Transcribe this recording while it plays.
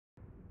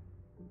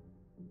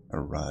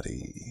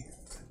Alrighty.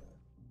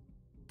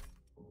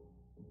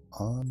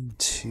 On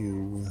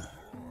to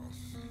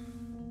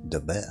the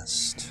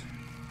best.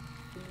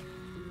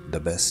 The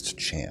best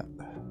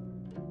champ.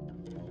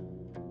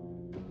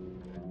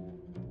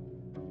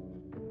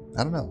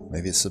 I don't know.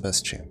 Maybe it's the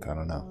best champ. I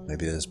don't know.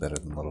 Maybe it is better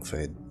than Little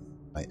Fade.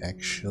 I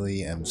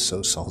actually am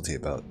so salty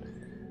about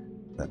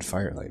that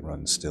Firelight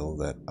run still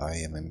that I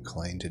am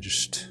inclined to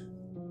just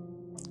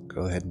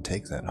go ahead and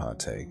take that hot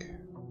take.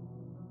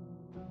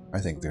 I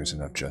think there's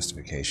enough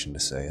justification to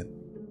say it.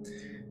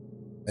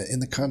 In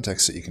the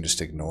context that you can just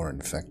ignore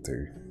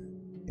Infector.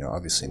 You know,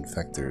 obviously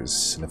Infector is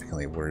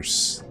significantly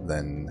worse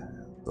than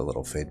the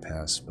Little Fade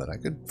Pass, but I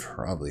could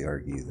probably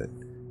argue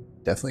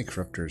that definitely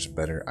Corruptor is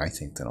better, I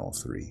think, than all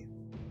three.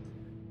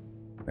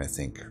 I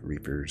think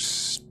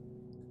Reaper's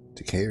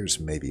Decayer's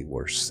may be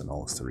worse than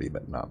all three,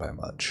 but not by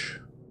much.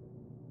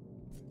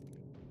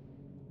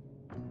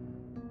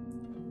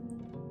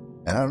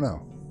 And I don't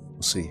know.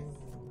 We'll see.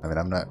 I mean,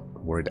 I'm not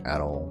worried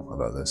at all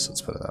about this,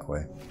 let's put it that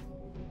way.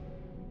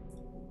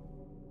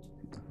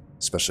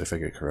 Especially if I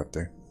get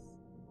Corruptor.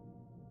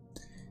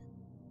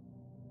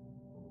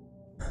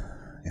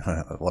 You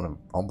know, what I'm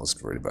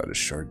almost worried about is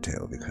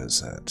Shardtail,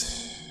 because that...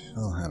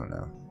 well, I don't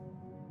know.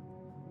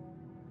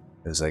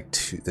 It was like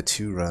the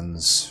two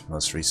runs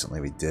most recently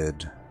we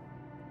did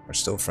are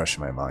still fresh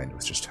in my mind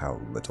with just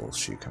how little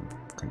she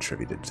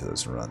contributed to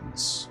those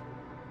runs.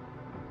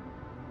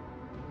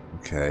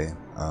 Okay,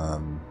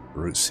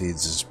 Root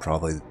Seeds is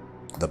probably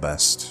the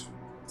best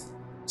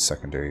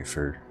secondary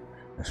for...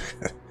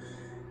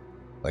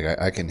 like,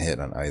 I can hit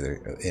on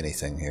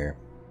anything here.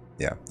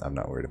 Yeah, I'm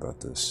not worried about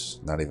this.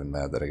 Not even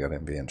mad that I got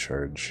MB in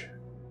charge.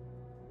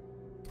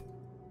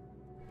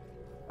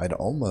 I'd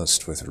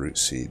almost, with Root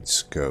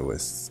Seeds, go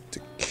with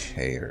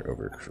Decayer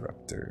over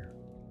Corruptor.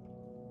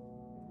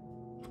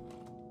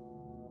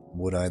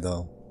 Would I,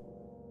 though?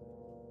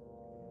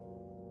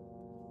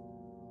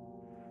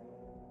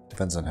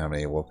 Depends on how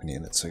many Awoken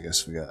units I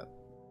guess we got.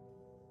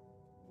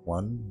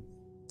 1,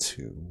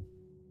 2.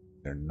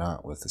 They're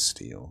not with the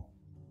Steel.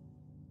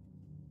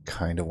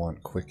 Kinda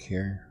want Quick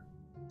here.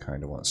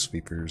 Kinda want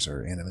Sweepers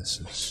or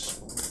Animuses.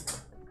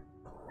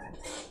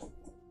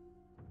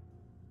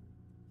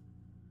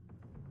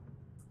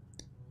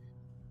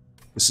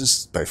 This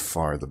is by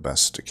far the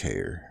best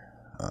Decayer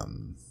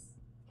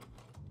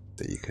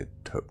that you could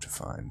hope to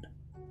find.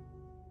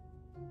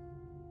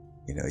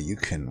 You know, you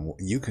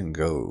can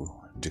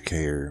go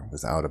Decayer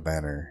without a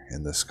banner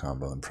in this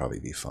combo and probably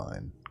be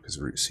fine, because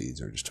Root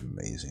Seeds are just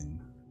amazing.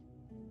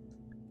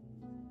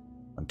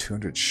 On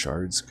 200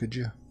 shards, could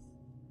you?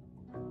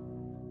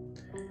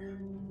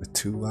 With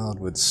 2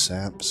 Wildwood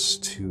Saps,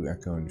 2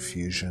 Echo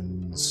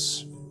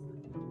Infusions...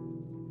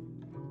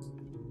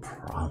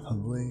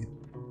 probably?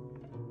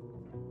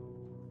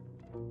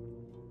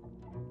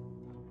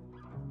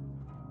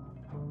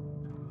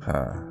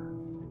 Huh.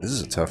 This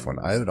is a tough one.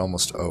 I would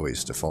almost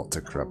always default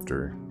to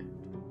Corruptor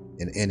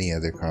in any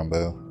other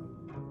combo,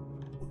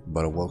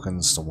 but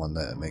Awoken's the one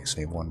that makes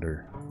me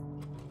wonder.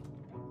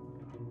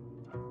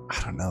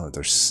 I don't know,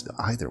 there's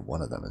either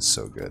one of them is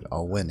so good.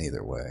 I'll win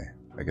either way.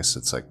 I guess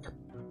it's like,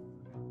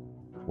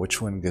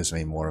 which one gives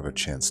me more of a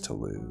chance to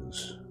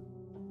lose?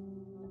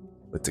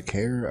 With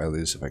Decayer, I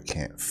lose if I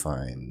can't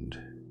find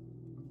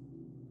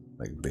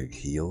like big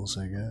heals,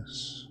 I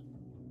guess.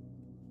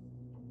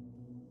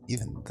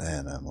 Even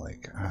then, I'm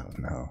like, I don't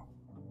know.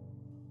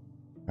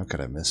 How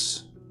could I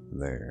miss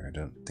there? I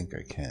don't think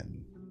I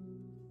can.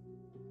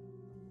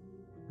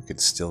 I could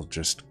still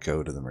just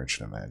go to the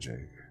Merchant of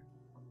Magic.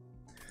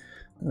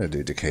 I'm gonna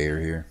do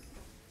Decayer here.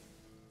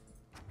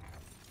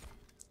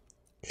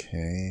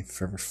 Okay,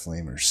 Fervor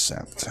Flame or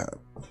Sap Tap.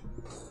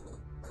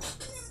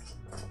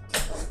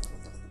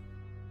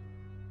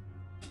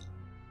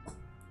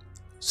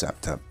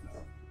 Sap Tap.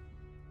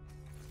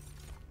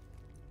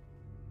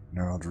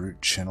 Gnarled Root,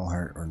 Channel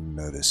Heart, or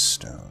Notice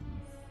Stone.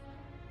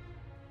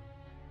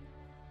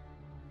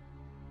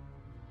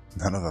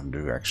 None of them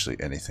do actually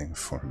anything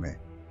for me.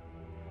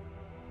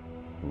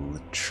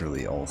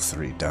 Literally all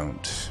three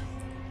don't.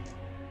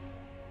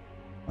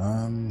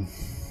 I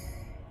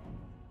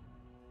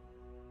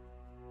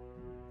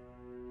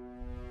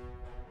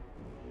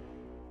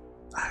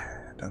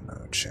don't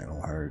know, Channel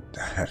Heart.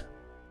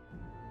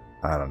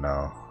 I don't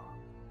know.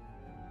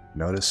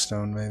 Notice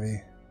Stone,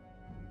 maybe?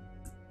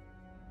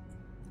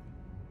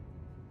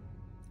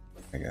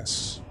 I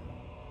guess.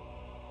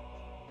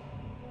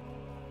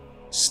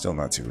 Still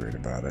not too worried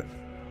about it.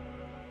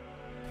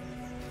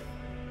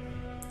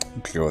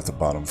 We could go with the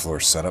bottom floor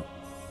setup.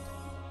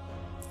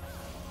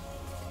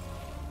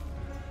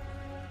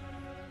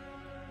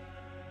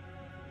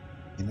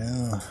 You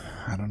know,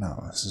 I don't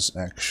know. This is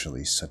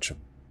actually such a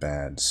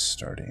bad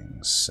starting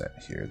set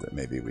here that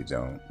maybe we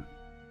don't.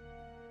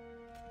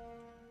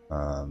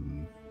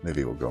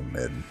 Maybe we'll go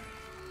mid. We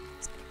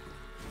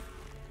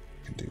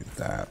can do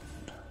that.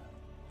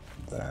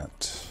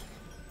 That.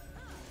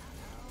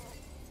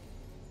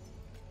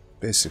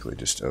 Basically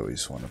just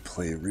always want to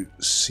play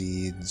Root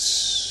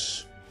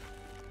Seeds.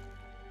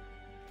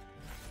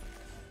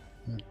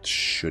 It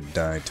should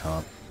die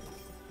top.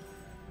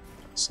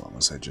 As long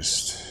as I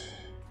just...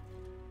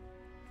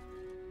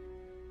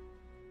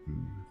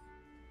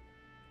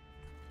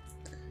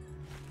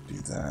 do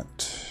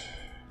that.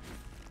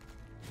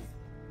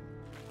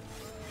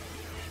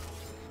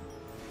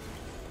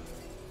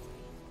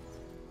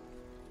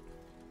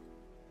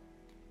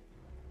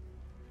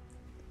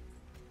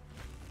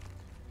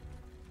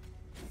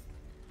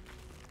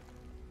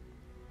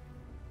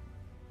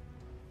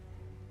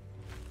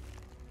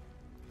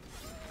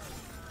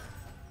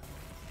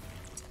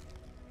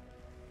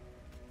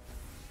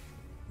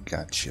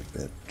 Gotcha,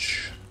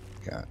 bitch.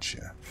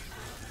 Gotcha.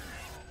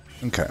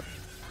 Okay.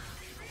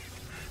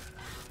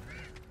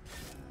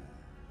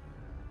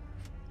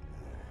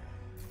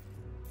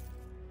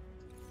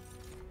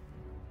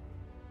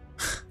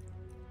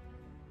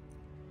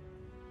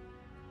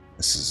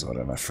 This is what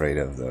I'm afraid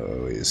of,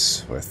 though,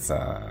 is with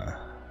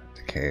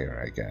decay,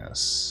 I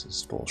guess,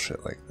 is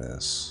bullshit like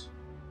this.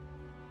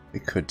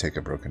 We could take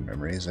a broken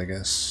memories, I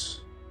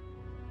guess,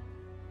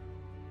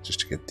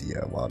 just to get the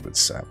wildwood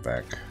sap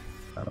back.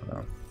 I don't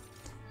know.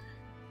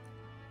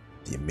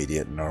 The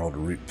immediate gnarled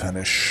root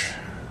punish.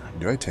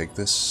 Do I take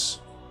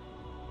this?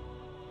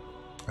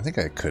 I think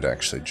I could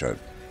actually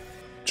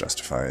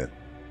justify it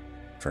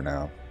for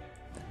now.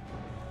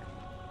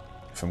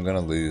 If I'm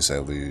gonna lose, I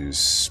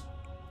lose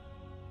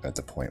at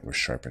the point where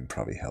Sharpen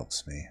probably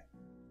helps me.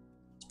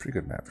 It's a pretty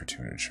good map for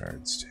 200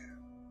 shards, too.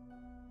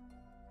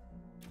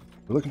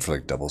 We're looking for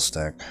like double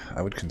stack.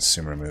 I would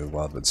consume remove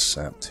wildwood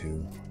sap,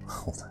 too.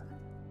 Hold on.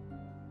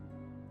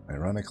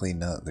 Ironically,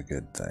 not the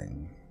good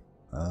thing.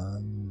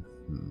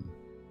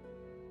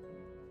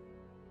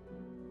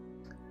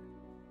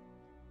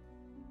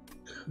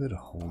 Could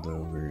hold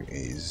over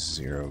a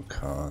 0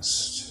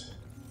 cost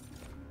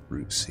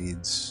root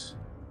seeds.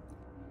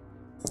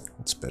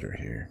 What's better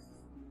here?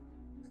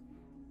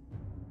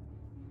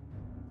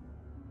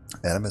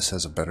 Animus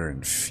has a better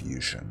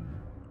infusion.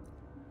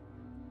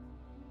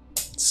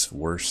 It's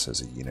worse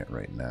as a unit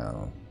right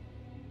now.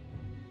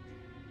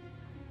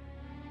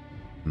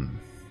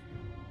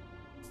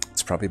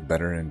 It's probably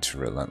better into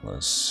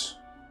Relentless.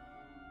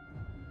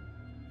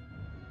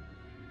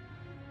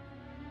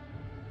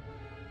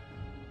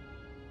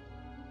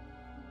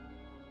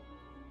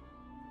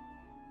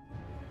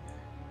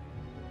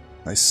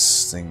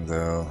 Nice thing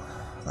though,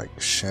 like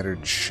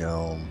Shattered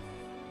Shell,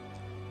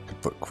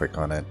 could put quick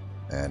on it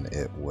and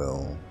it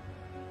will,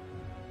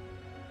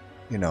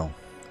 you know,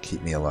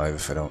 keep me alive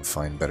if I don't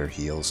find better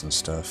heals and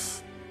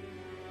stuff.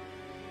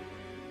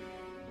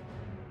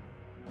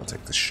 I'll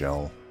take the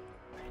shell.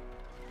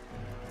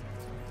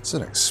 It's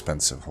an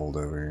expensive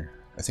holdover.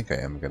 I think I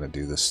am gonna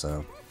do this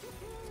though.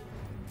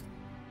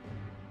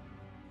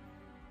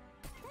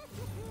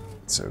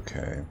 It's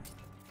okay.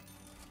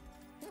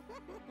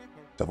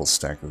 Double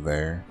stack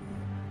there.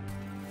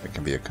 It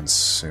can be a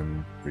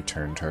consume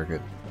return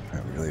target. I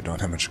really don't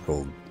have much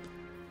gold.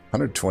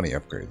 120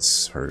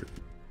 upgrades hurt.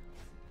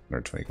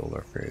 120 gold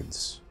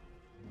upgrades.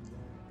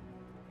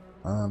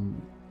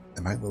 Am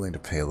I willing to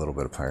pay a little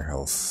bit of pyre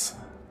health?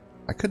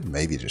 I could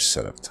maybe just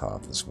set up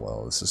top as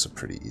well. This is a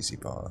pretty easy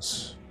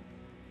boss.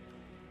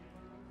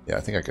 Yeah, I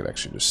think I could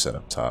actually just set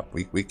up top.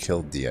 We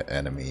killed the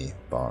enemy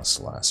boss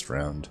last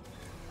round.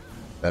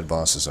 That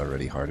boss is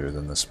already harder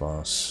than this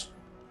boss.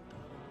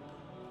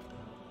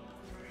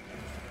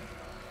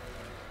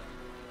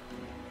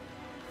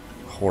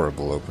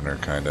 Horrible opener,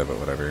 kinda, but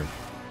whatever.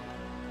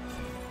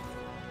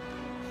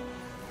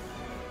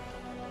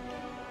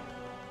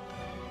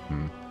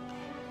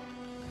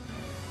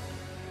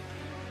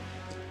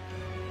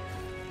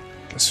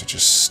 Guess I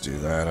just do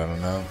that, I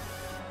don't know.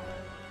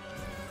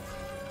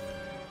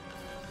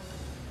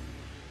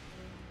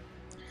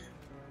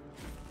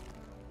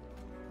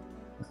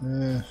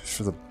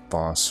 For the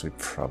boss, we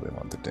probably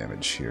want the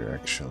damage here,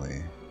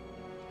 actually.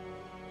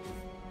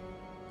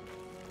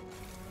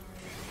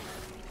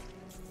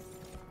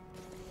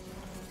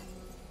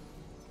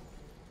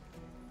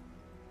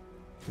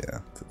 Yeah,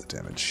 put the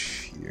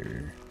damage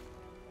here.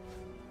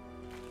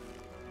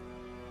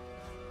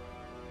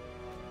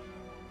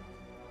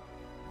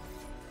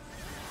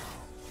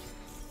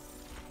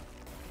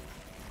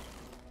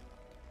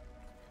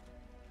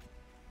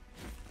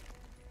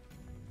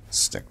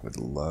 Stick with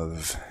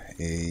love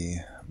a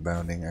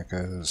bounding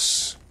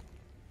echoes.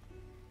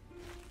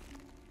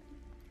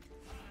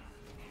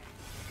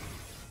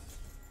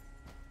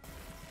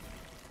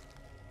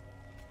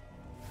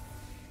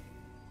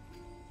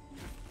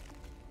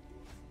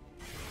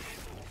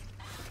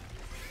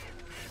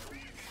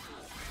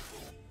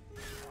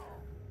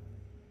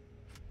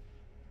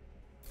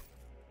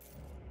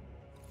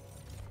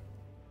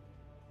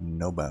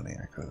 No bounding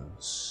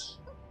echoes.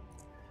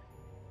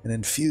 An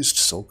infused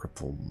soul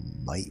cripple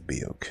might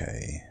be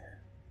okay.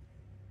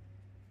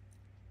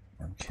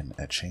 Wormkin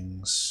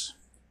etchings.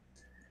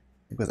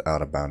 I think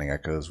without a bounding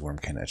echoes,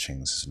 Wormkin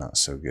etchings is not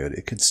so good.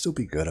 It could still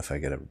be good if I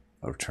get a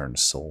returned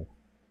soul.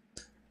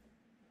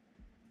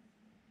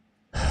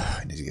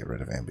 I need to get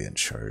rid of ambient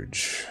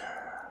charge.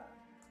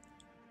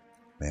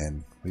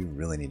 Man, we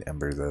really need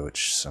Ember though,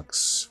 which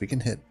sucks. We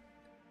can hit.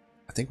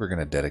 I think we're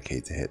gonna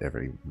dedicate to hit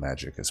every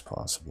magic as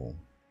possible.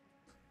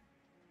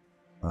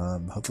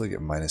 Hopefully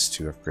get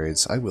 -2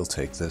 upgrades. I will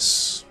take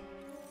this.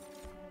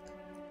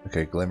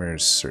 Okay, Glimmer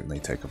is certainly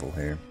takeable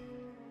here.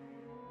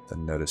 The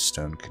Notice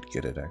Stone could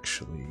get it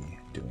actually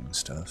doing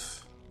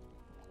stuff.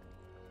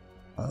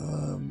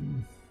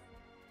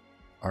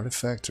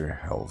 Artifact or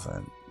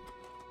Hellvent?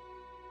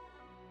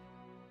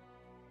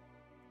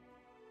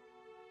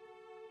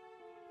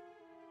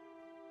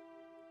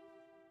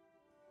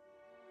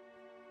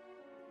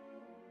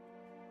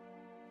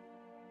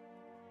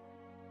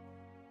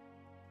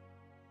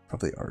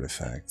 Probably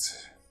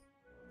Artifact.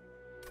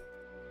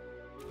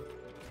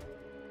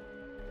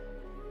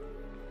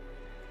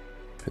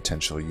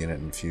 Potential unit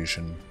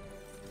infusion.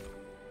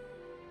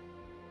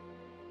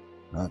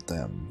 Not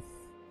them.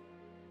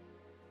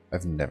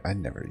 I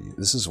never use.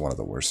 This is one of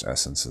the worst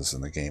essences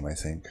in the game, I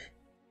think.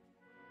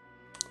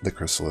 The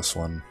Chrysalis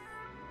one.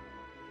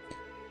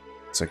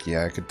 It's like,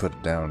 yeah, I could put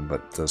it down,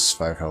 but those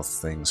 5 health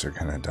things are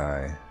gonna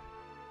die.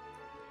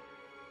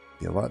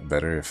 Be a lot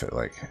better if it,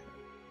 like,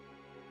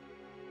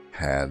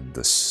 had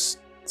this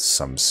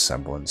some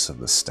semblance of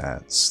the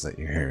stats that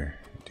your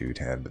dude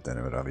had, but then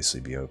it would obviously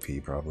be OP,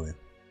 probably.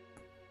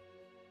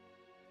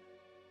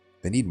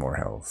 They need more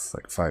health.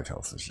 Like, 5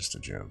 health is just a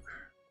joke.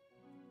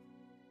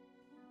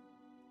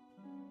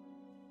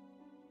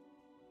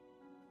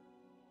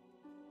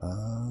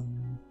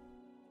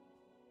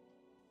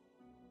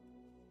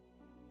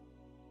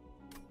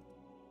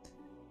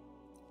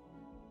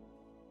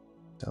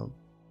 Don't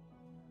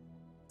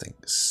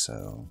think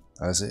so.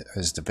 I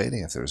was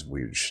debating if there was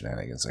weird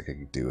shenanigans I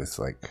could do with,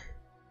 like,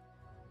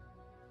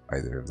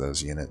 either of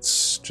those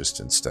units just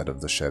instead of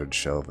the Shattered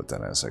Shell, but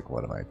then I was like,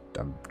 what am I?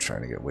 I'm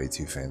trying to get way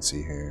too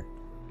fancy here.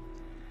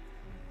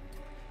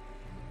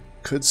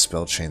 Could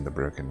spell chain the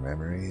Broken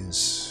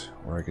Memories,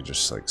 or I could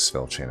just, like,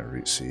 spell chain a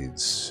Root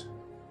Seeds.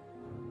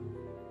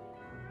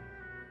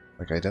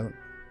 Like, I don't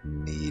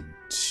need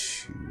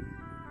to...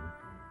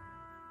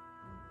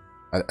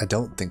 I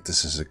don't think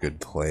this is a good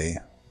play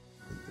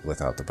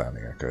without the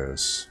Bounding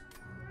Echoes.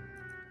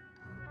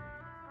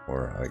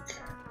 Or, like,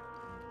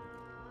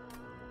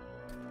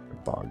 a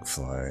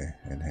Bogfly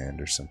in hand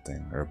or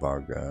something. Or a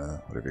Bog,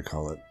 whatever you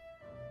call it.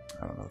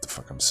 I don't know what the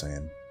fuck I'm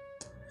saying.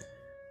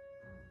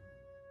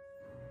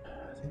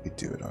 I think we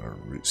do it on our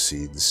Root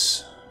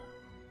Seeds.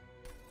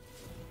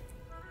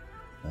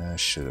 I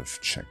should have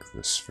checked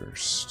this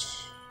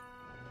first.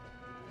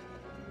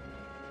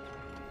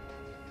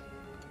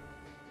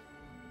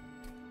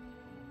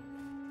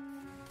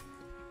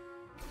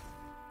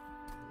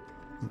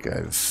 I think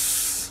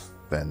I've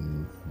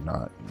been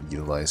not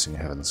utilizing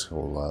Heaven's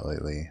Goal a lot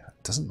lately.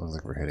 It doesn't look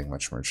like we're hitting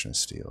much Merchant of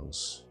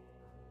Steels.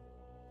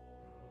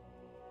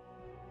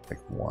 Like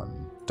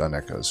 1. Dun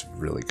Echo's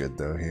really good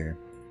though here.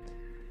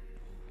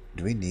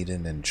 Do we need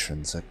an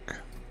intrinsic?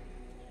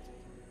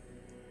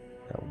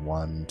 Got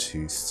 1,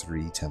 2,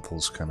 3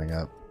 temples coming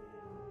up.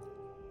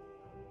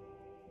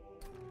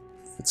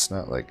 If it's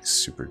not like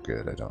super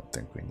good, I don't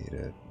think we need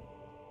it.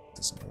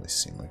 Doesn't really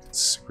seem like it's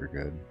super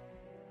good.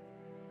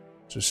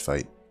 Just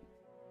fight.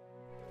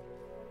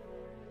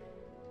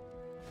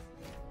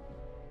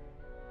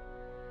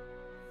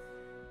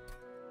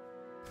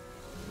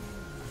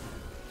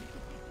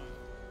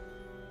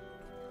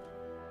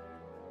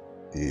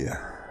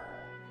 Yeah.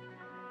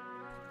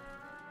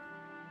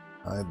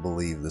 I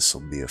believe this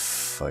will be a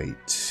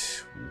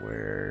fight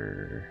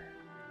where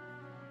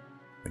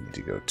we need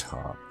to go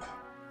top.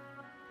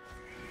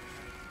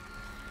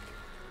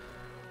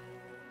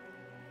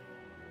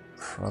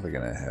 Probably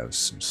gonna have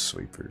some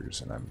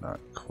sweepers, and I'm not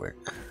quick.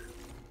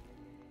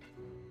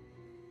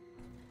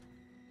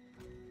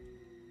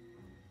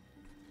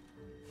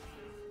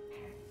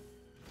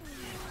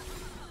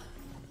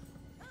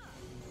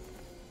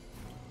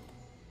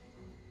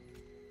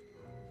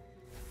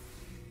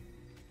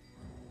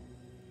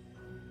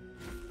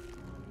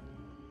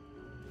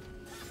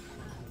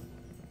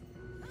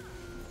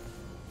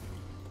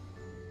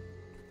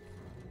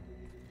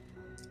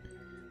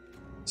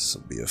 This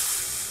will be a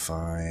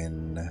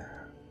fine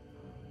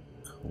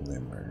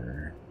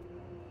Glimmer.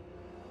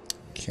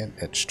 Can't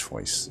etch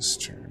twice this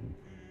turn.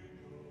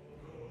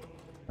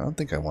 I don't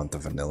think I want the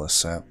vanilla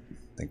sap.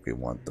 I think we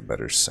want the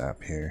better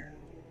sap here.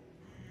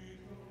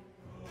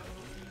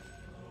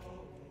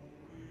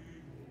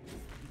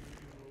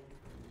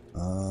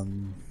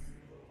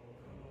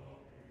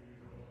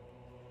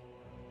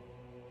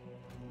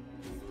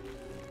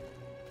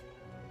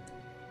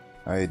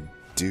 I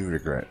do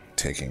regret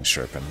taking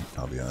Sharpen,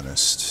 I'll be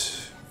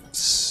honest.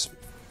 It's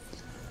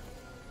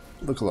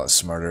look a lot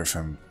smarter if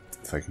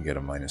I can get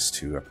a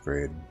 -2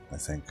 upgrade, I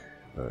think,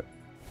 but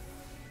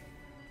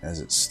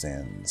as it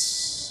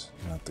stands,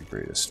 not the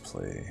greatest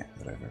play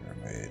that I've ever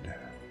made.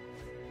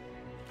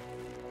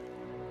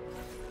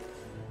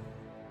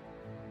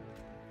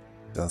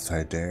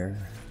 Delphi Dare?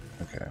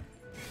 Okay.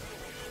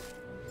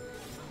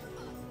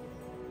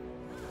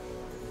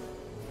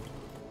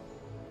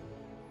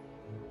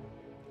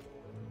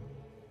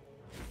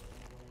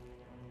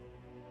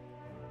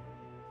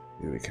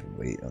 Maybe we can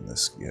wait on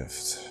this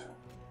gift.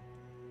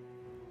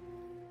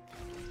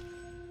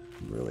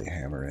 Really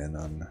hammer in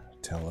on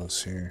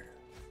Telos here.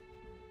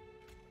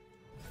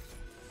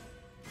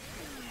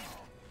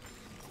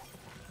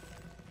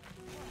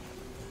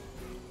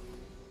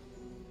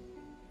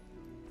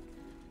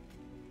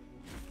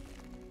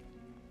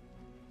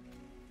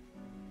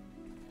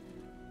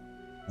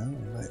 Well,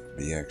 it might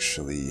be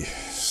actually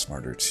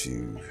smarter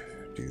to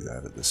do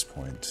that at this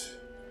point.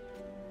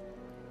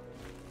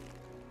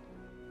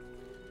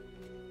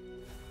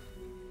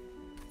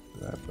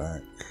 Put that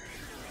back.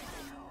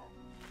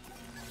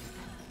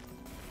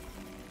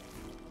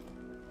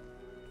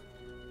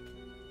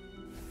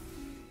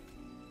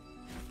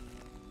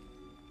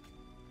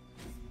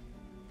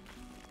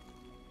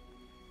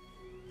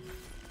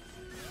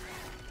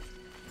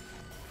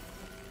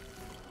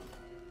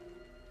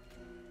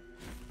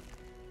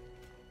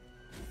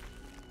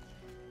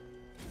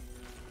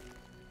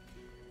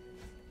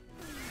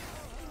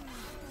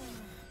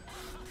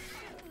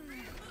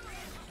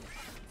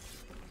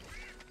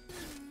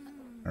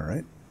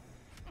 Alright.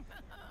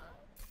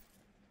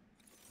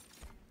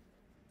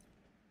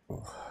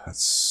 Oh,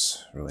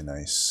 that's really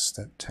nice.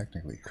 That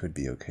technically could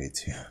be okay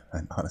too.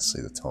 And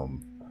honestly, the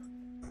tome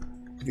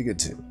could be good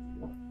too.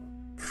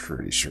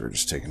 Pretty sure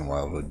just taking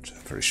Wildwood,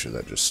 pretty sure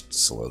that just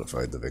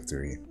solidified the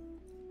victory.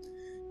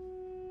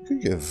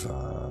 Could give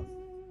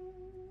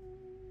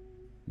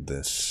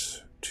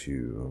this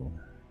to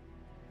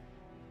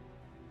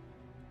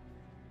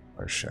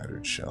our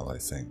Shattered Shell, I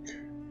think.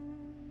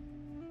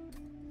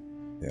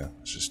 Yeah,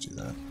 let's just do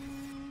that.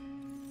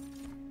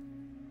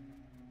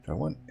 Do I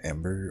want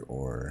Ember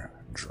or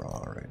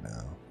Draw right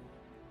now?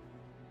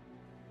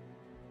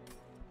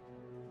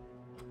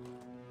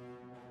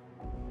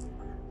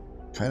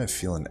 Kind of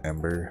feeling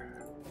Ember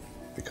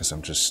because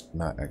I'm just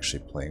not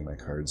actually playing my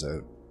cards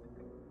out.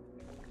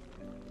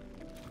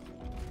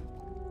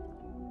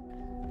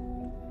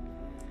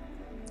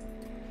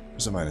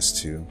 There's a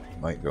 -2.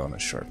 Might go on a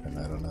Sharpen,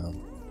 I don't know.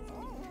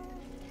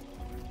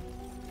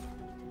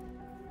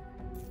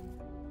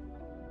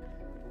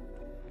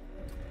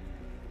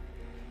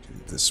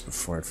 This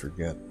before I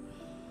forget.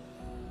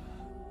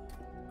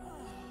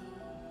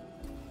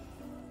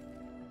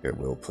 Okay,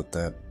 we'll put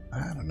that.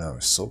 I don't know.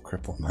 Soul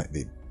Cripple might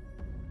be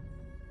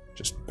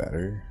just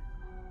better.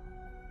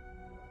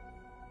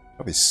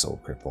 Probably Soul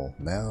Cripple.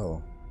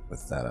 Now,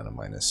 with that on a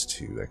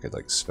 -2, I could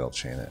like spell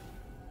chain it.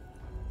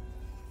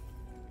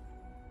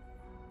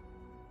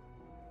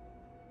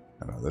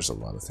 I don't know. There's a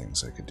lot of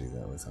things I could do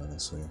that with,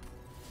 honestly.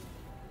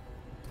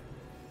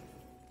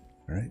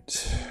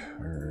 Alright,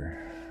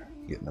 we're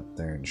getting up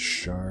there in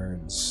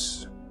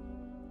shards.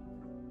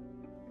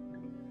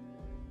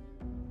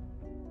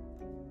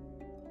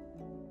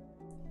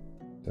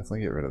 Definitely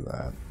get rid of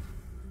that.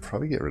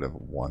 Probably get rid of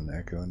one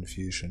Echo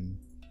Infusion.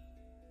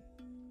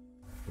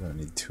 We don't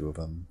need 2 of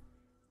them.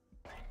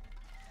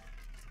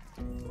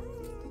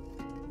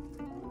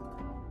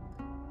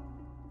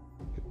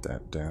 Get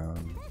that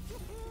down.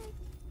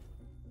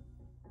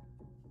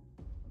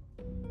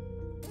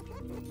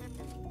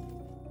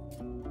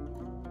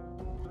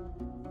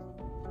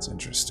 It's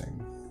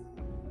interesting.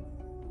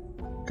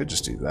 Could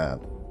just do that.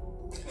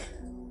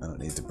 I don't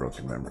need the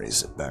Broken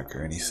Memories it back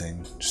or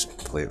anything. Just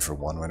play it for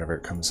 1 whenever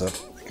it comes up.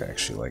 I think I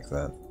actually like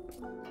that.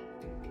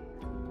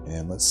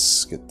 And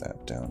let's get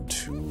that down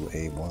to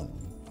a 1.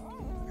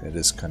 It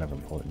is kind of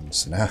important.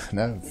 So now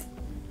I've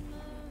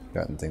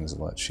gotten things a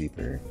lot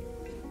cheaper.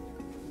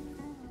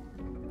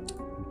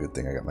 Good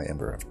thing I got my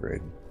Ember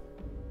upgrade.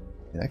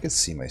 And I could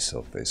see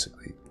myself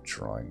basically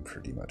drawing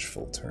pretty much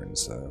full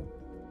turns though.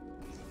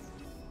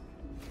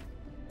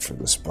 For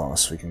this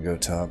boss, we can go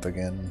top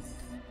again.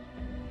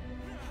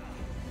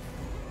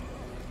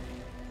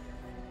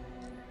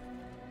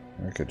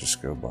 Or I could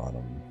just go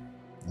bottom.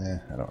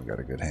 I don't got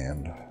a good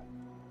hand.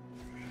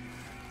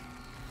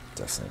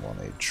 Definitely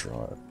want a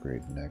draw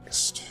upgrade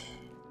next.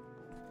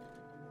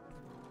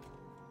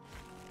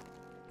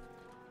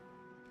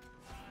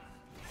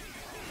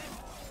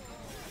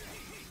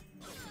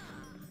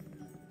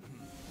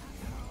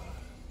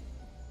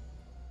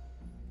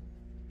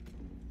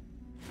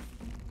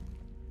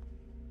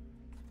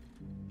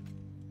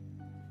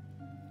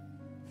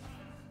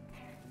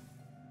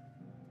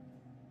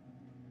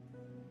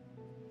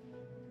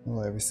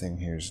 Well, everything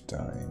here's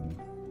dying.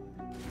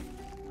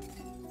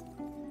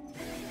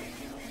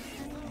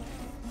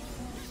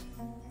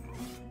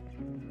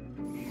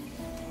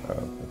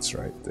 Oh, that's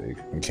right, they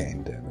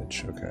gain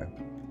damage, okay.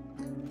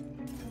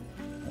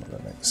 Oh,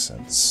 that makes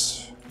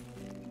sense.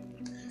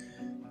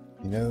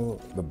 You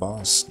know, the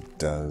boss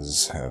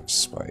does have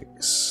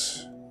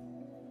spikes.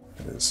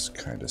 It is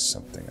kind of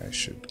something I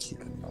should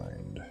keep in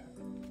mind.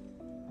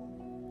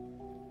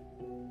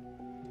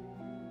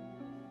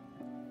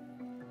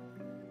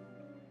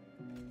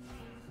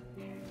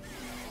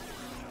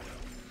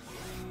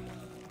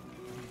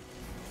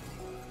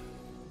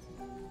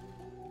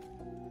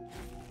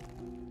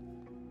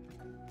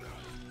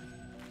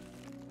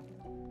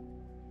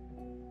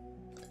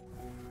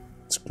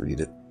 Let's greet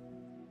it.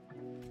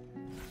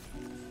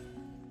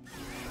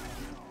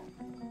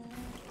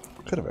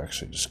 Could have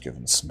actually just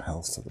given some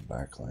health to the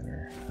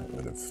backliner. That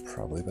would have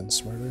probably been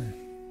smarter.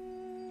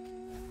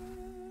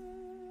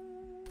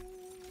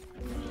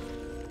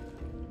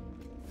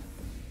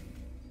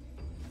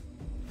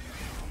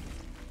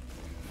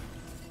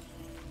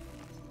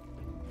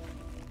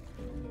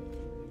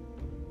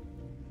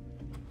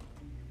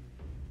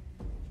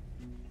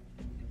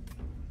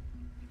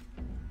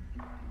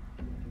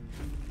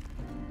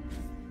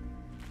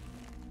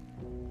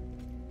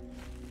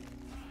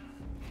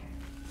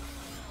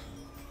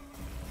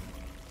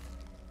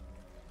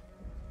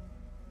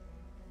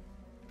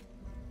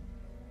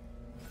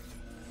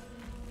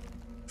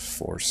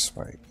 4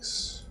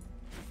 spikes.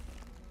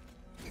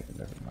 Okay,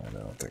 never mind.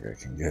 I don't think I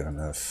can get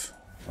enough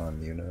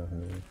on you know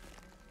who.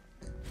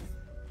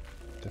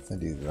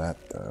 Definitely do that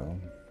though.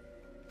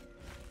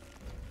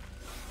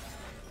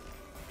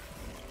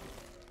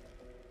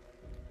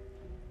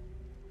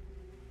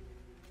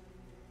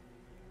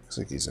 Looks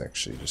like he's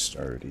actually just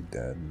already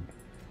dead.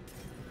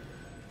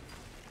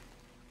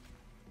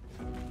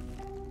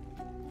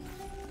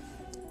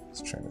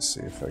 Just trying to see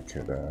if I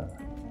could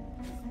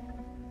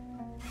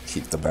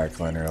keep the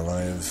backliner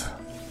alive.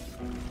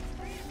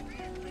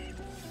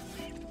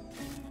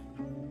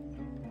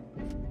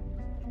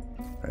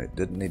 Alright,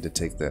 didn't need to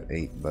take that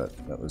 8, but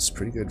that was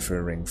pretty good for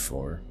a ring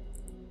 4.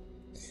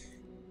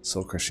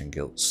 Soul Crushing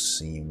Guilt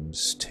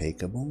seems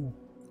takeable.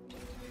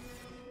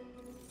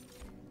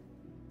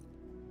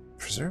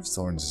 Preserved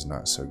Thorns is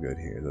not so good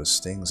here. Those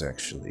stings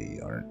actually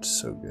aren't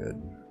so good.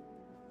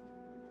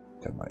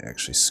 I might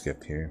actually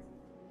skip here.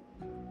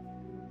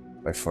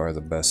 By far the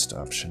best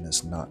option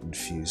is not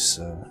infuse,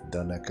 so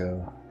Dun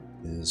Echo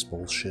is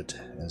bullshit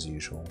as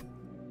usual.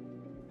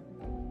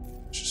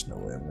 There's just no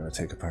way I'm gonna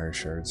take a Pyre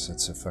Shards.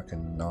 That's a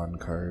fucking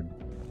non-card.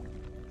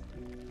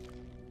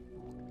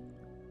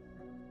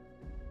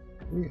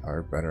 We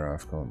are better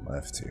off going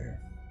left here.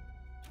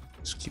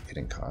 Just keep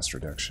getting cost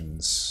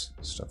reductions,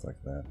 stuff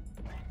like that.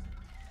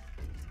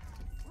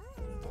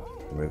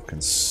 Remove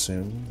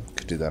Consume.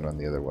 Could do that on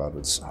the other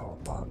Wildwoods. Oh,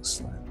 Bog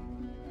Slime.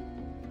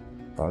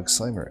 Bog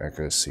Slime or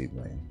Echo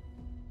Seedling?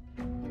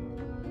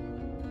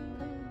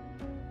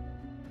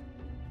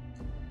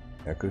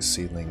 Echo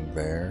Seedling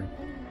there.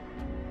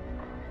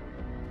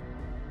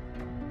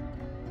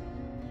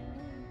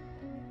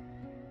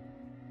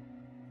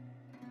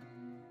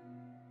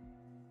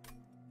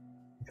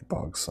 I think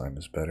Bog Slime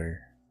is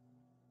better.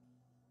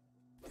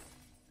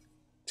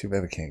 Too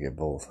bad we can't get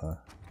both, huh?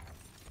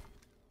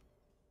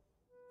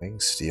 Making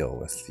Steel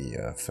with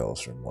the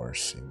Fell's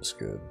Remorse seems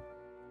good.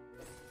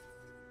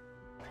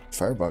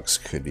 Firebox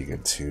could be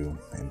good too.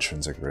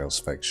 Intrinsic Rail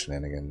Spike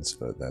shenanigans,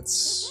 but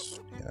that's,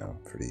 you know,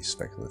 pretty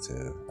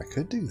speculative. I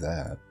could do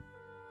that.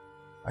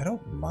 I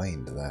don't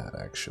mind that,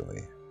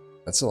 actually.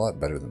 That's a lot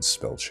better than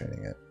spell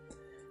chaining it.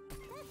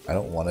 I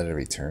don't want it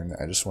every turn,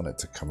 I just want it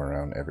to come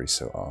around every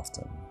so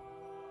often.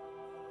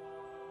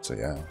 So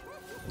yeah,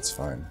 it's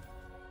fine.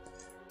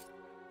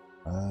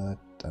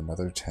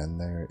 Another 10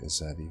 there, is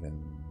that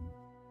even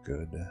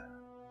good?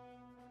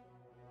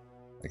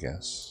 I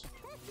guess.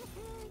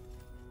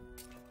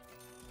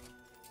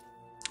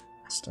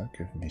 Stop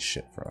giving me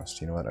Shit Frost.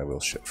 You know what? I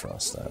will Shit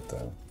Frost that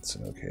though. It's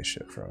an okay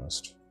Shit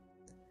Frost.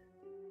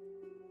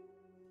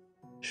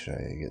 Should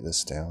I get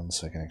this down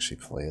so I can actually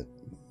play it?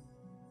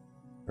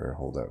 Or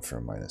hold out for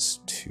a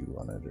 -2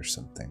 on it or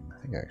something?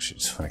 I think I actually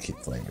just want to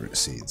keep playing Root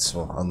Seeds.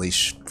 Well,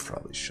 Unleash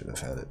probably should have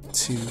had it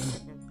too.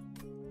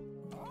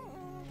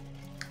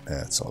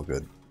 Yeah, it's all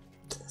good.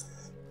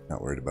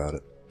 Not worried about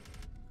it.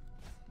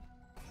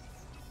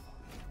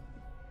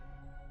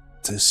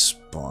 This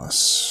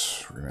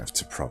boss, we're gonna have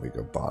to probably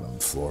go bottom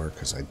floor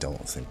because I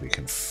don't think we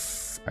can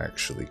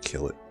actually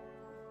kill it.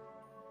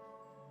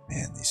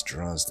 Man, these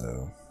draws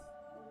though.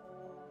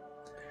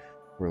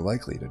 We're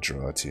likely to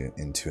draw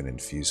into an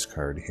infused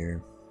card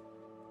here.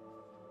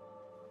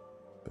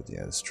 But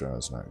yeah, this draw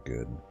is not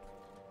good.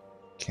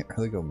 Can't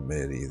really go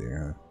mid either,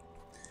 huh?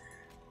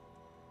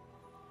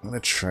 I'm gonna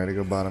try to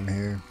go bottom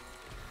here.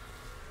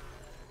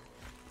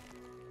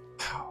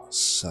 Wow,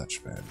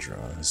 such bad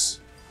draws.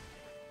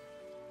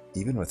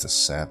 Even with a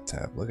sap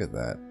tap, look at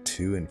that.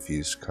 2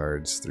 infused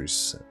cards through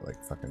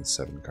like fucking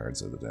 7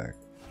 cards of the deck.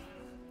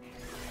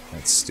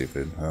 That's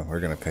stupid. Well, we're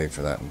gonna pay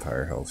for that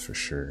Empire Health for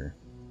sure.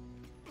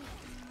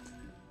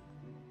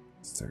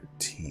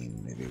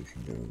 13, maybe we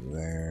can go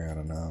there, I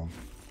don't know.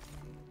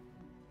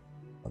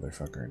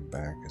 Motherfucker in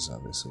back is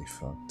obviously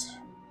fucked.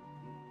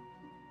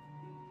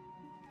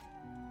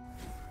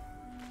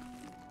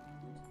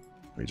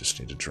 We just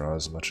need to draw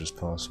as much as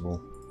possible.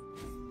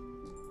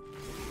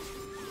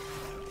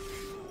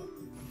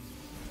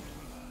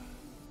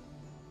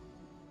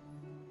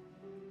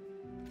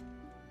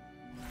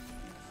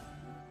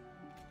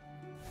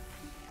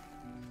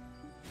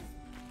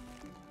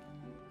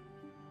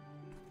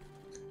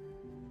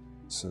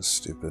 So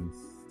stupid.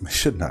 I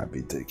should not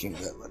be taking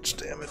that much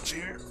damage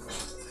here.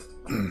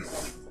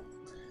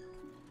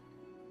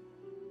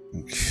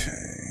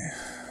 Okay,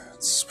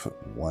 let's put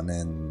 1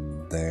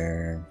 in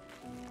there.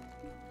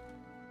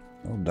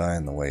 I'll die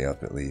on the way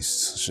up at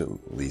least. Should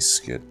at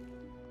least get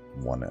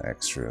 1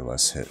 extra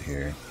less hit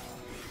here.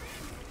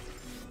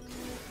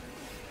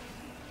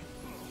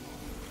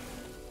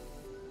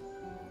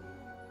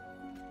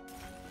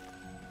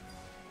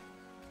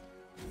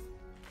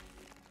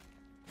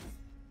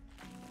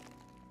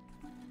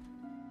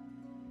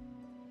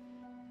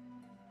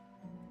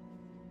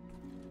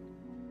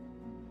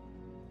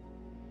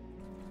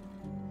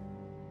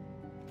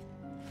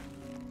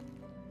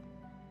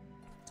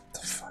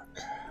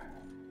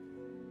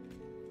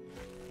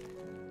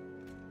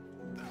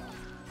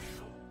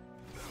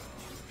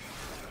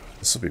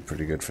 This will be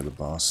pretty good for the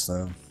boss,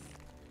 though.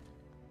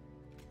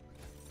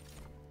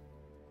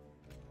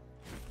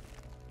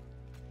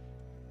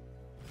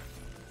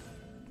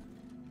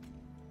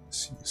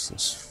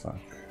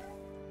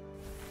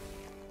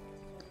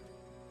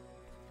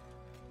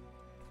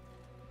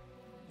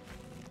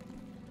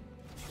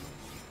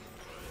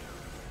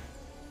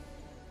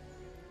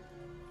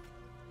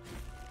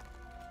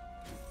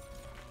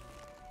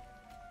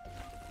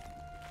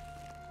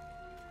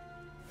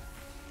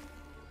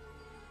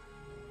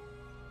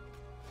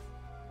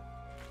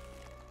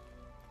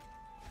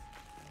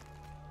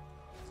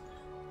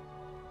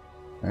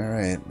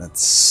 Alright,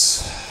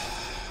 that's...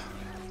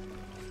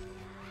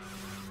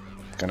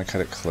 Gonna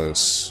cut it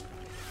close.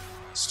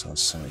 Still have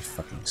so many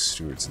fucking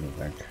stewards in the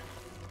back.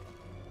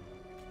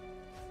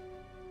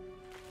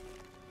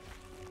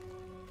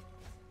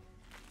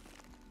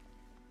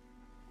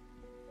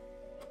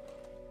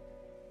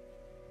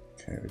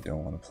 Okay, we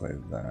don't want to play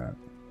that.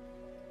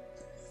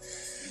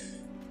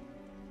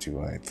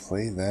 Do I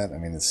play that? I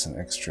mean, it's an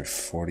extra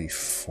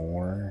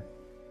 44.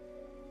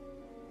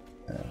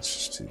 Yeah,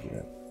 let's just do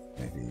that.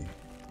 Maybe.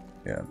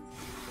 Yeah.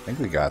 I think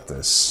we got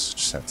this.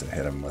 Just have to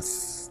hit him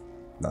with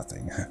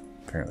nothing.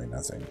 Apparently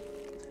nothing.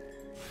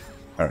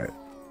 Alright.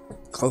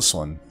 Close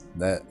one.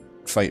 That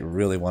fight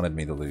really wanted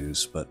me to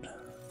lose, but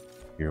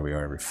here we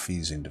are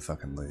refusing to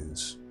fucking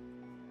lose.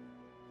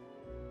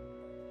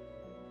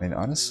 I mean,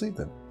 honestly,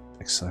 the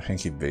accelerating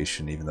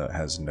incubation, even though it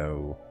has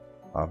no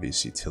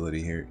obvious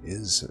utility here,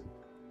 is a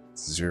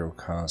zero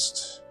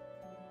cost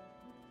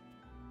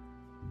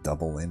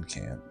double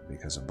incant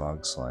because of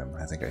Bog Slime.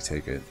 I think I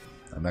take it.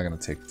 I'm not going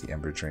to take the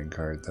Ember Drain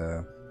card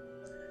though.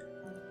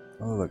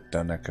 Oh look,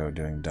 Duneko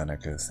doing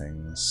Duneko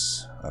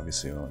things.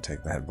 Obviously we won't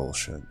take that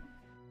bullshit.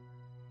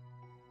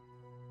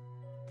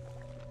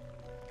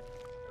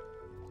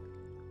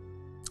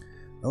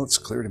 Well, it's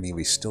clear to me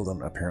we still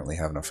don't apparently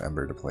have enough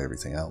Ember to play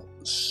everything out,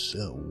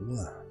 so...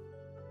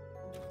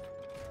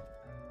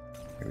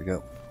 Here we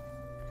go.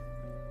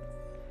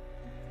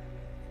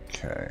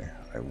 Okay,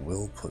 I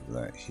will put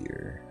that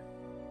here.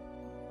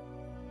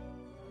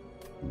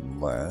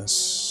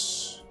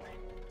 Unless...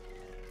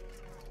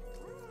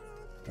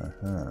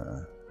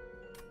 Oh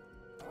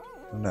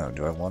no,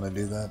 do I want to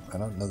do that? I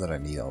don't know that I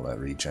need all that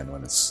regen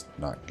when it's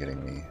not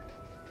getting me.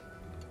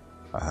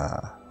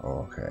 Aha, oh,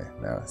 okay,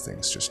 now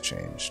things just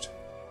changed.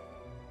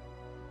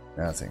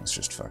 Now things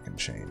just fucking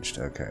changed.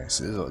 Okay,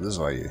 so this is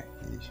why you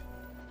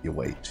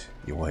wait.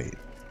 You wait.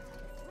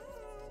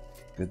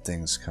 Good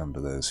things come to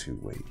those who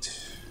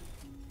wait.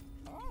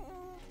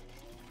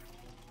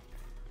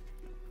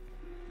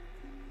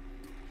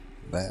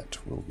 That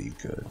will be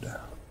good.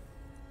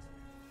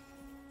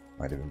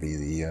 Might even be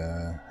the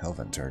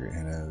Hellvent target,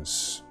 who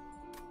knows.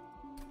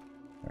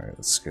 Alright,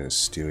 let's go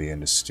Stewie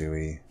into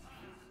Stewie.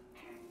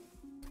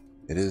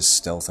 It is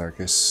Stealth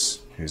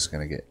Arcus who's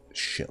gonna get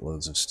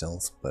shitloads of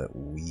stealth, but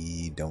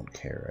we don't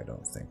care, I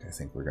don't think. I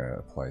think we're gonna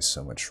apply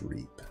so much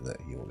Reap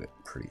that he will get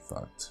pretty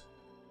fucked.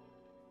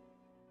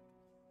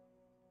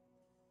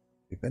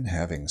 We've been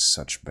having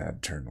such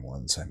bad turn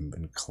ones, I'm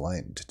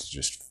inclined to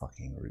just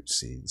fucking Root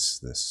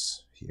Seeds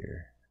this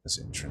here as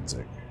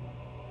intrinsic.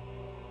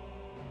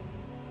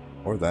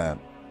 Or that.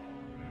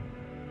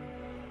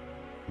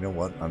 You know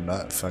what? I'm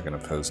not fucking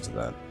opposed to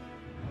that.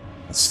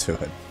 Let's do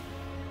it.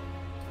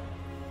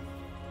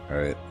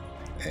 Alright.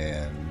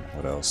 And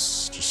what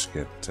else? Just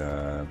get,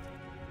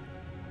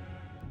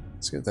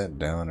 let's get that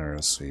down or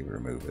else we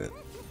remove it.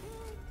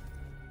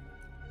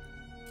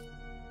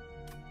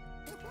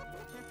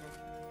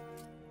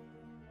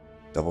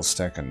 Double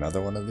stack another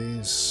one of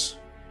these.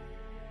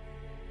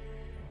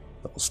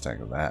 Double stack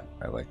of that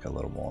I like a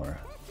little more.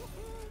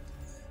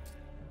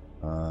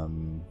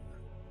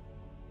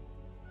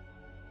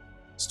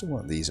 Still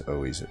want these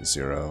always at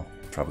 0.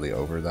 Probably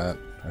over that,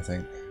 I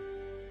think.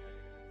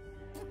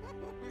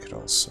 Could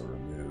also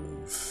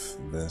remove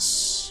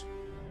this.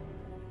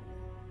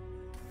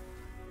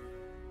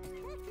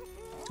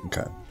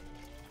 Okay.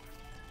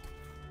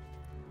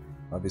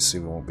 Obviously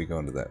we won't be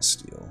going to that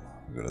steel.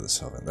 We'll go to this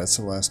Hellvent. That's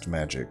the last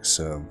magic,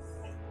 so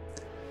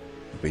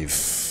we've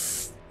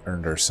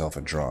earned ourselves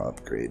a draw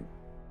upgrade.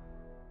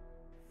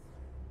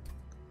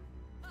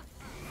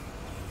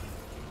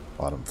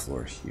 Bottom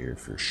floor here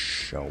for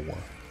show.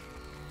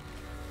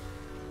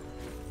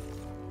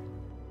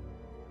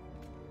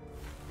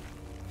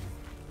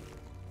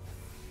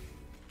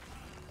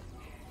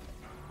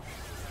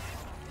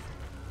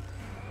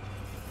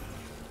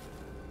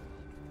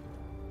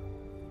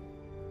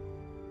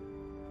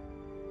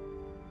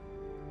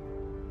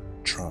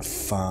 Draw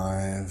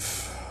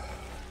 5.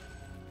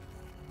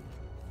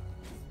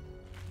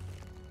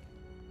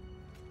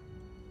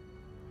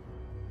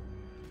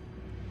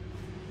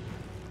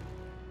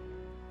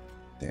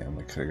 Damn,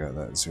 we could have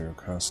got that 0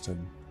 costed.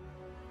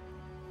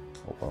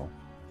 Oh well.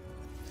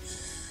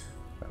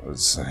 That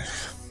was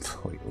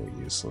completely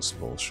useless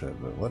bullshit,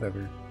 but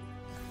whatever.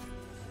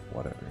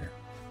 Whatever.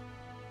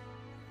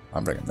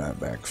 I'm bringing that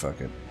back,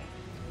 fuck it.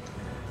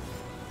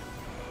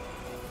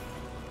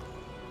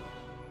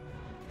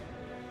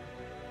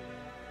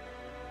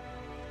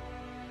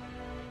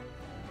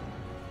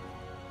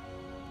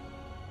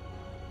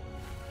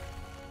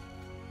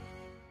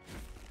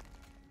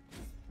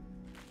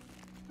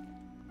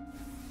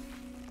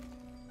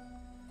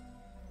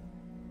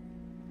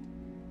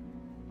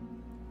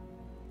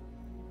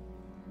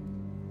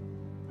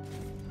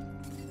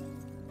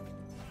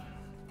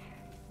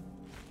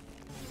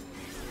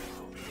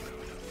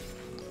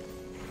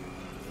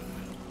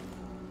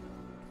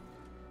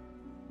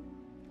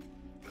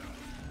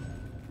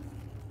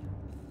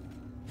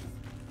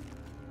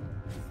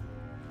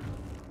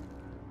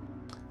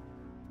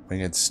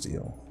 Winged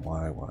Steel.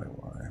 Why?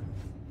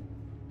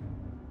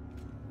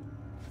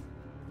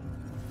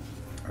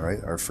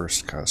 Alright, our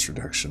first cost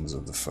reductions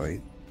of the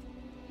fight.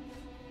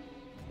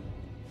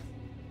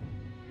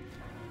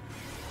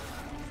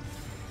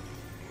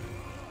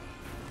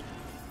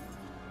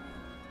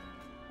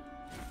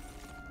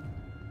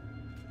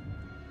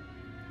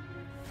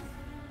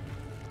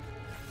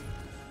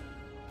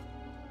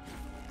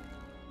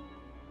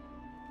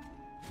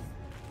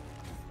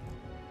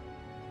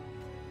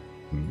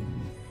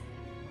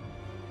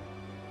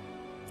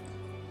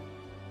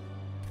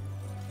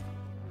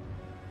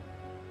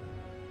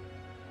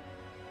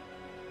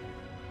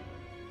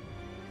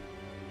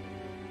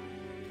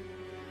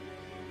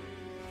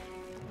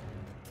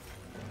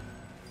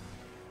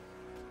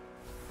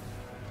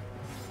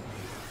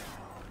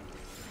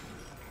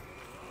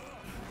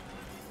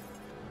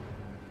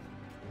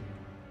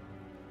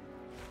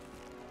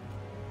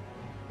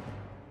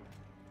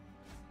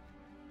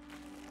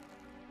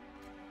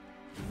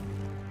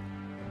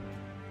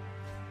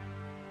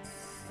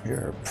 We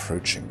are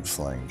approaching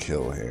flying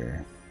kill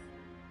here.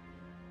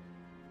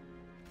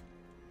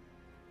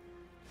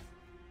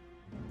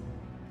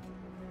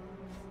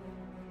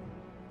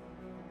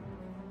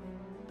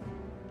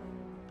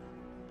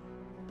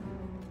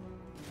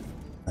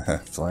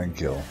 Flying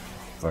kill.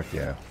 Fuck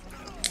yeah.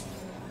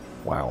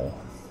 Wow.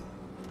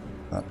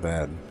 Not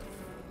bad.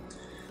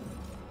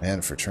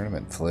 Man, for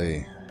tournament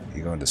play,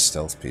 you go into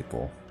stealth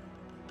people.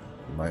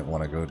 You might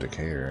want to go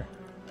Decayer.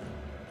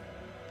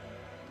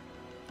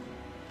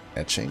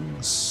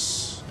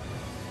 Etchings?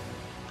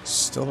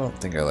 Still don't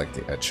think I like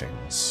the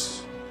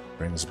etchings.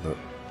 Brings book.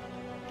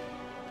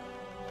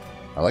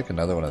 I like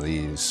another one of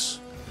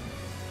these.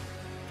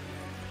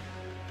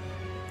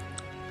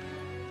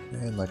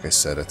 And like I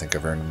said, I think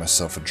I've earned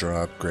myself a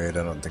draw upgrade.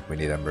 I don't think we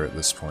need Ember at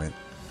this point.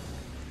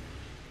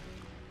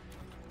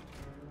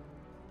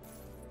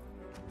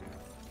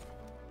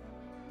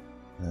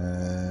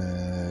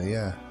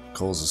 Yeah,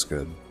 Coles is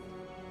good.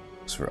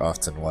 So we're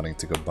often wanting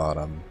to go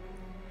bottom.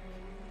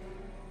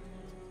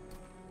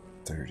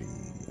 30,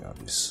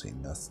 obviously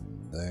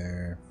nothing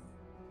there.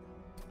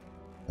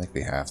 I think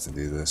we have to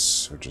do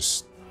this. We're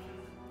just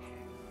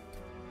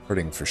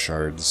hurting for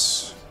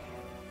shards.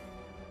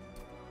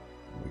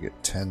 We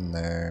get 10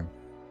 there.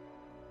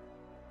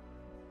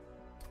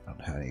 I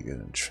don't have any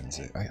good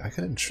intrinsic. I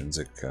could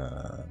intrinsic.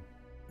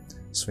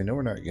 So we know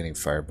we're not getting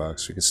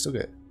Firebox. We could still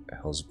get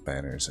Hell's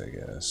Banners, I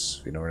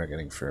guess. We know we're not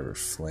getting Forever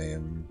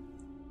Flame.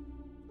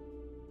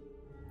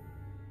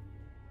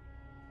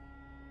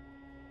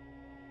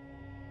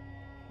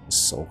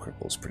 Soul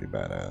Cripple's pretty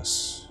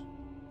badass.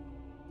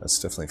 That's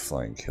definitely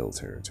flying kill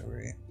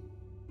territory.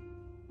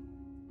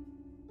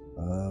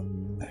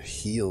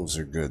 Heals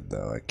are good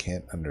though. I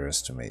can't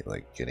underestimate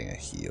like getting a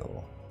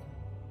heal.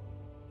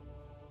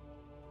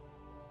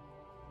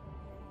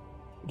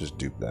 Just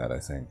dupe that, I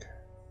think.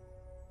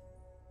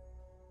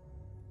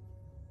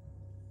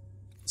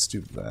 Let's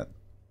dupe that.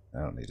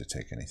 I don't need to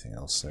take anything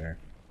else there.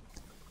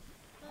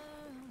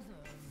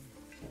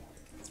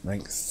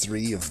 Rank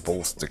 3 of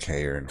both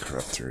Decayer and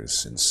Corruptor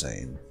is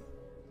insane.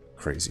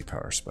 Crazy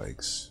power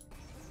spikes.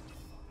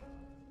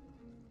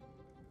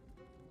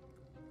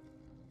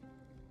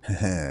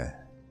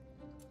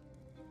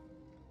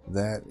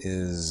 That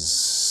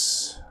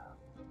is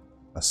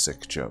a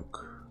sick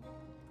joke.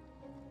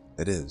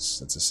 It is.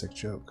 That's a sick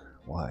joke.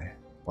 Why?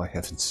 Why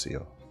Heaven's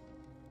Seal?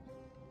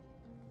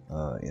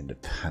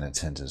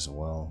 Independent as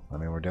well. I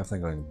mean, we're definitely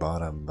going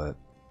bottom, but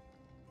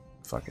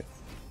fuck it.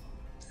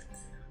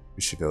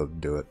 We should be able to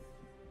do it.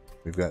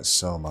 We've got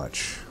so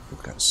much.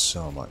 We've got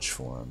so much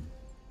for him.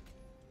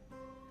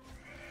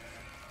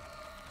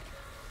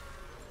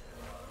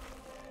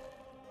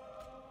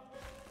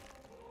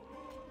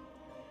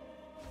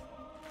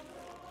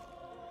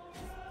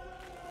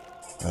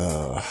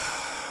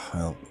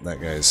 Well, that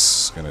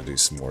guy's gonna do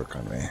some work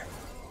on me.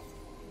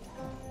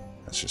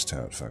 That's just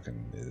how it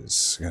fucking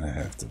is gonna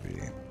have to be.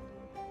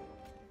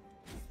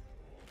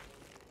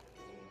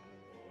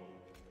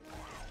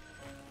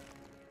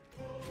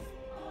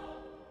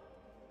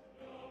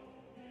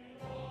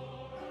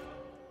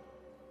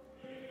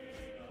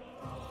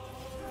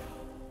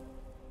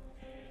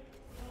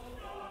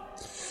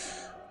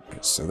 Okay,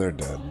 so they're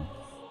dead.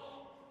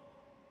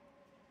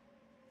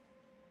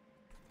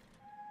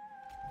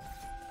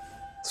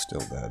 Still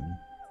dead.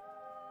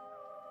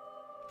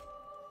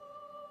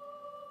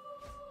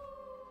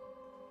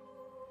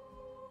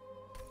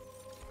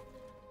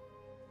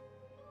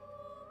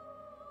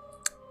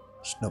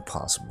 There's no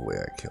possible way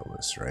I kill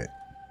this, right?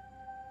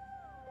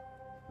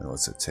 And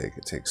what's it take?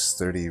 It takes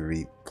 30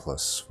 reap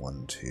plus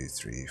 1, 2,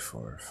 3,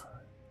 4, 5.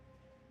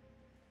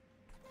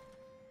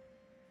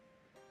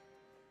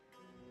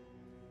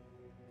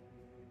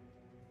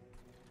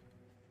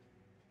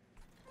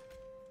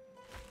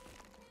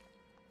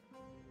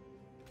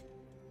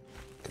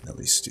 Can at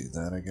least do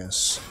that, I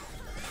guess.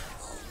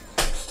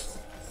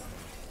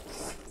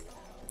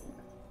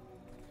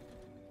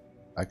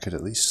 I could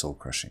at least soul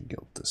crushing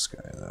guilt this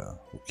guy though.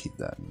 We'll keep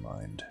that in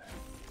mind.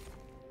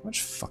 How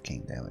much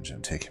fucking damage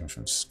I'm taking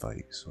from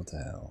spikes? What the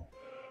hell?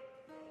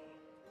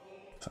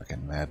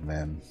 Fucking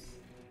madman.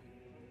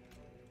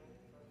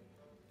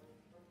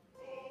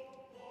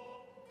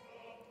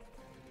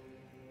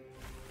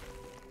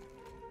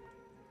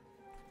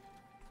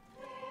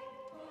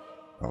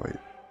 Oh wait.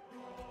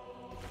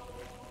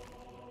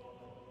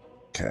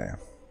 Okay.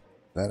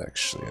 That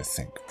actually, I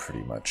think,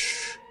 pretty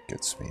much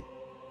gets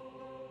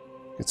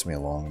me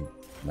along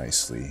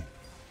nicely.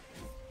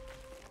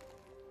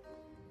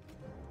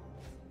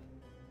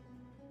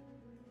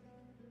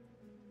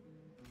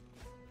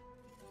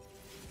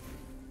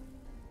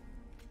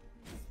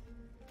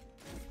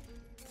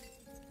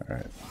 All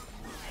right.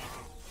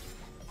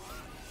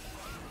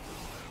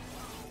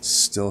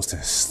 Still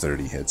does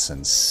 30 hits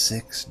in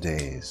 6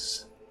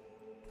 days.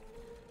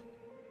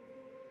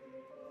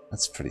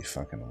 That's pretty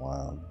fucking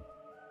wild.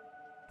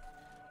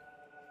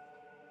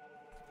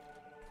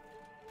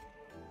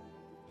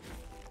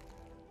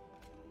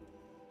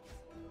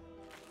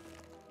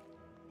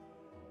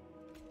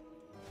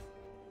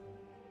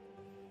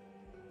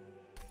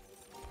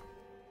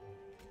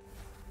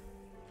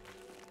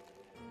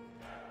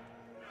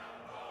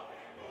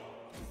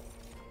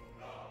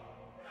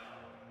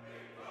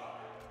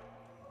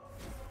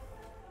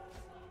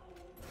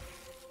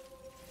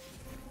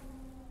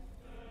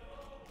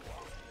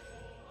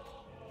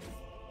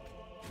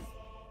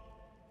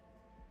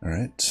 All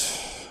right.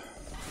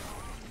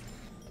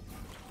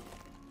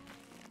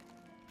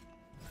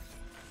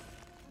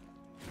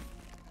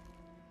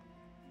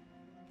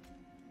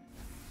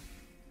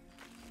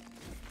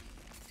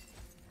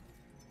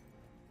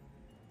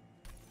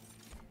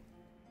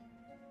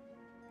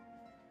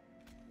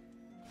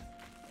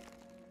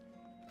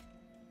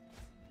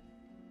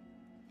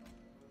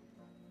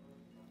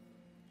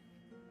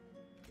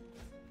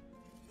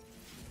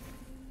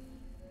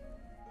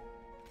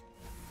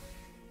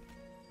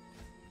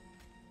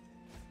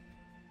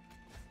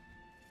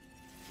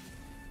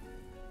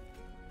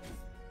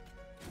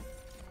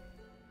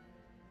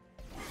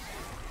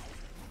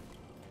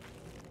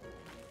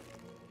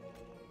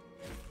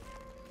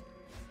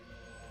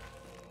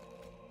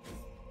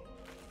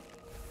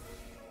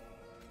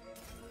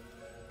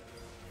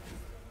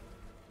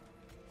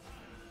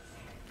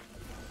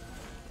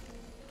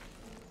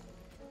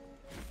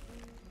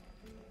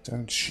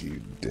 Don't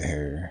you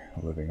dare,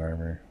 living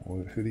armor.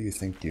 Who do you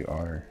think you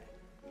are?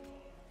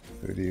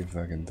 Who do you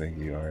fucking think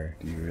you are?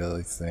 Do you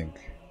really think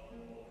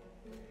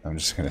I'm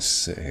just gonna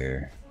sit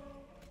here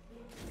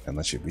and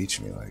let you reach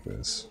me like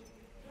this?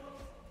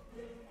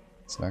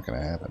 It's not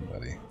gonna happen,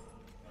 buddy.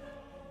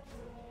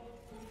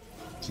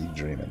 Keep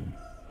dreaming.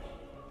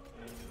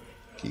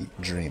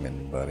 Keep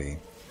dreaming, buddy.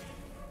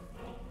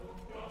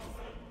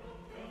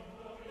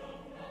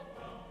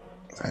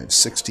 I have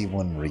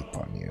 61 reap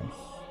on you.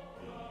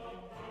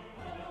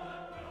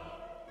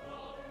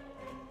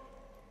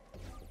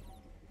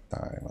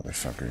 Die,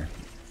 motherfucker.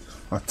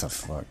 What the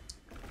fuck?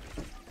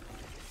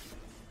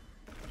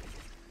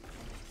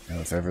 You know,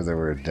 if ever there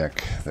were a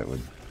deck that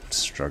would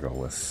struggle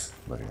with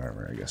living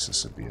armor, I guess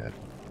this would be it.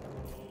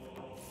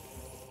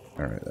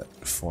 Alright, that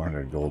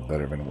 400 gold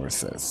better than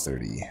worth that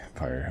 30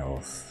 pyre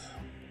health.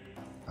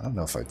 I don't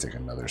know if I'd take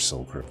another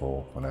soul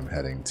purple when I'm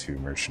heading to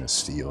Merchant of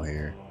Steel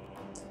here.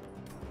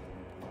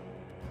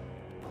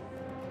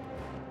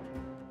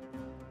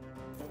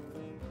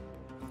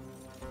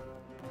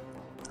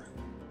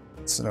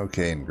 It's an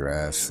okay in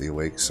graph. The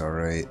awake's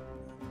alright.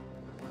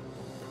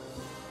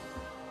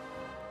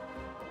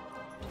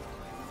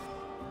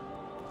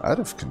 I'd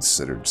have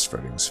considered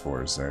spreading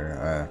spores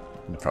there.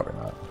 Probably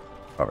not.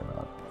 Probably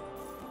not.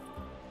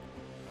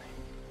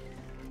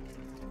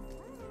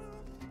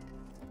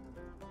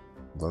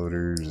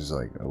 Loaders is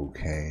like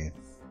okay.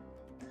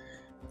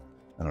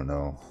 I don't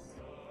know.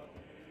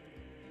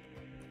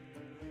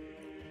 I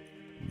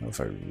don't know if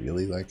I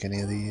really like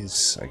any of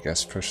these. I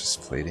guess precious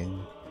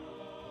plating.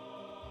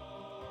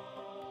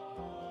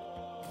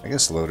 I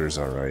guess loader's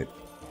alright.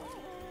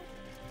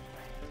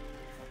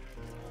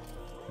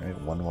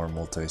 Alright, one more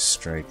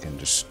multi-strike and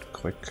just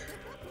quick.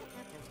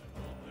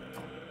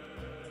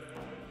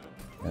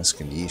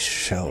 Asking ye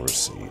shall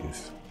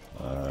receive.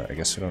 I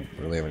guess we don't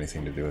really have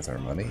anything to do with our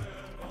money.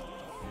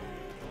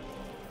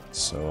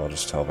 So I'll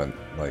just tell them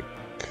like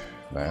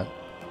that.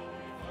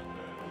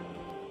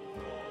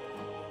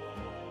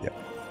 Yep.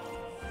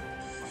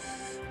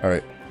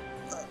 Alright.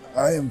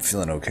 I am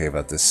feeling okay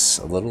about this.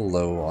 A little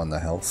low on the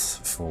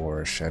health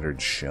for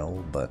Shattered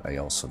Shell, but I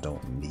also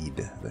don't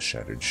need the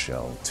Shattered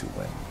Shell to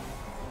win.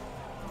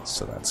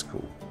 So that's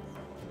cool.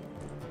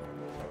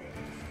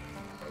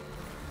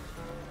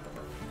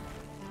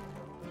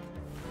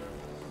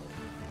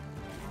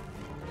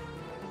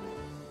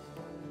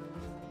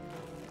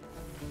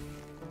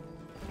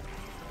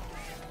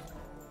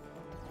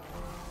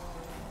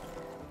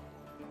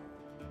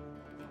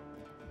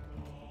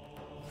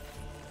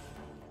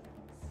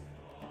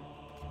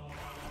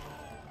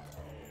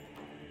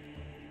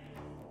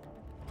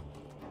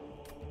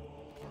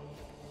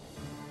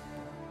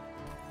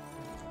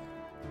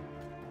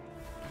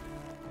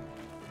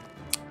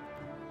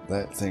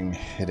 That thing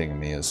hitting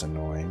me is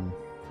annoying.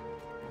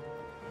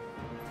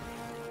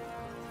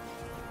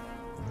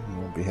 You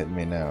won't be hitting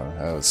me now.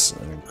 That was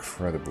an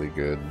incredibly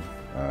good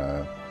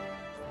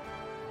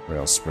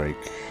rail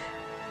spike.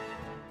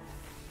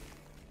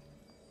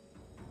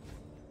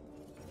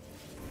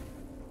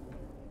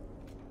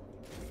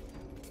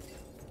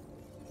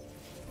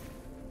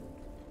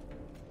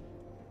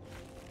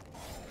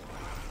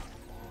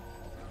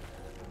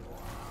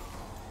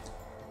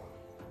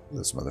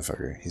 This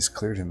motherfucker. He's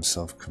cleared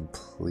himself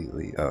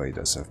completely. Oh, he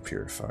does have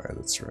Purify,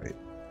 that's right.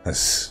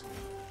 That's...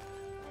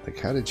 Like,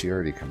 how did you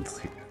already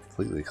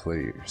completely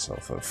clear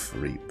yourself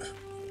of Reap?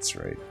 That's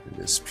right, it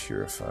is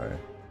Purify.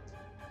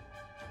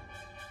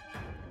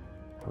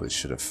 Probably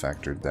should have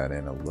factored that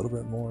in a little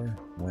bit more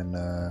when,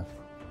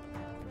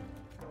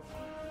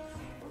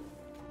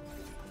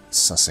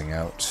 sussing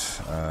out,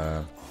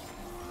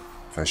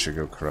 if I should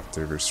go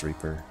Corruptor versus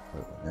Reaper.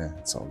 But,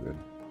 it's all good.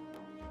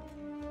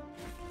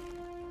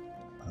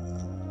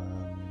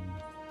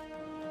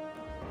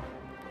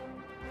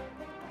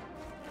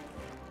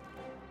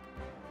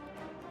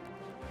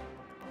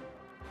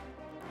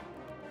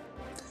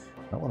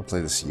 I don't want to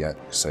play this yet,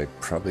 because I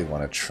probably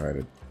want to try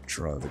to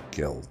draw the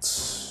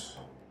guilds.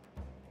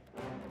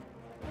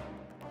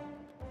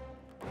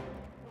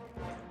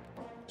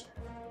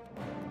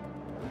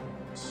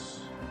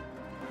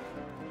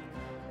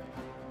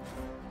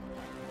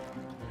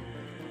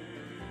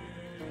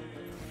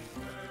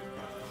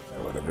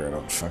 Whatever, I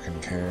don't fucking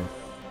care.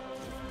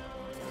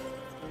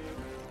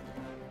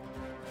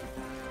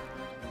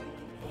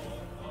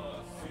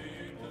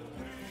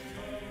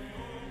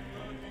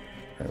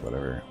 Alright,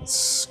 whatever.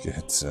 Let's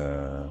get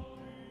that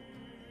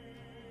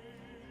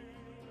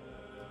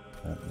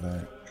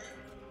back.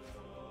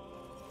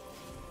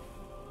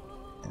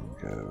 And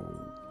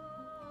go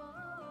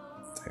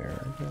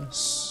there, I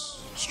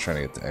guess. Just trying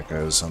to get the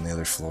echoes on the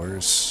other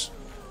floors.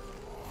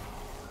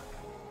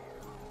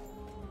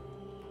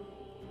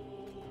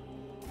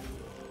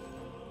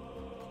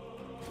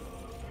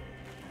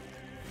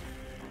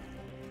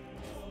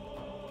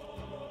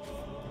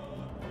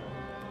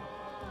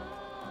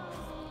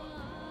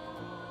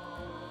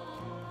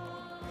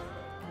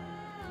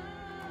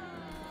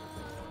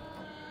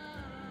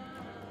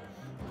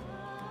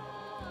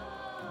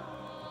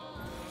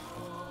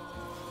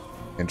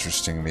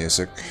 Interesting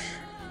music.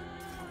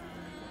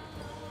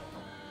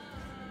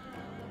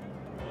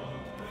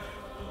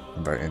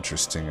 And by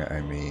interesting, I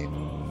mean...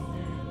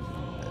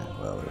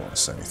 well, we won't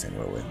say anything,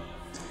 will we?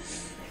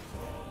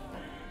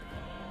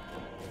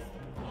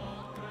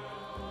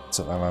 That's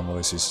what my mom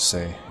always used to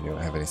say. You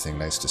don't have anything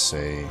nice to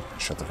say,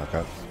 shut the fuck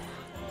up.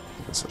 I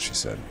think that's what she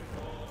said.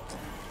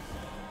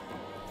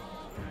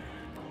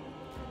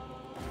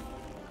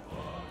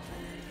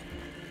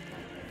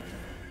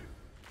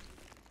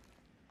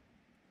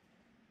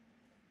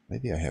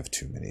 Maybe I have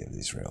too many of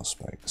these rail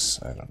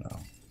spikes. I don't know.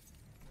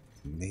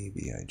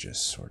 Maybe I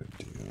just sort of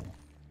do.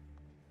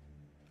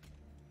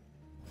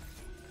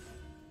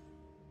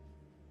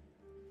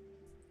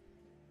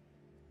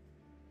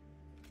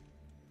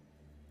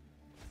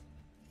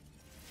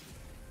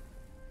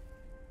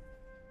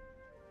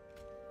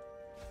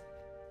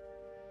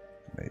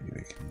 Maybe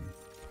we can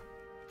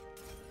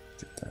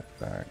get that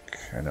back.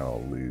 I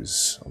know I'll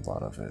lose a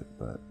lot of it,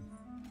 but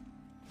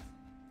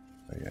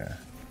yeah.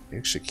 He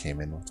actually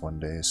came in with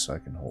 1 day, so I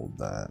can hold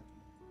that.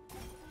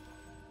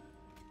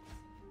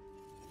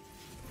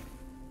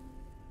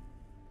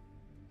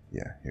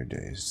 Yeah, your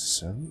days.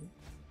 So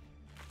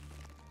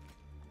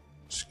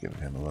just giving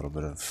him a little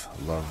bit of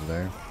love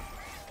there.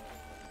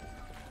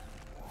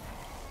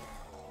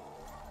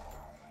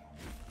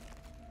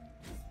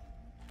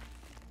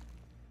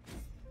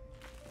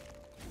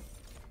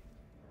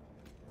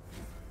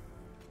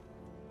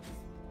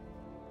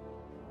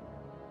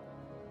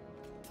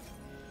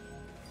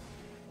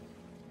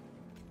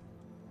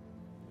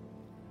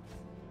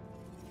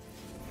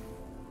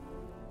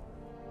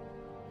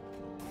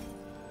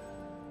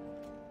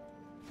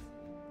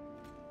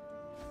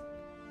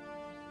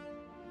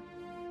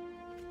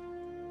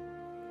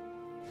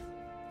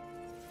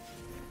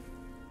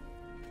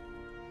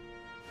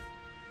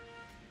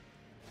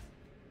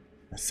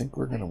 I think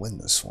we're gonna win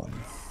this one.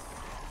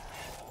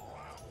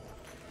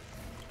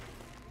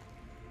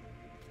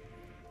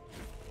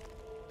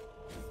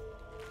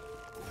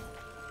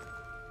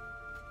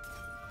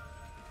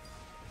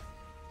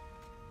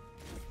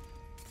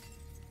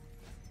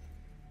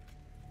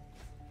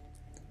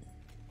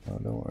 Oh,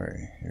 don't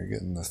worry. You're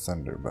getting the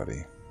thunder,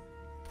 buddy.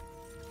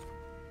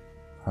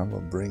 I'm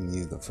gonna bring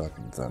you the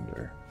fucking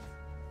thunder.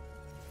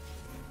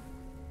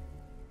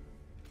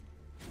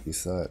 You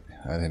thought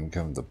I didn't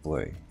come to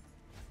play.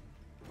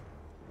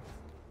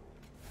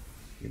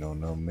 You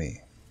don't know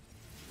me.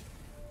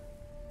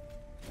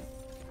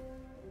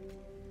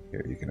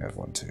 Here, you can have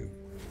one too.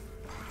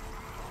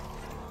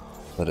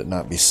 Let it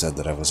not be said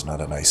that I was not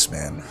a nice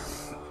man.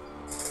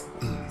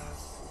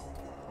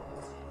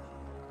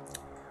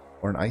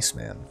 Or an ice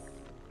man.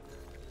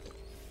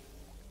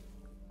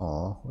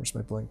 Aw, where's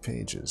my blank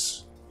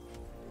pages?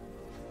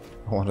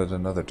 I wanted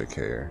another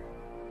decayer.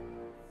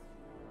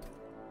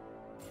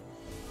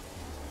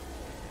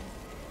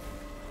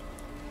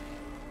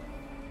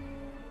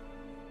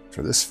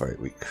 For this fight,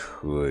 we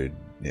could...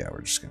 yeah,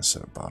 we're just gonna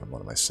set a bottom.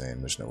 What am I saying?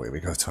 There's no way we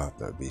go top.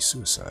 That would be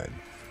suicide.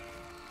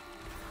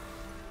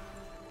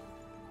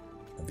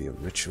 That'd be a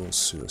ritual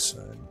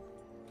suicide.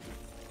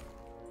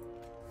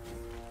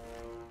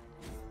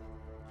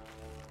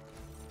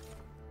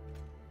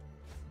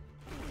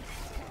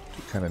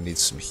 We kind of need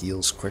some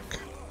heals quick.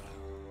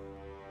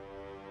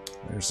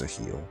 there's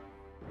a heal.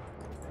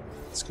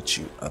 Let's get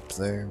you up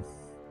there.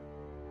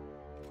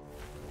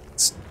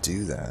 Let's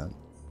do that.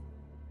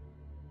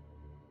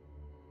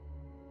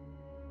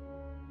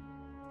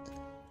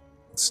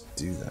 Let's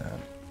do that.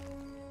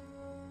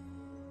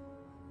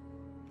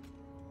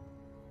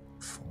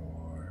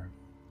 4.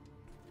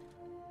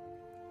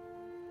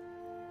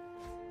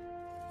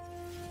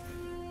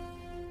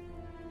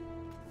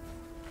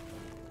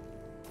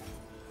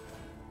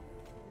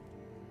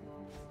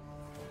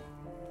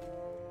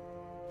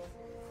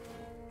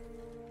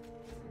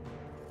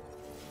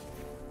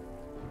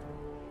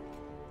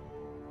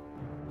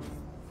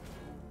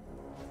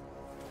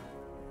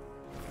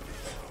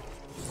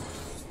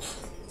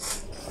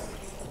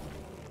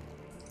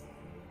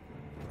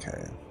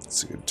 Okay,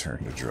 it's a good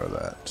turn to draw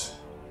that.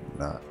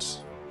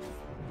 Not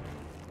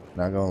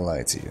gonna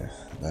lie to you,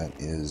 that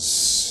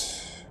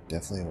is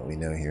definitely what we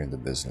know here in the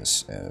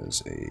business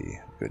as a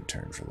good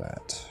turn for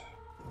that.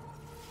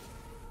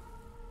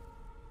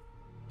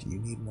 Do you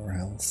need more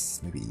health?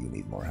 Maybe you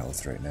need more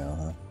health right now,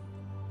 huh?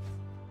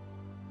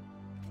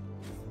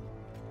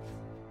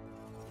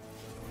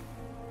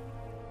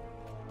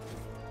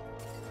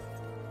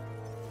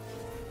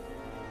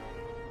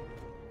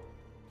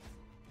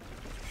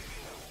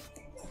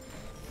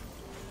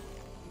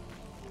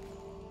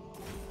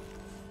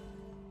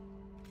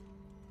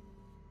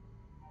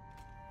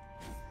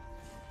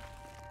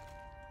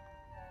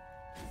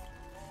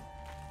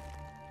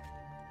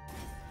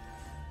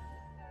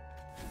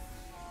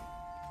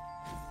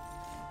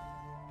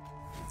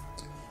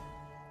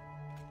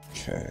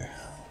 Okay,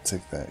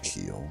 take that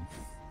heal.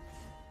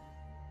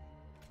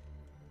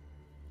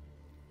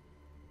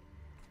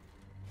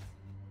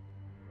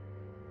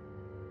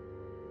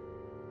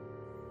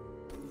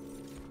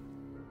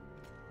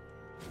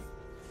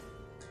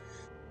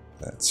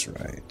 That's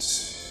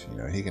right. You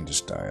know, he can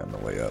just die on the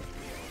way up.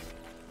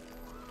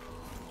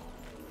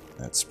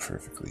 That's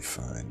perfectly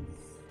fine.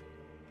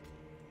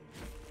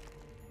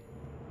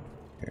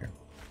 Here,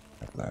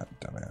 have that,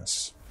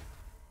 dumbass.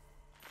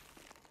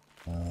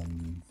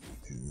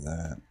 Do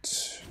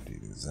that, do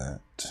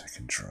that. I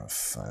can draw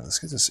 5. Let's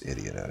get this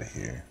idiot out of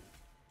here.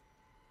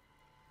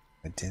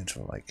 I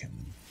don't like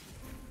him.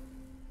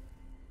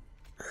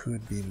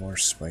 Could be more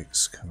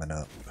spikes coming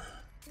up.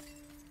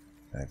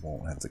 I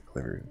won't have the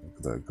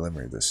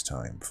glimmer this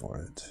time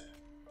for it.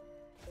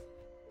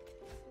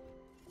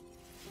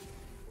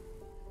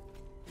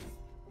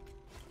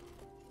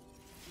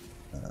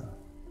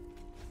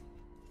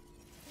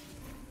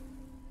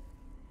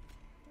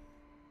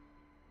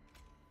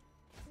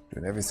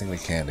 Doing everything we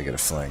can to get a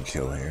flying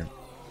kill here.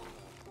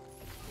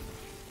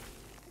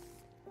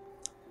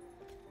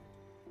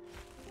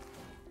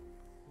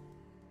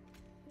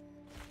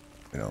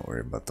 We don't worry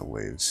about the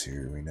waves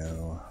here. We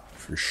know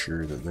for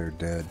sure that they're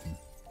dead.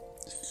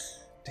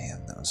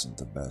 Damn, that wasn't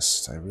the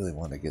best. I really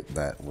want to get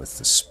that with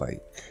the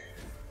spike.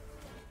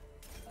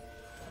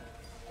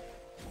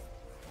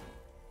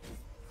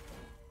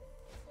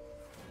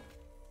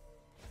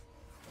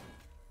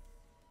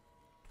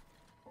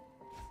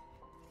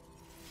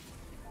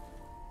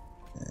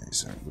 Yeah,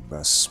 these aren't the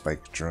best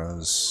spike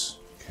draws.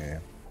 Okay.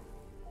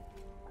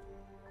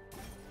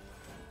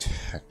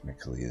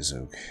 Technically is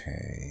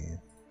okay.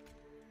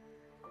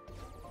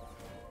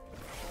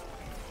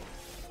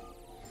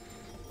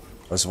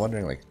 I was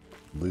wondering, like,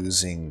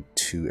 losing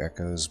 2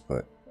 echoes,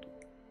 but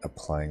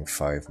applying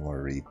 5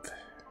 more reap.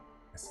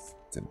 I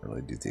didn't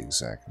really do the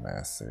exact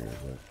math there,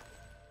 but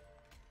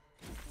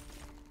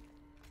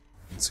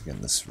once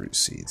again, this root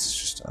seed's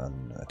just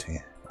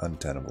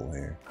untenable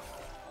here.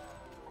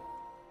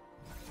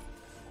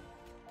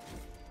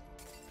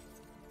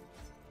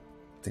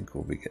 I think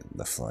we'll be getting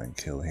the flying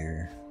kill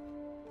here.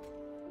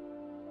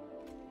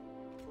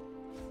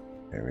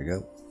 There we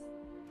go.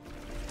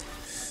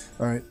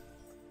 Alright.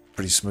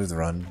 Pretty smooth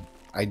run.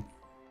 I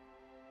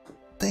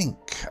think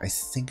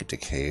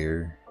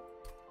Decayer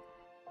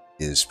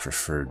is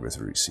preferred with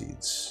root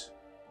seeds.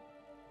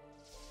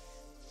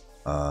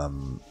 I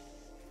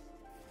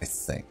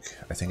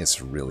think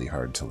it's really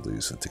hard to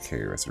lose with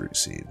Decayer with root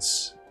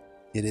seeds.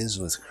 It is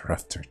with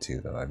Corruptor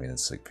too, though. I mean,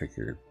 it's like pick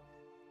your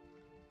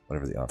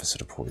whatever the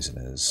opposite of poison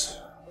is.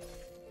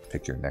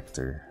 Pick your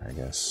nectar, I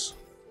guess.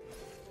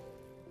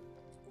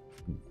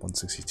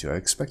 162. I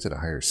expected a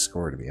higher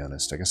score, to be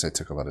honest. I guess I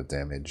took a lot of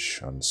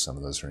damage on some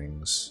of those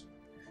rings.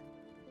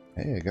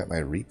 Hey, I got my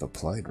Reap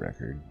applied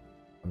record.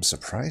 I'm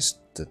surprised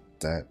that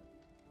that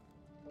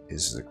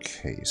is the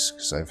case,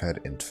 because I've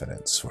had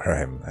infinites where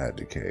I'm at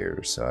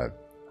Decayer, so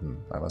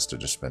I must have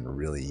just been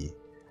really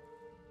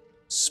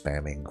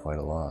spamming quite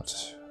a lot.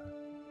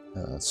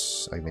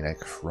 I mean, I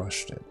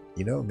crushed it.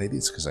 You know, maybe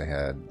it's because I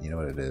had, you know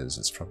what it is?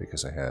 It's probably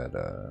because I had,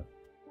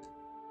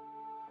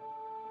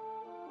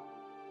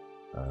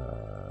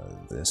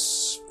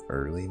 this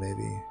early,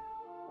 maybe?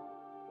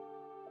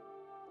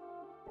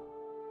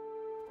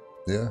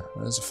 Yeah,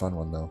 that was a fun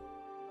one, though.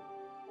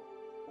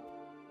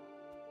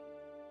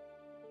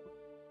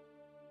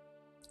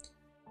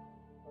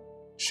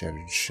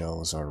 Shattered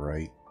Shell is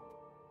alright.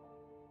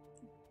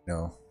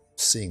 No,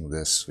 seeing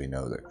this, we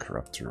know that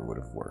Corruptor would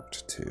have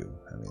worked too.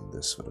 I mean,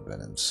 this would have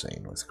been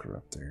insane with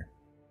Corruptor.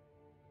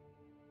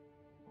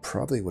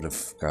 Probably would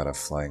have got a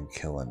flying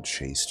kill and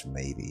chased,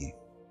 maybe.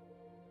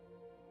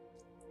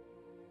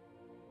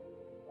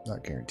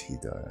 Not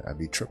guaranteed though. I'd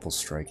be triple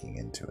striking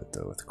into it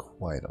though with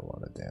quite a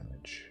lot of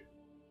damage.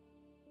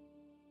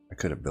 I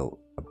could have built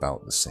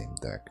about the same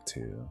deck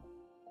too.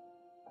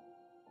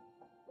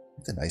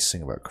 The nice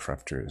thing about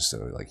Corruptor is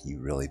though, like, you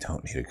really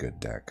don't need a good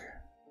deck.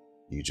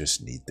 You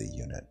just need the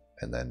unit,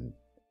 and then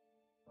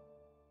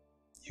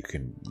you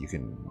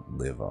can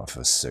live off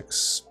of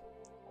 6,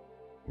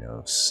 you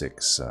know,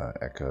 6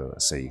 echo.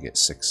 Say you get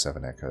 6,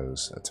 7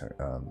 echoes a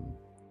turn,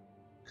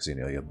 because you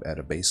know you'll at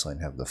a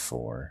baseline have the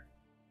 4,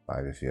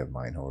 5 if you have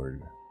Mine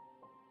Horde,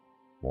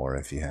 more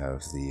if you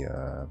have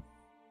the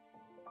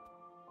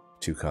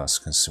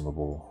 2-cost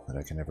consumable that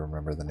I can never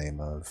remember the name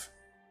of.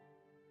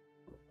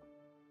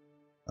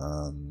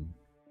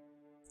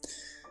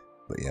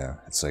 But yeah,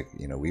 it's like,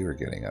 you know, we were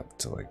getting up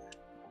to like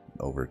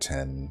over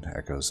 10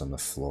 echoes on the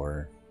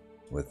floor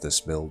with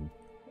this build,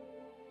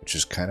 which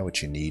is kind of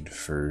what you need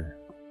for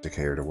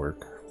Decayer to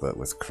work. But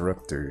with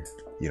Corruptor,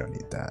 you don't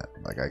need that.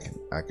 Like,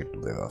 I could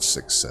live off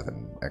 6,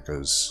 7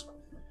 echoes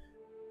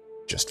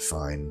just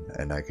fine,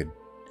 and I could,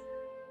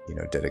 you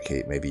know,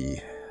 dedicate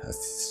maybe a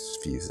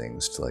few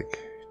things to like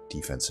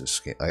defensive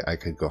scale. I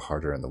could go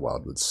harder in the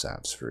Wildwood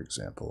Saps, for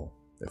example,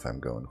 if I'm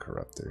going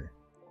Corruptor.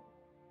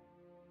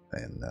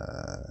 And,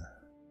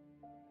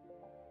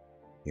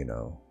 you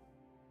know,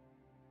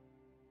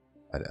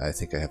 I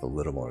think I have a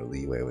little more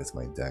leeway with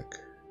my deck,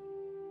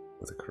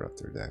 with a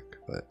Corruptor deck,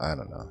 but I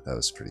don't know, that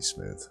was pretty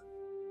smooth.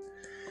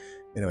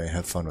 Anyway,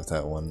 have fun with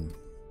that one.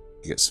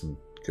 Get some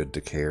good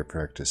Decayer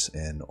practice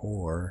in,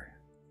 or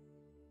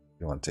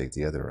if you want to take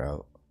the other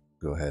route,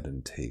 go ahead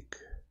and take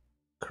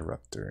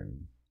Corruptor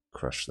and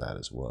crush that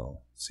as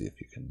well. See if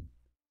you can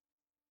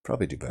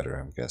probably do better,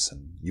 I'm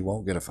guessing. You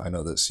won't get a, I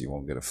know this, you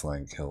won't get a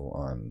flying kill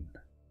on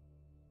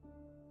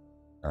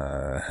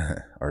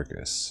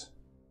Argus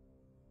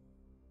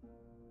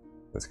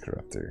with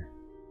Corruptor,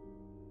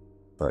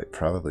 but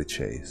probably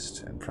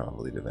chased and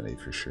probably Divinity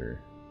for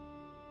sure,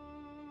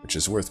 which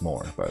is worth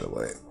more, by the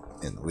way.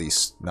 In at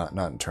least not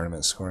in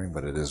tournament scoring,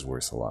 but it is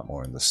worth a lot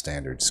more in the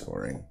standard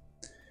scoring.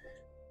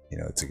 You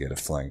know, to get a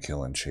flying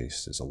kill and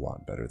chased is a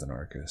lot better than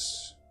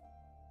Argus.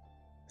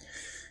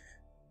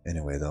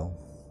 Anyway, though,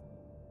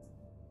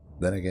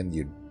 then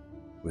again,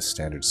 with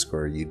standard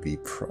score, you'd be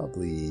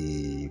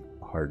probably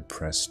hard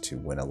pressed to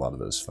win a lot of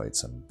those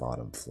fights on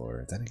bottom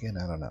floor. Then again,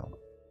 I don't know.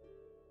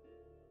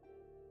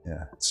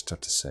 Yeah, it's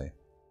tough to say.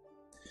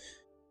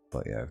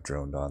 But yeah, I've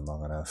droned on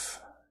long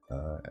enough.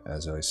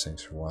 As always,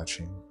 thanks for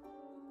watching.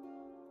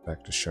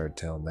 Back to Shard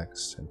Tale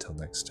next. Until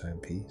next time,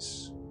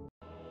 peace.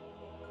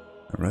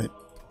 Alright.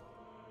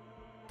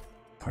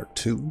 Part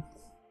 2.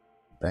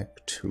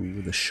 Back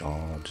to the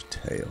Shard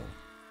Tale.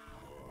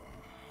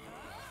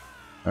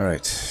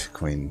 Alright,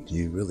 Queen,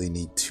 you really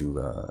need to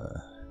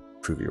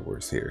prove your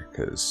worth here,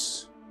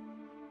 because,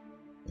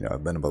 you know,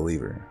 I've been a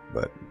believer,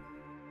 but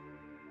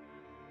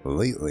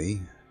lately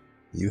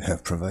you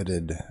have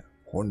provided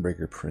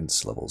Hornbreaker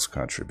Prince levels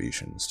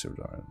contributions to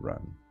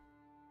run.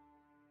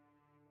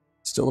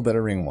 Still a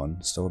better ring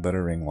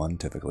one,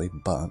 typically,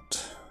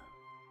 but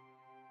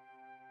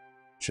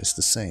just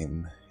the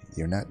same,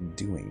 you're not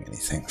doing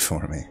anything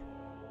for me.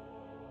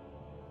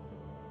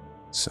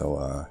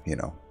 So, you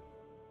know,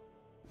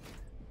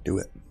 do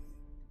it.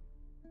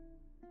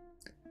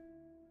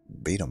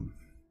 Beat 'em.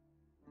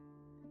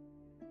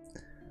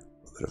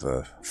 A bit of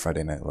a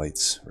Friday Night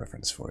Lights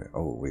reference for you.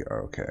 Oh, we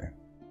are okay.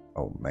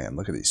 Oh man,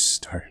 look at these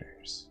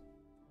starters.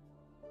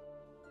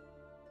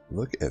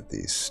 Look at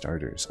these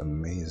starters.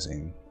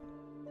 Amazing.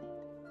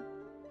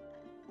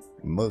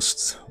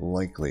 Most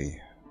likely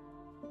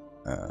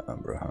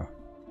Umbra, huh?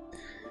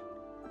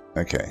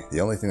 Okay,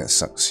 the only thing that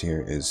sucks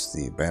here is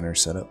the banner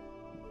setup.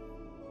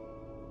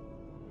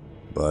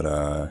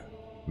 But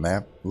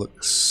map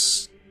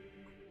looks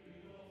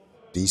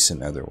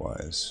decent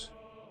otherwise.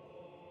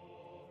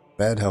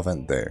 Bad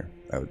Hellvent there,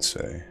 I would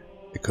say.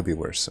 It could be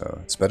worse though.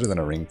 It's better than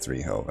a Ring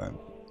 3 Hellvent.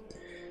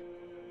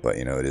 But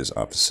you know, it is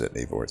opposite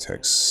a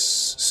Vortex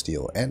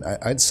Steel. And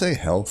I'd say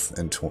health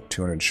and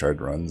 200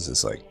 shard runs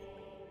is like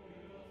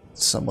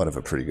somewhat of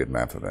a pretty good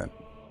map event.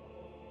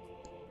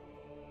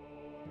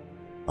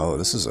 Oh,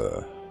 this is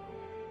a...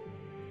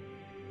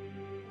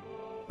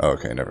 Oh,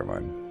 okay, never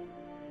mind.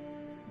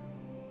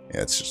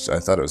 Yeah, it's just, I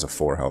thought it was a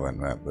 4 Hellvent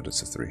map, but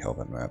it's a 3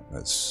 Hellvent map.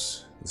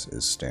 That's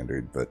is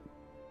standard, but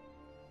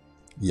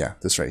yeah,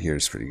 this right here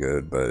is pretty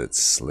good, but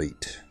it's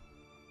late.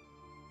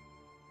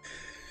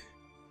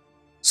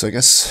 So I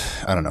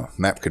guess, I don't know,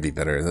 map could be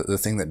better. The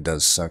thing that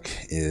does suck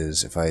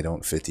is if I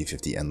don't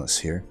 50-50 Endless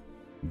here,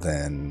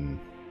 then,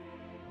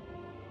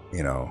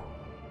 you know,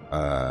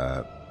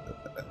 I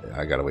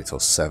gotta wait till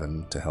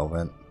 7 to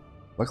Hellvent.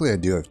 Luckily I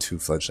do have 2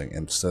 Fledgling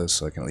Imps though,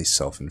 so I can at least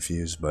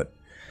self-infuse, but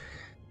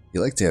you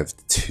like to have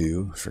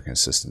 2 for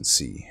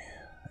consistency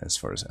as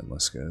far as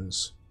Endless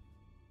goes.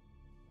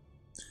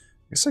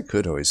 I guess I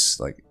could always,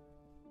 like,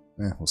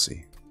 we'll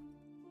see.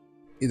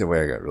 Either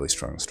way, I got really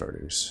strong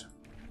starters.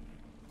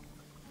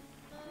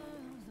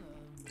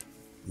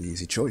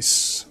 Easy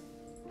choice.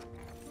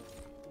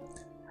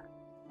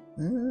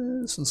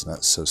 This one's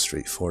not so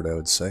straightforward, I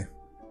would say.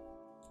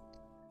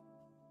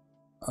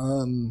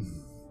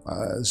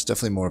 It's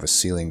definitely more of a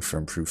ceiling for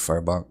improved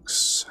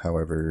firebox.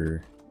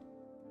 However,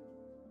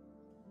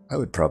 I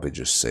would probably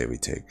just say we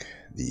take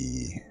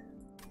the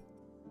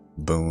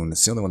boon.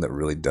 It's the only one that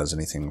really does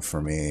anything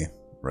for me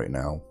right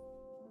now.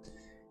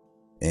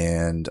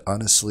 And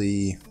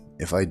honestly,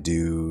 if I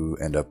do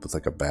end up with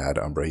like a bad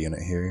Umbra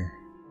unit here,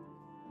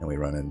 and we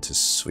run into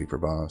Sweeper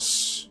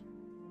Boss,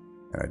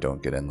 and I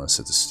don't get Endless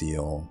at the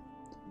Steel,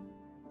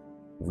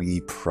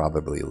 we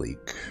probably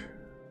leak.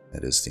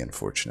 That is the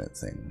unfortunate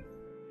thing.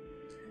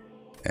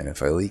 And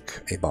if I leak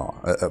a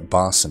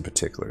boss in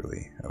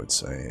particularly, I would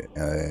say,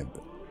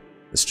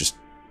 this just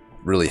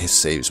really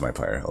saves my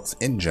pyre health.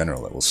 In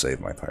general, it will save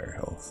my pyre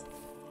health.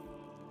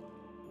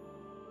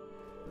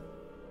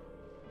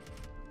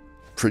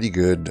 Pretty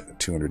good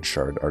 200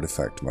 shard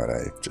artifact, might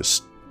I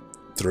just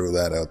throw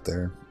that out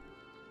there.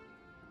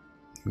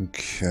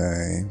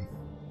 Okay.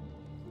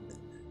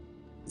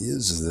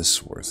 Is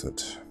this worth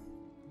it?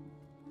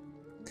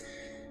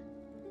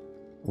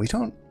 We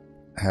don't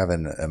have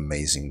an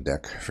amazing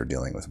deck for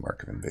dealing with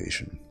Mark of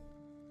Invasion,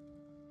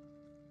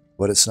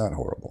 but it's not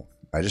horrible.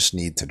 I just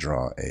need to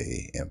draw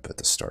a imp at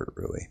the start,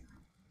 really,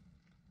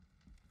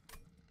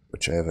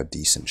 which I have a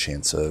decent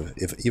chance of.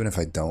 Even if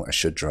I don't, I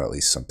should draw at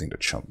least something to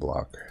chump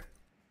block.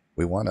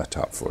 We want a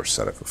top floor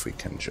setup if we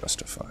can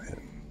justify it.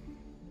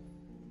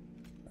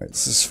 Alright,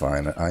 this is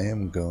fine. I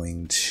am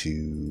going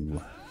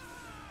to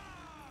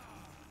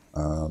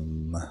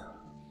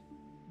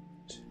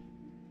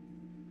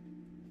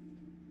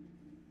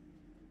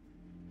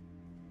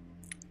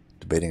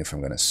debating if I'm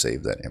going to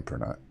save that imp or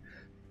not.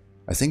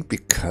 I think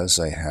because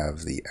I have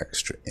the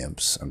extra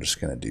imps, I'm just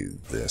going to do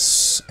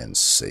this and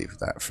save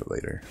that for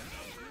later.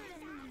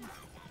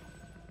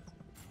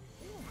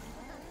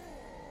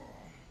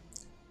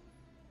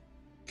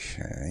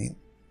 Okay.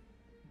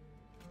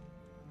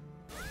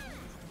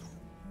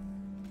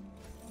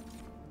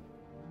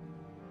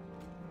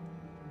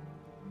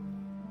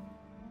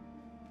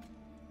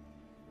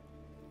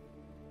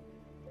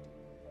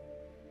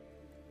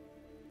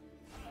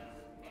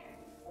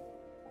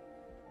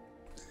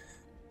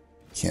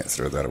 Can't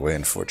throw that away,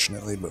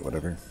 unfortunately, but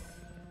whatever.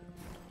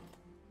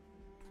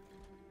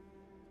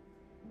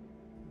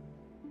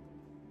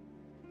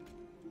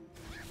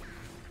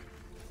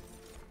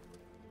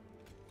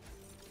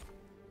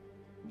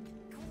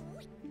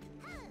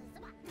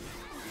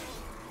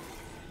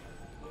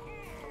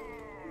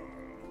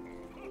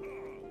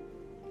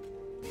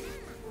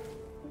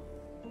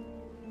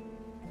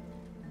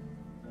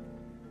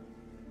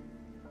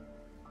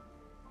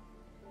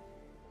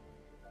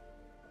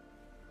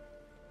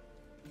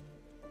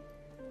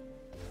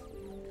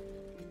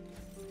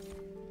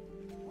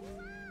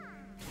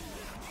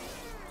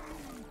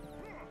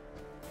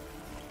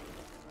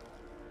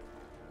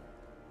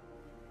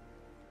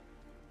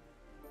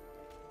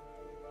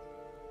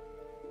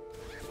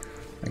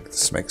 I think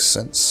this makes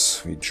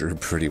sense. We drew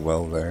pretty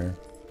well there.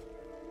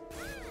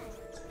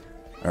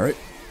 Alright.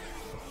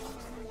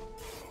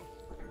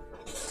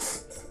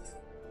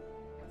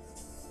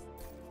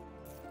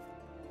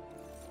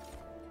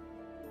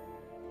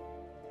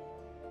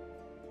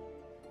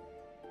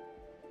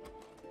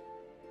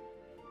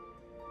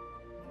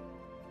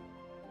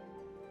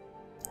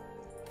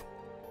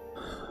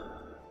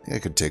 Yeah, I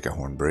could take a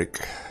horn break.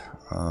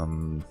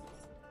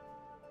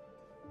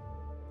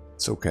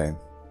 It's okay.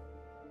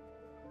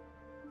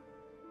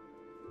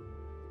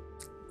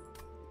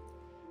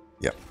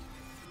 Yep.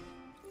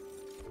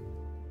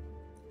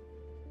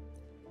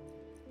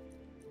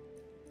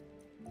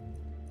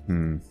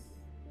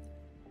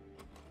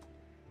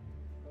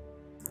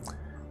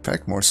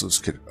 Pack morsels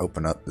could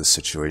open up the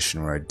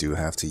situation where I do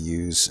have to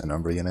use an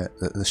Umbra unit.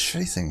 The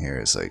shitty thing here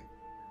is, like,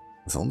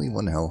 with only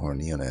one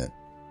Hellhorn unit,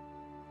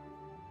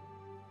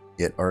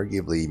 yet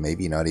arguably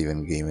maybe not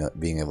even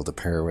being able to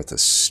pair with a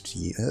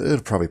steel.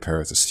 It'll probably pair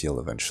with a steel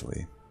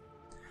eventually.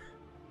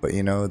 But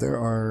you know, there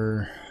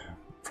are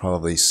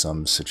probably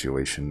some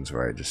situations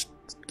where I just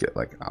get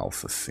like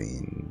Alpha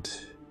Fiend.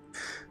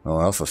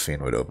 Well, Alpha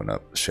Fiend would open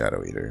up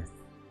Shadow Eater.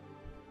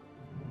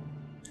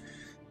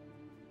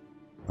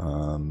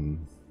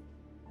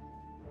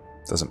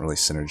 Doesn't really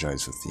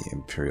synergize with the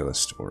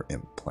Imperialist or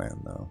Imp plan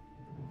though.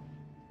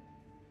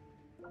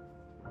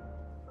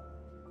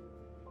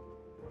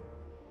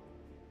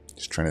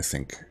 Just trying to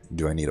think,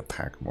 do I need a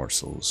pack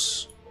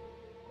morsels?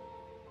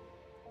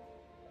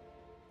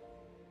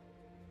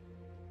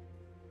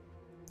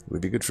 Would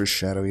be good for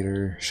Shadow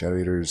Eater. Shadow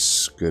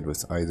Eater's good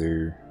with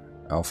either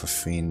Alpha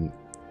Fiend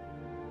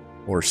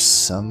or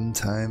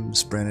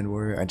sometimes Branded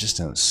Warrior. I just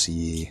don't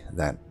see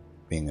that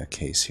being a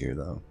case here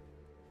though.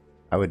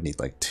 I would need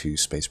like 2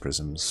 Space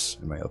Prisms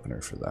in my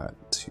opener for that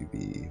to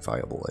be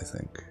viable, I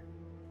think.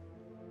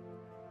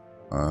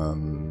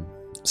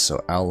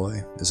 So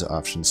Alloy is an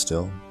option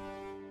still.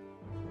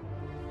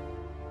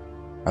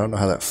 I don't know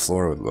how that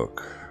floor would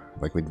look.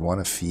 Like, we'd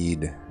want to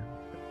feed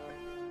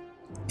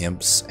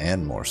imps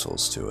and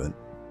morsels to it.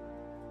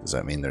 Does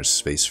that mean there's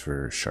space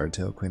for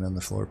Shardtail Queen on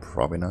the floor?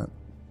 Probably not.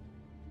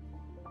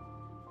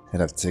 I'd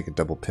have to take a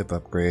double pip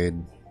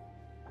upgrade,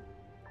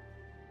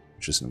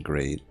 which isn't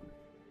great.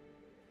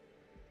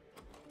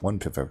 One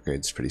pip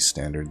upgrade's pretty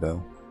standard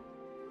though.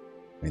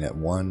 I mean, at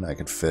one, I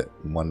could fit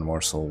one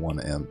morsel, one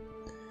imp.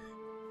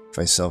 If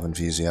I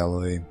self-infuse the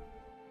alloy,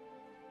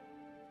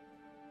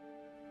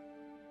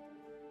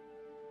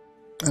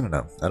 I don't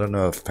know. I don't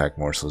know if pack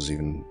morsels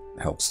even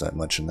helps that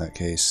much in that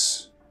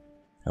case.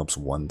 Helps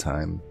one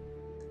time.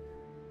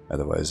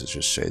 Otherwise, it's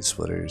just shade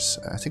splitters.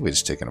 I think we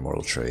just take an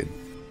immortal trade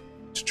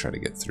to try to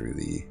get through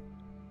the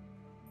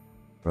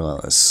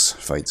relentless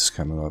fights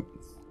coming up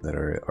that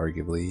are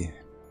arguably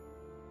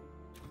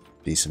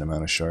decent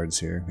amount of shards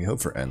here. We hope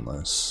for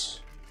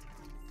endless.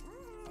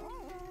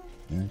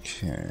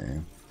 Okay.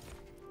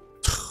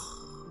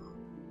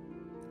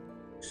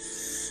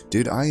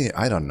 Dude,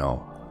 I don't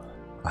know.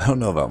 I don't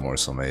know about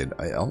Morsel Maid.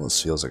 It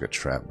almost feels like a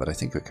trap, but I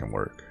think it can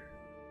work.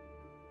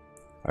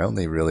 I don't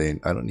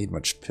need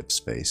much pip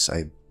space.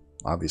 I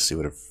obviously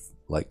would have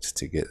liked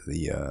to get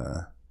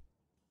the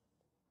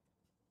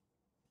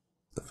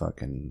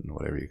fucking,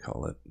 whatever you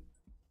call it.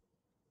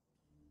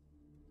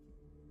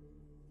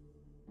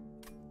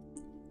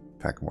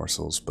 Pack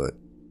morsels, but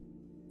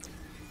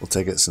we'll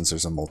take it since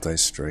there's a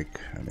multi-strike.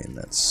 I mean,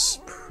 that's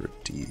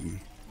pretty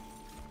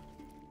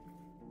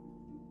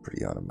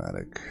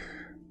automatic.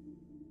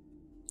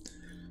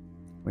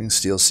 Wing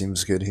Steel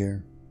seems good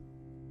here.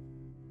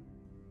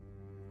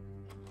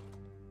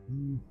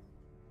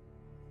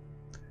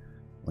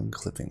 Wing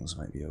Clippings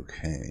might be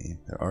okay.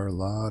 There are a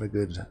lot of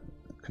good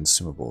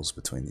consumables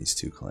between these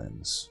two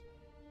clans.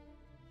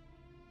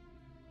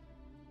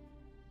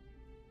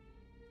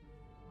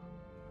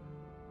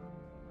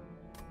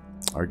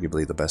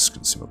 Arguably the best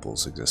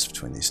consumables exist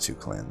between these two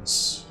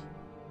clans.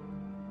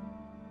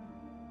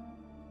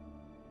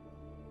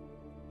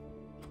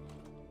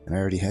 And I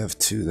already have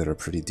two that are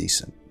pretty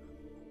decent.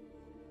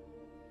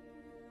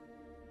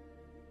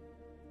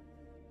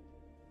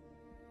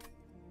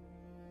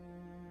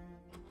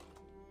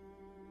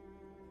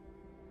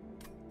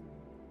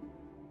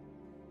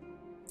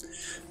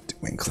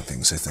 Wing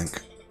clippings, I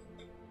think.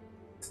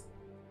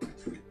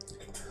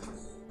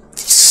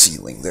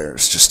 Ceiling there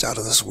is just out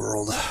of this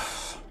world.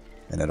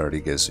 And it already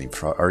gives me,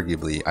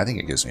 arguably, I think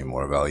it gives me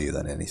more value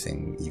than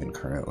anything even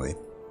currently.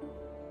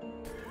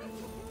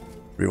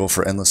 Reroll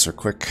for endless or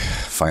quick.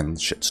 Find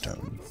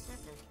shitstone.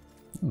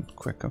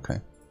 Quick, okay.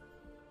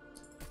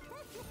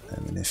 I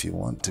mean, if you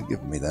want to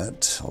give me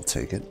that, I'll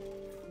take it.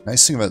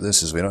 Nice thing about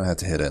this is we don't have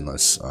to hit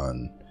endless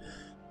on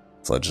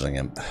Fledgling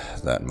Imp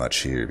that much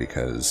here,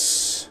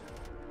 because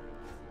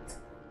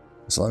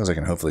as long as I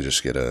can hopefully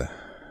just get a...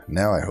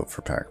 Now I hope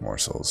for pack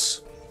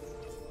morsels.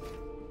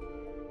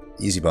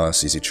 Easy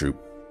boss, easy troop.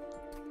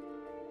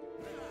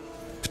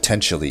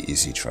 Potentially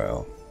easy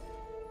trial.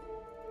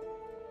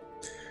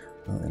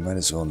 Well, I might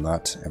as well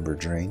not Ember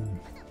Drain.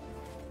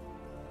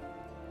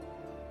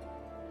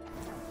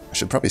 I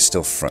should probably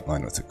still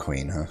frontline with the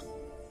Queen, huh?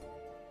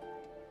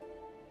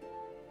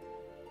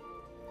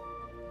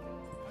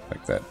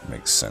 Like, that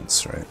makes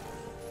sense, right?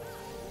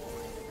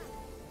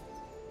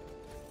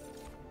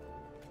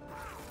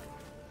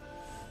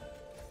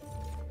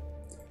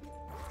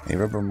 Hey,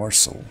 Rubber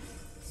Morsel.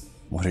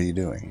 What are you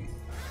doing?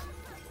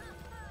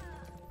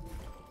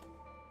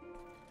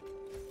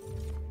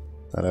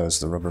 Thought I was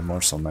the Rubber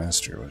Morsel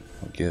Master.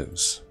 What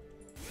gives?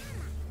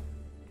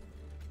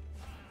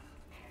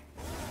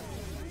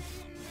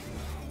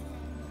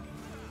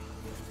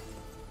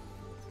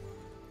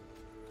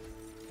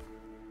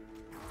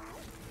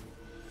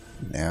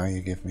 Now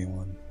you give me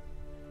one.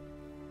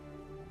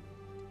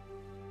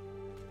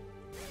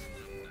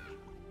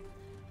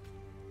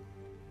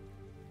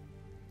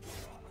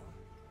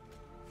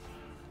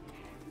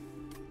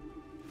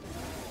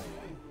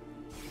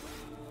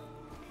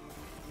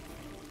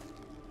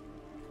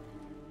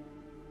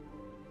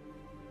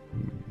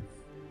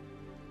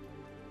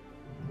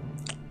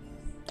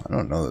 I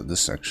don't know that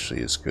this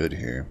actually is good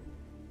here.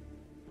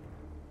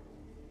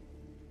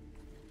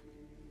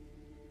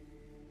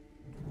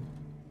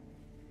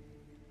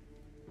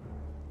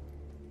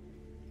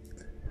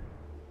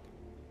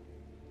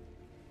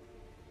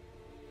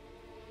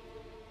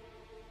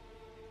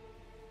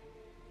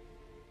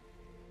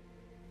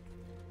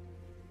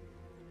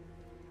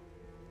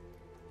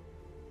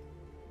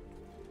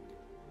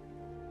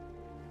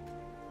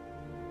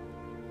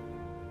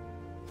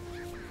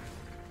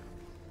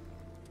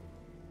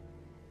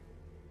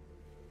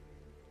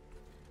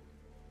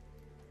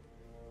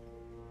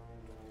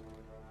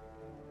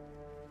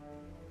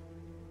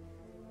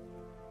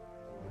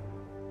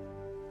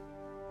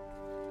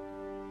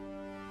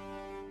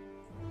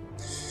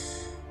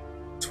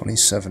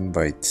 $27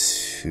 by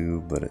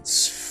 2, but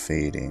it's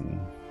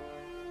fading.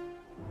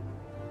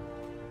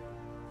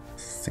 I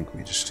think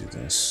we just do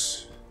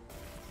this.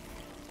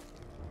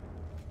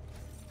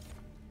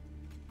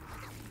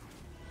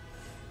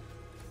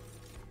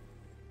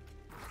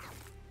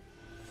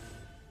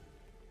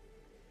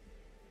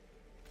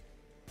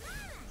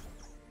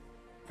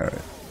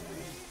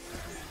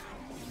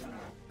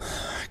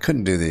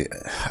 couldn't do the...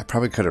 I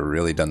probably could have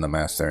really done the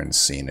math there and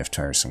seen if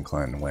Tiresome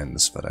Clan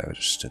wins, but I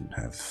just didn't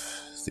have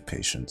the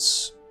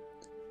patience.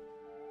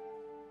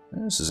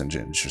 This is an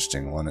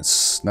interesting one.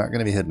 It's not going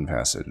to be Hidden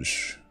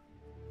Passage.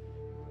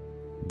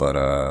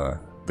 But,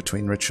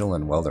 between Ritual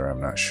and Welder,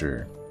 I'm not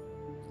sure.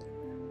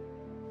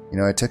 You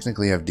know, I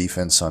technically have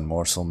defense on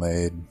Morsel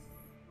Maid,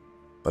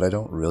 but I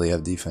don't really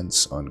have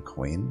defense on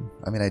Queen.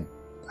 I mean,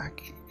 I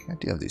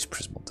do have these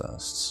Prismal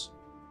Dusts.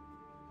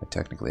 I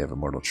technically have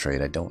Immortal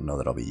Trade. I don't know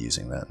that I'll be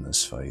using that in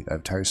this fight. I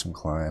have Tiresome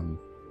Climb.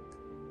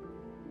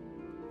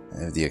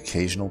 I have the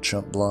occasional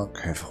Chump Block.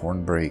 I have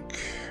Hornbreak.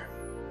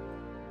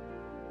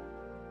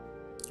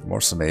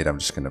 Morsel Maid, I'm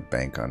just going to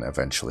bank on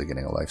eventually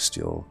getting a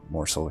Lifesteal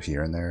Morsel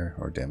here and there,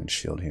 or Damage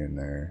Shield here and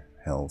there.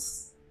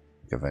 Health.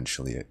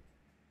 Eventually it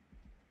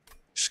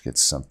just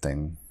gets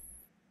something.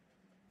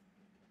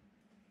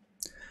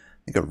 I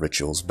think a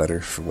Ritual's better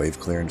for wave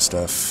clear and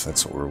stuff.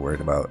 That's what we're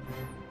worried about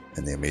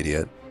in the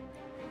immediate.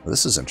 Well,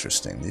 this is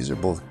interesting. These are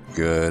both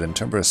good. And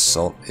Timber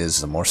Assault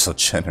is the Morsel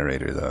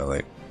generator, though.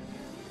 Like,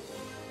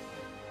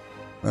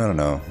 I don't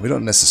know. We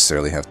don't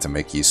necessarily have to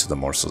make use of the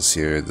morsels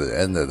here. At the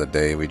end of the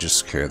day, we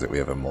just care that we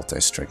have a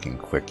multi-striking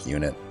quick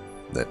unit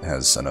that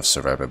has enough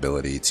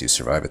survivability to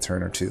survive a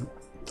turn or two.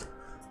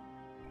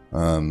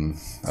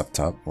 Up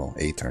top, well,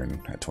 a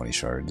turn at 20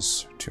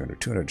 shards,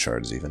 200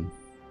 shards even.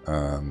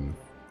 I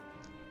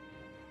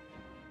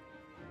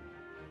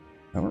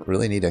don't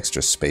really need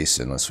extra space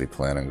unless we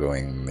plan on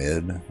going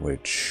mid,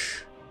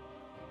 which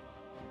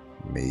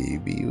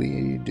maybe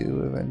we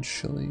do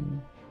eventually.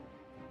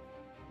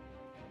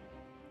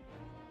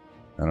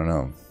 I don't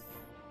know.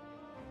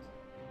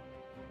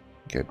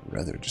 I think I'd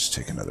rather just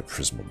take another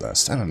Prismal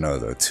Dust. I don't know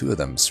though, 2 of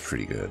them's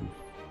pretty good.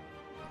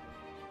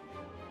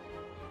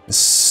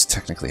 This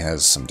technically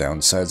has some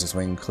downsides with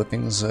wing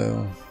clippings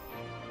though.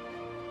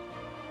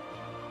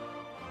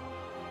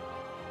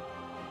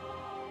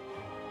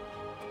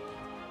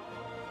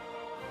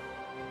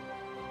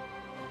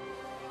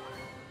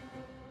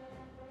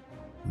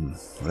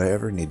 Would I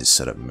ever need to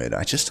set up mid?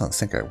 I just don't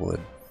think I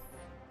would.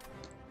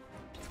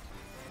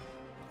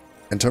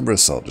 And Timber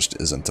Assault just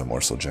isn't a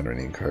morsel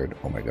generating card.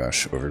 Oh my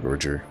gosh,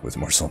 Overgorger with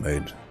Morsel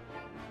Maid.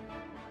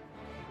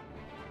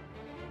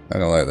 Not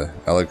gonna lie, the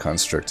Allied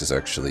Construct is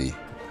actually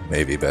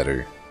maybe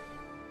better,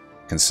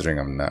 considering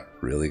I'm not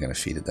really gonna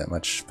feed it that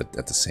much, but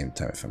at the same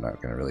time, if I'm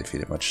not gonna really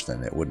feed it much,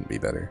 then it wouldn't be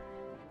better.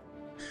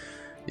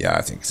 Yeah,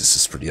 I think this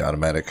is pretty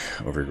automatic,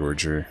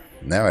 Overgorger.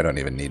 Now I don't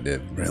even need to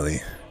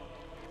really...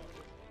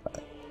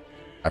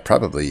 I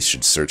probably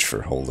should search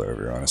for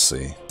Holdover,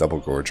 honestly. Double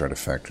Gorge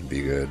Artifact would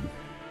be good.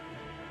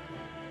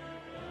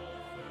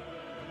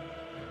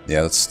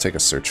 Yeah, let's take a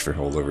search for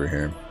Holdover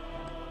here.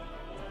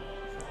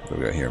 What do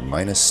we got here?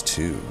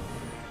 -2.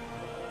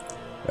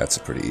 That's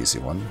a pretty easy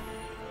one.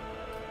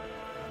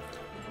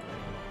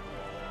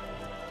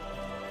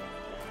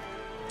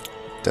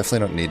 Definitely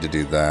don't need to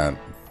do that.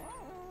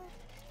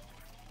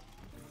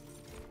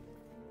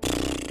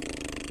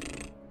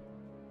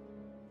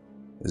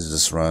 Is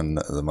this run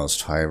the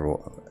most high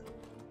roll?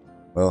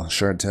 Well,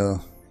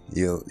 Shardtail,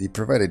 you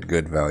provided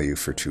good value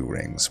for 2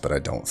 rings, but I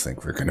don't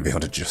think we're going to be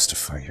able to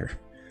justify your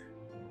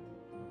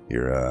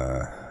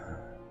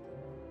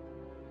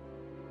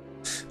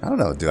I don't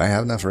know, do I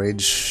have enough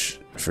rage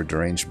for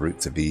Deranged Brute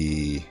to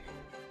be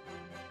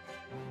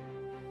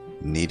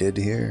needed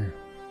here?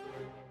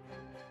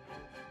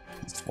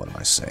 What am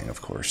I saying?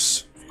 Of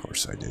course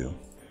I do.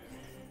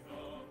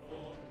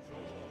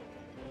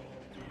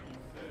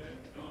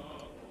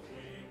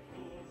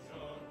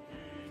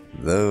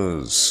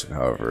 Those,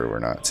 however, we're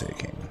not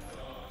taking.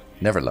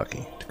 Never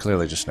lucky.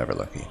 Clearly just never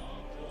lucky.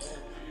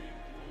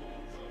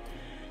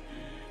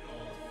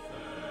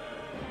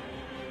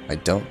 I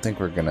don't think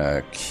we're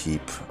gonna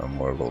keep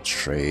Immortal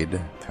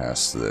Trade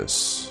past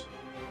this.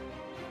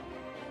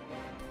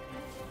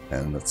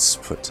 And let's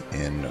put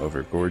in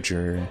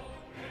Overgorger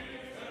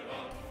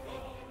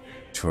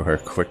to our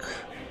quick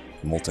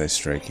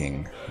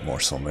multi-striking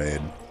Morsel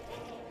Maid.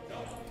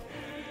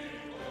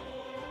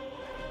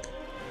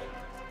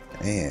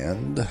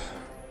 And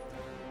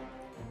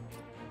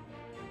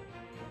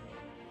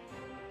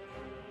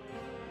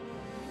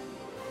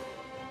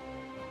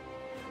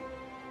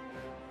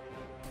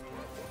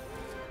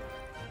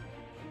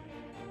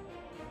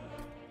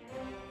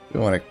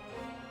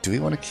do we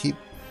want to keep?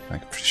 I'm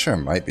pretty sure I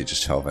might be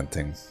just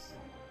Hellventing.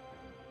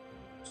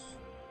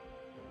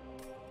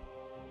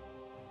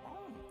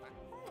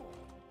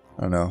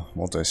 I don't know.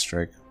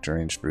 Multi-strike,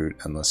 Deranged Brute,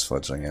 Endless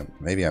Fledgling Imp.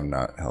 Maybe I'm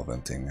not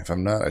Hellventing. If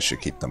I'm not, I should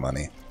keep the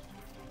money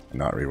and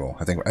not reroll.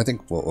 I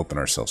think we'll open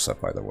ourselves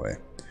up either way.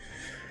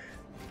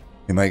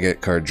 We might get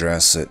card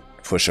dress that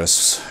push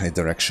us a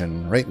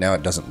direction. Right now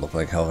it doesn't look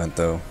like Hellvent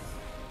though.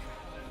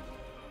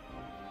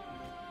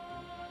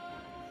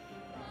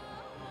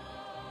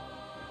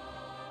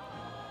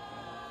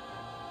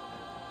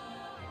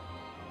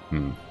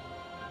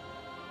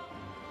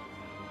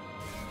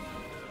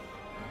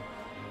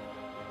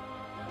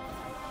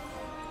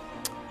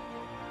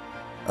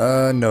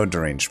 No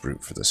Deranged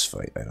Brute for this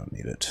fight. I don't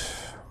need it.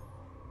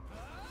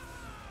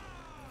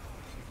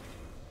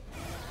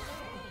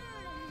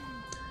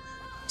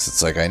 So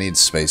it's like I need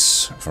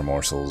space for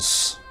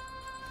morsels.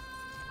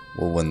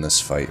 We'll win this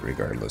fight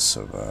regardless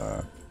of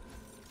a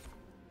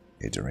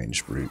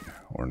deranged brute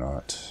or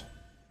not.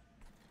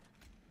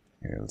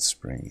 Here, let's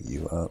bring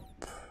you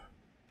up.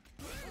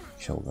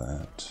 Kill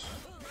that.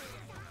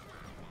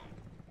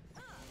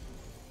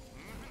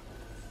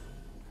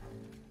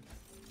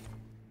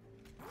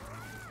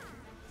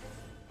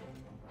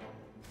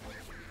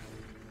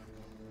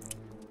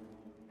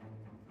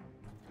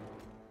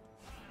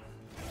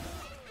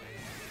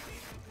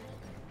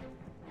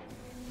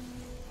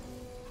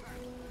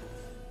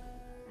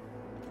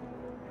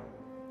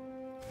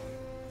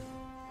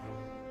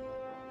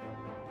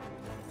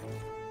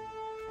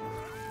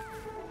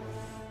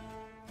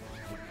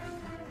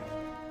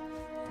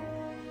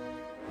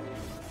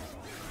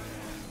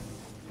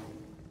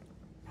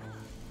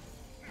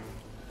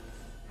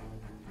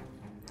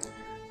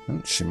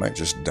 She might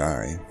just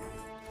die,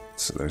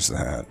 so there's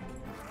that.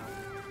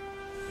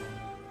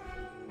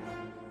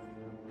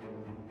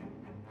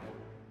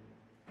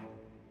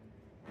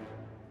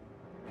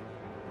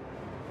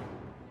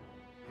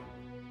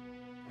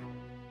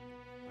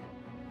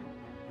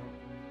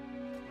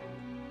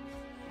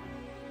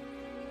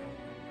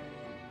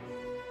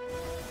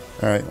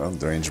 Alright, well,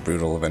 the range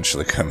brute will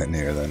eventually come in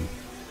here then.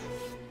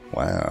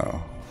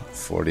 Wow,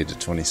 40 to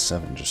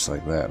 27, just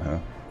like that, huh?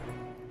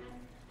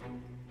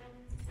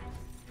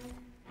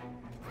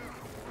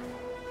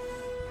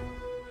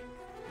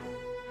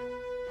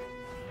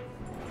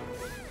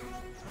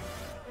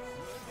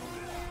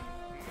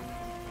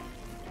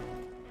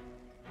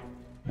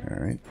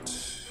 Alright.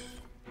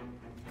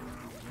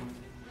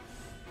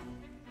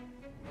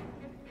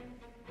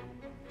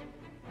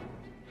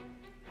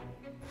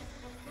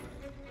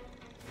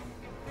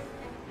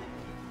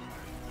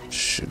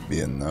 Should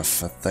be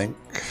enough, I think.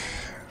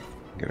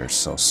 Get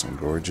ourselves some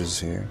gorges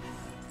here.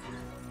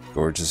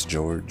 Gorgeous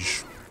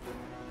George.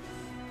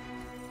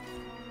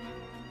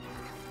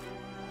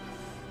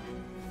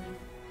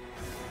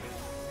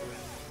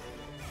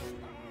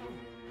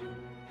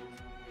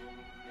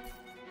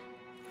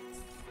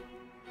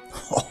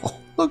 Oh,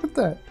 look at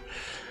that.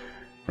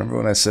 Remember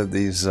when I said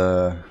these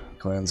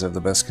clans have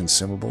the best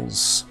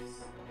consumables?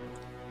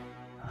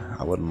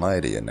 I wouldn't lie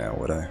to you now,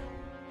 would I?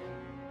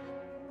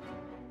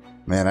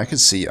 Man, I could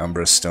see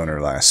Umbra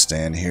Stoner Last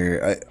Stand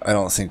here. I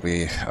don't think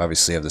we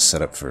obviously have the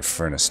setup for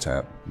Furnace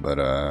Tap,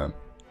 but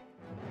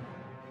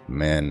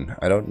man,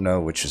 I don't know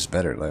which is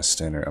better, Last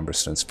Stand or Umbra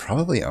Stone. It's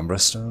probably Umbra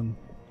Stone.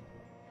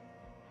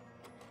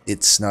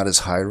 It's not as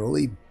high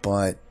rolly,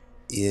 but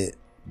it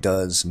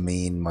does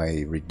mean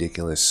my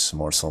ridiculous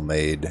morsel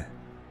maid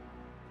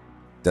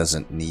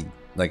doesn't need,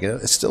 like,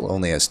 it still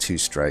only has 2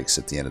 strikes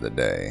at the end of the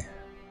day.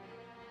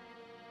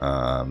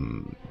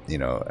 You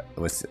know,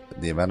 with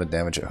the amount of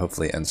damage it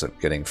hopefully ends up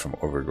getting from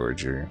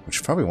Overgorger,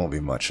 which probably won't be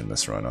much in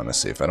this run,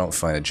 honestly, if I don't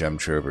find a Gem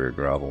Trove or a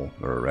Grovel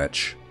or a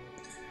Wretch.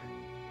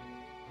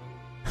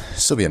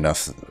 Still be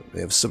enough,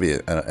 it'll still be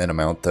an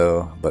amount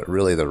though, but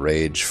really the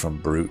Rage from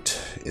Brute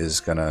is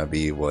gonna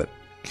be what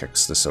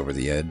kicks this over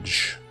the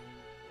edge.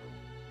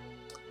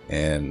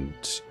 And,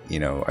 you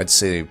know, I'd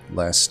say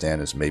Last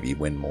Stand is maybe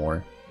win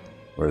more,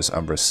 whereas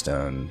Umbra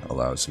Stone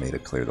allows me to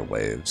clear the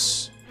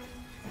waves.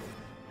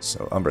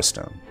 So, Umbra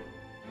Stone.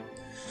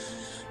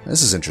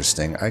 This is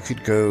interesting. I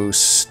could go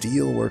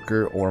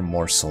Steelworker or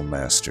Morsel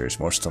Masters.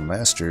 Morsel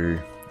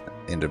Master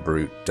into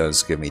Brute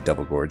does give me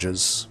double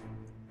gorges.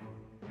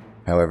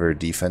 However,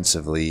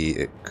 defensively,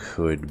 it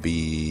could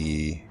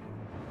be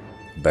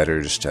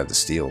better just to have the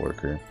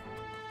Steelworker.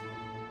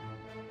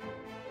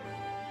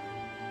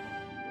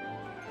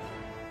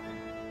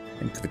 I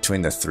think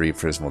between the 3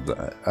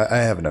 Prismal, I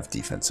have enough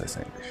defense, I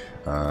think.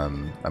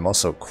 I'm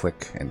also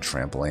quick and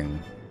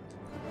trampling.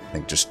 I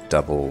think just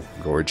double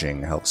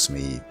gorging helps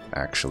me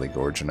actually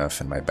gorge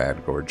enough in my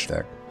bad gorge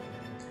deck.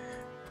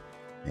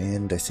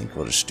 And I think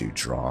we'll just do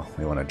draw.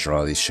 We want to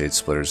draw these Shade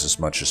Splitters as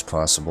much as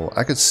possible.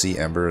 I could see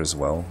Ember as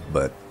well,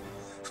 but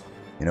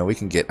you know, we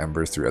can get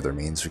Ember through other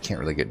means. We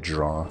can't really get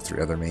draw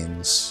through other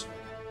means.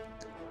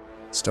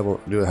 Let's do a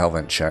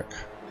Hellvent check.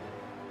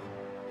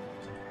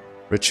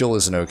 Ritual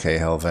is an okay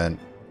Hellvent.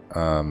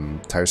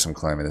 Tiresome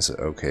Climate is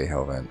an okay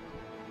Hellvent.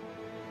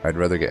 I'd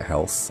rather get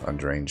health on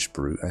Deranged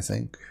Brute, I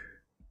think.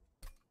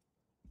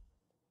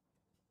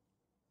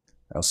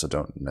 I also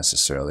don't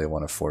necessarily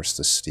want to force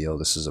the steel.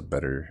 This is a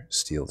better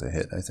steel to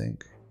hit, I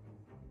think.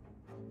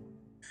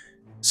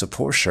 So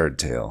poor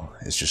Shardtail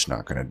is just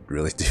not going to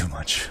really do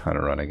much on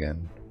a run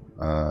again.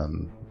 Yeah,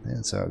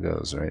 that's how it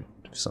goes, right?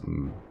 If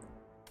something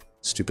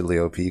stupidly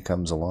OP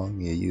comes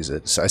along, you use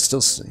it. So I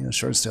still, you know,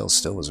 Shardtail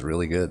still was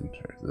really good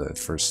the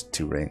first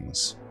 2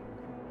 rings.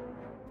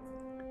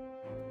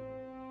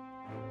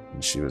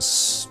 And she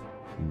was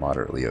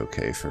moderately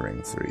okay for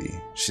ring 3.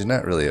 She's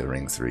not really a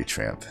ring 3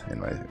 tramp in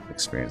my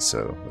experience,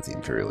 so with the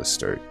Imperialist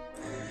start.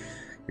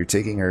 You're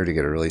taking her to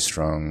get a really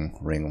strong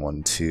ring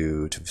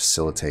 1-2 to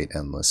facilitate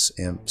endless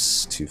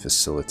imps, to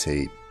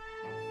facilitate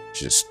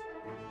just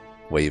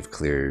wave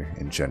clear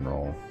in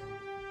general.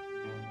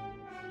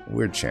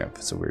 Weird champ,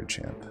 it's a weird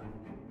champ.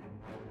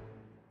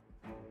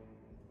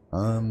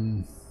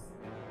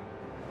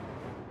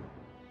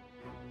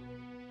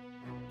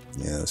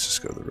 Yeah, let's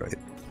just go to the right.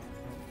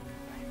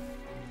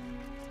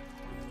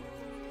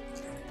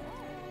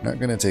 Not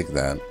gonna take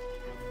that.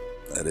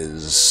 That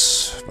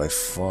is by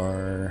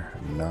far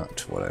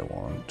not what I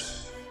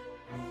want.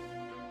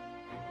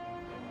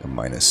 A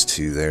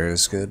 -2 there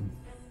is good.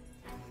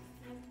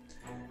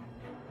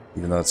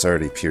 Even though it's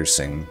already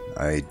piercing,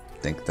 I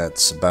think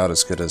that's about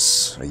as good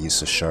as a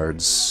use of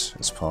shards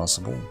as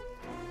possible.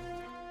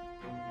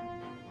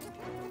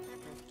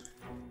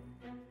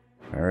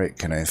 Alright,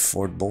 can I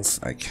afford both?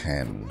 I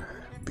can.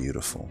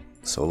 Beautiful.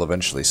 So we'll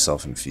eventually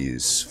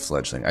self-infuse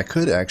Fledgling. I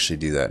could actually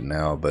do that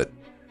now, but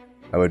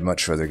I would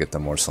much rather get the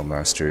Morsel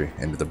Master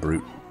into the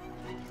Brute.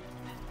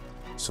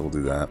 So we'll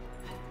do that.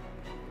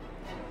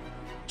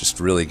 Just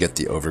really get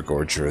the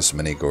Overgorger, as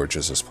many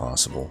Gorges as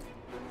possible.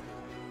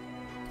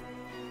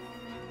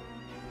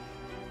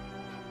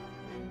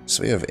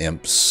 So we have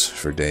Imps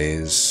for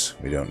days.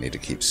 We don't need to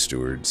keep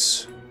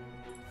Stewards.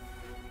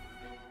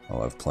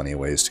 I'll have plenty of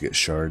ways to get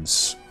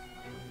shards.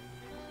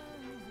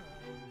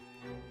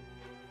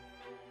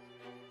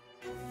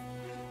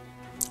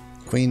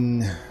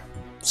 Queen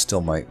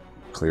still might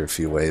clear a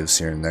few waves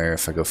here and there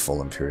if I go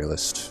full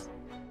Imperialist.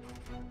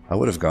 I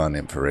would have gone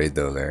in Parade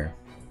though there.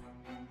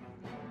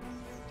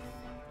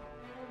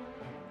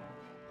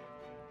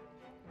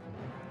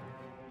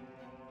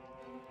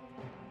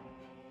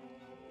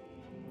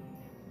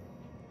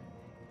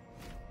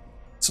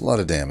 It's a lot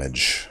of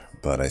damage,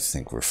 but I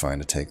think we're fine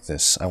to take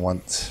this. I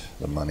want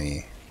the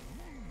money.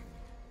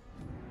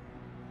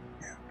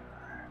 Yeah,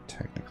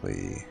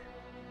 technically...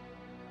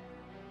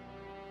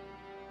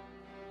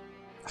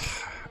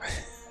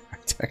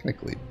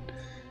 Technically,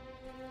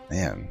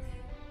 man,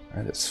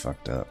 that is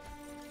fucked up.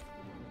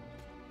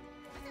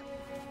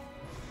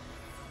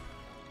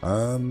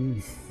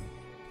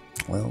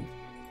 Well,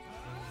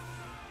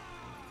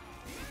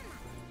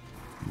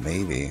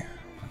 maybe.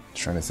 I'm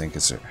trying to think,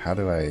 is there, how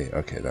do I,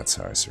 okay, that's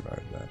how I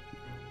survived that.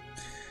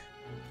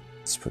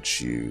 Let's put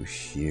you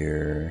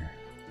here.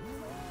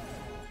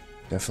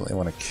 Definitely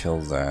want to kill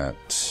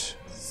that.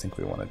 I think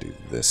we want to do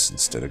this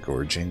instead of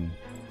gorging.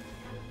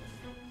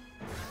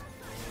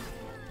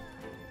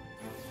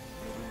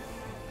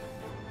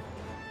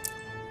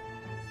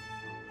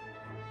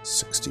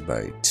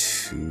 By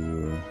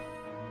 2.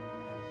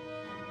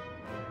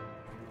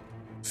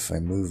 If I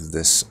move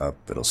this up,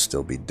 it'll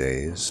still be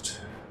dazed.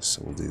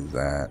 So we'll do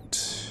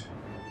that.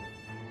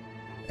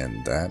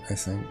 And that, I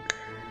think.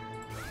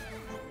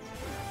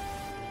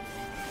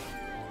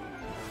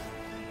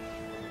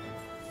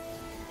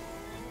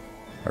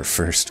 Our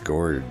first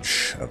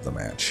gorge of the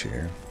match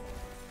here.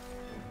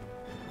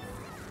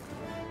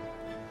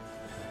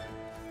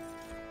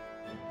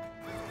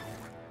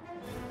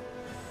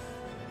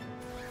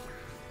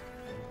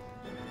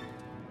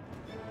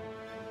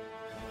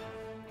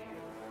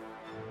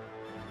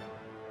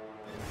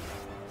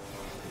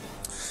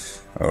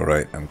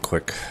 Alright, I'm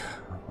quick.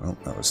 Well,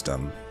 that was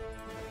dumb.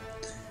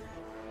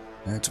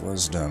 That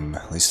was dumb.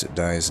 At least it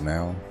dies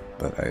now,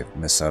 but I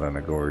miss out on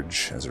a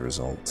gorge as a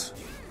result.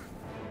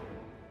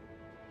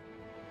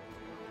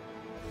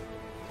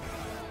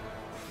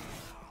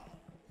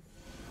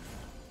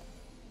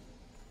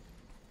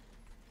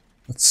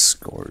 Let's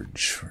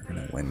gorge. We're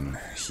gonna win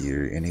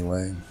here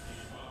anyway.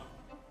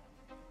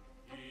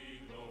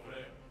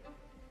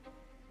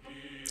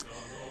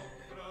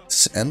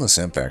 This Endless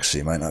Imp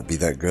actually might not be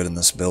that good in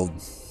this build.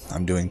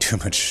 I'm doing too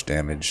much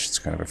damage. It's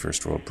kind of a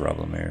first world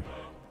problem here.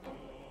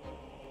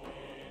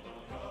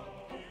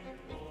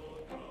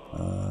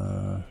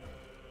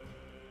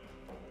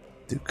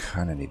 Do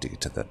kind of need to get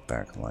to that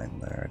back line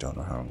there. I don't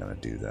know how I'm going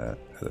to do that.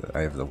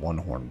 I have the one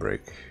horn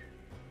break.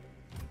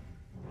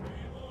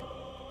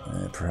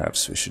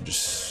 Perhaps we should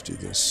just do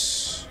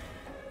this.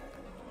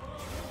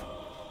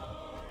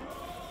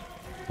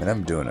 And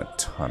I'm doing a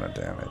ton of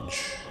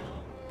damage.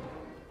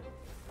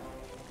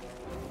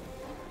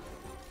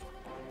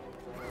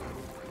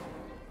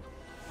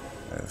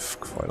 I have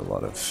quite a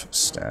lot of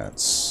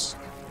stats.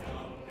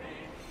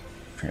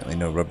 Apparently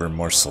no rubber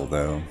morsel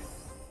though.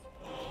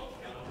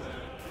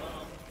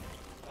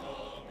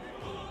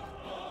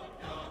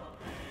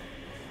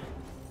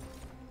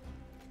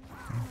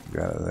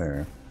 Got it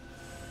there.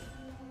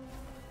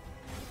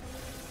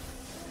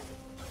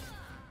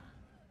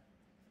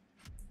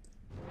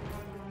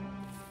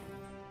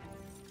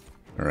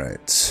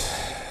 Alright.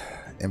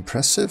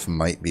 Impressive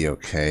might be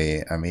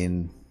okay. I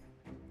mean...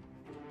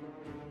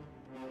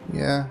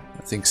 yeah,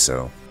 I think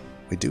so.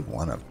 We do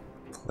want to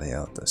play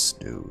out this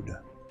dude.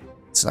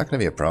 It's not going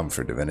to be a problem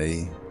for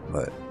Divinity,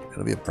 but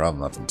it'll be a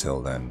problem up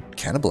until then.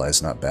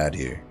 Cannibalize not bad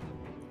here.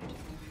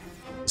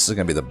 This is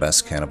going to be the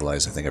best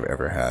Cannibalize I think I've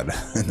ever had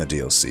in the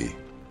DLC.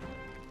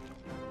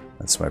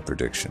 That's my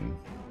prediction.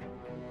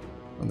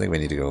 I don't think we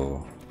need to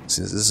go...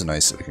 see, this is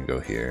nice that we can go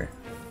here.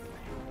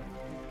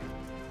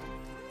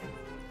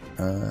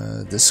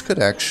 This could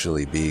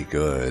actually be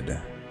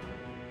good.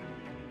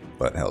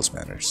 But Hell's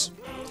Manners.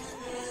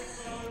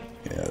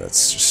 Yeah,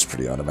 that's just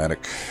pretty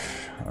automatic.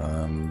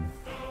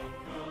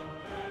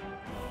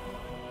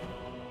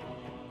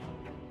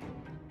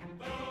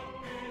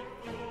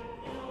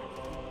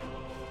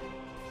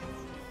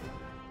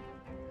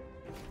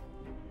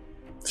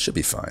 Should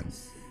be fine.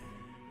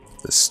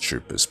 This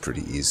troop is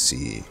pretty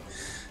easy.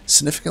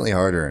 Significantly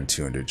harder in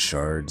 200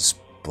 shards,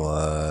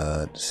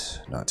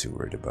 but not too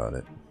worried about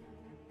it.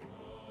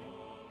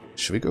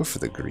 Should we go for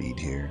the greed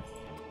here?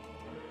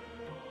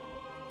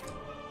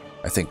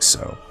 I think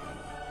so.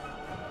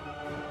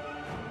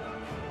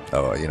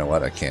 Oh, you know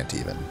what? I can't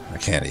even.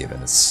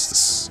 It's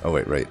this. Oh,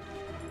 wait, right.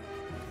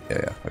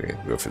 Yeah. Okay,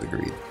 go for the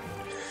greed.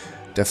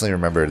 Definitely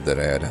remembered that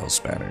I had Hell's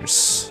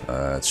Banners.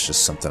 It's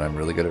just something I'm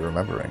really good at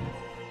remembering.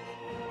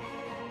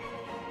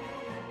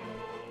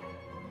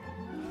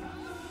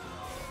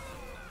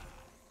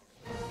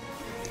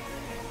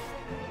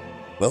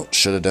 Well,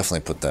 should have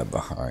definitely put that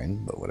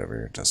behind, but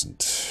whatever, it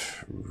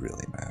doesn't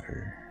really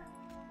matter.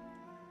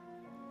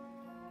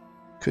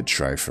 Could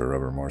try for a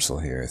rubber morsel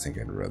here. I think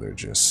I'd rather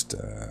just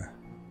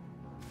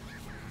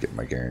get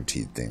my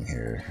guaranteed thing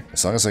here.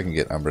 As long as I can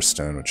get Umber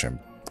Stone, which I'm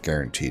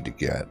guaranteed to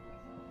get,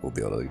 we'll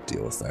be able to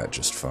deal with that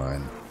just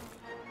fine.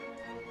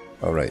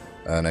 Alright,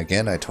 and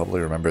again, I totally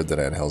remembered that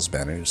I had Hell's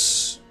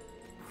Banners.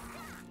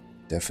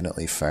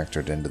 Definitely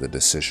factored into the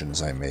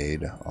decisions I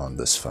made on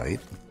this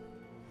fight.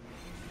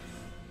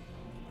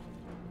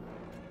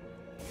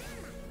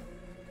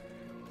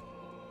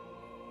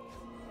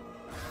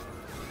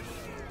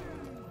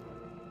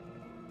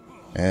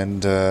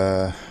 And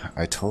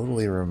I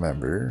totally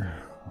remember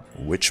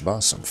which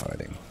boss I'm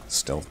fighting.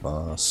 Stealth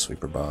boss,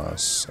 sweeper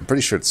boss. I'm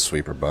pretty sure it's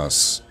sweeper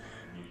boss.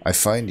 I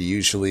find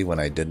usually when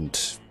I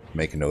didn't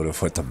make a note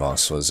of what the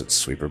boss was, it's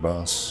sweeper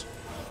boss.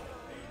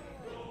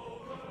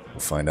 We'll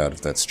find out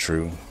if that's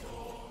true.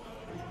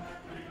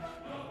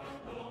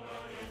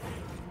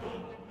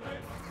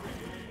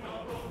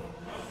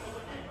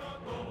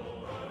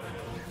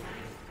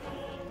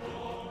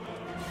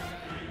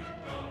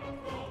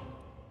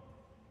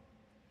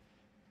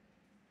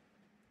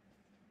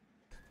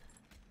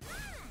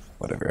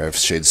 Whatever, I have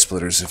Shade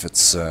Splitters if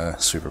it's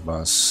Sweeper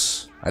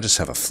Boss. I just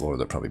have a floor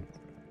that probably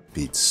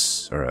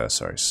beats, or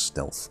sorry,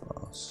 Stealth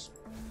Boss.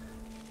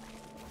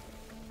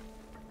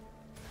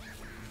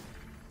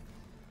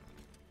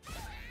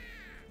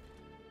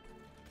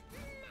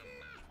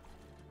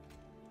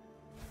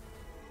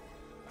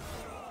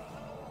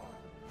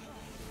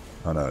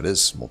 Oh no, it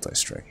is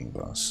multi-striking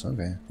boss.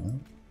 Okay, well,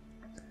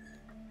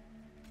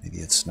 maybe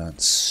it's not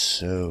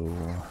so...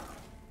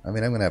 I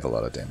mean, I'm gonna have a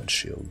lot of damage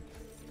shield.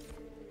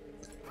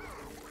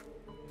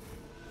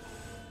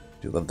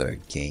 Do love that I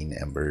gain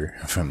Ember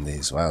from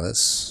these. Wow,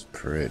 that's a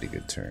pretty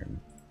good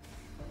turn.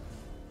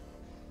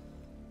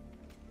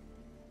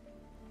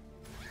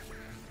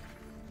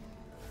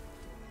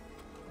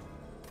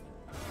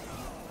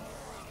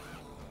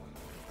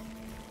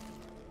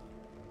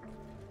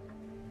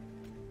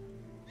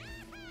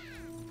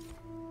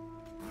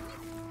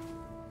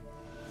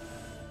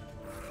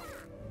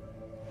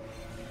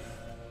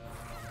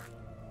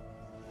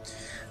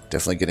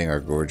 Definitely getting our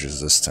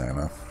gorges this time,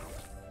 huh?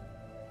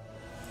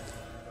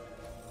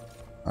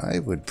 I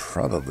would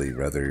probably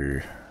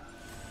rather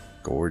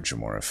gorge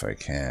more if I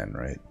can,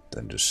 right?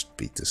 Than just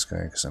beat this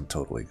guy, because I'm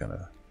totally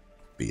gonna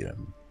beat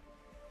him.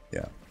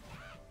 Yeah.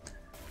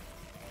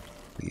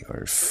 We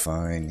are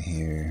fine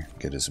here.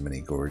 Get as many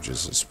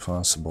gorges as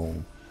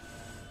possible.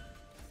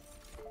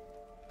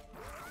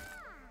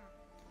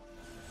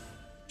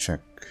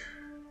 Check.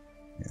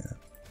 Yeah.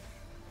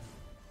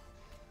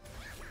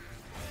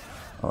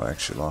 Oh, I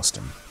actually lost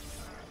him.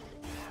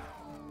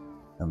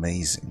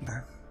 Amazing.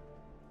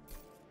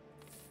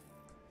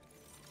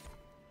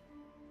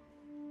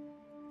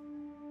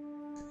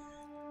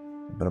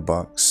 But a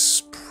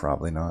box,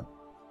 probably not.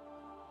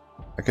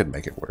 I could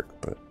make it work,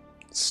 but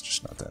it's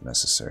just not that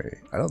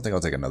necessary. I don't think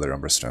I'll take another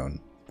Umbra Stone.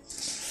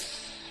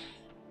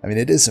 I mean,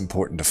 it is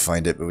important to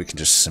find it, but we can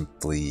just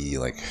simply,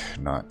 like,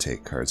 not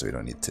take cards we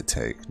don't need to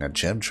take. Now,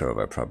 Gem Trove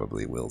I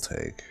probably will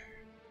take.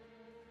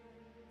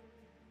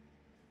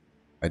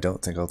 I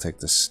don't think I'll take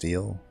the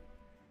Steel.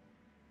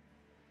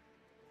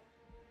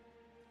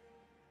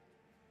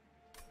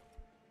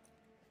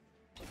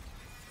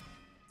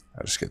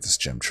 I'll just get this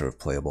Gem Trove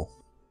playable.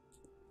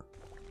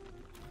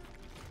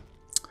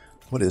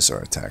 What is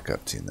our attack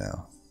up to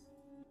now?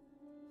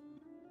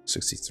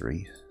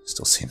 63?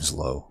 Still seems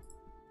low.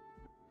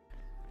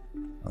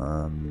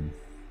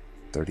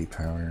 30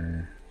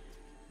 power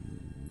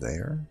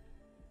there.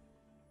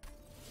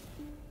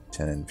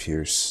 10 in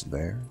Pierce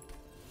there.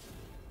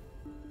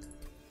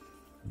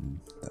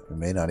 We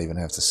may not even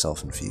have to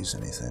self-infuse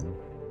anything.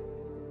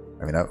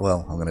 I mean,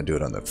 well, I'm going to do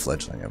it on the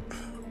Fledgling Imp.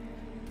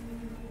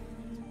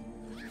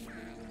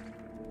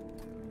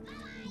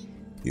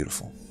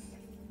 Beautiful.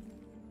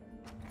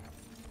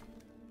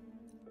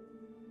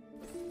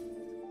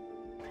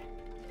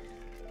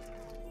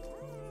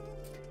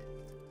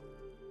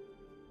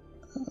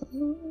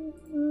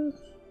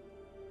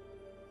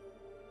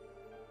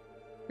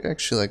 I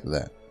actually like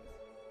that.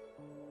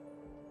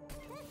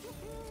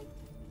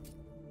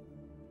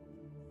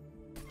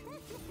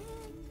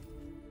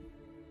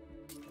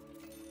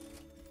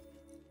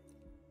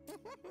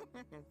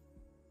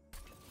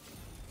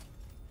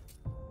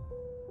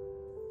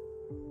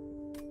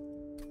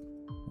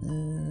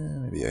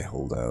 Maybe I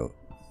hold out.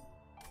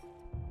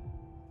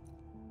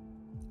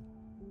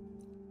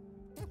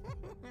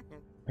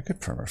 I could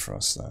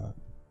permafrost that.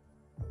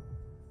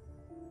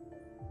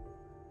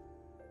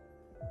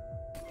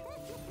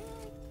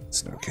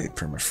 It's an okay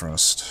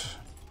permafrost.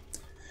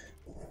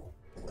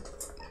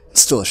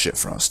 It's still a shit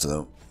frost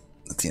though,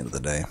 at the end of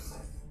the day.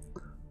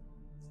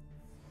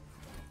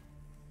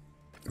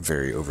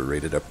 Very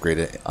overrated upgrade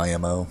at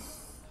IMO.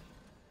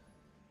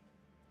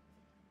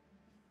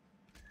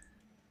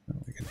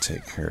 We can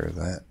take care of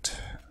that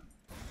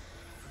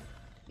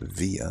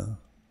via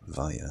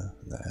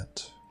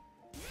that.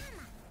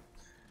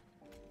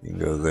 You can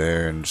go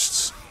there and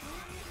just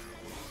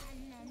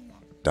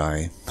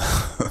die.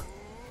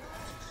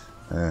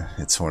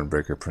 It's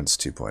Hornbreaker Prince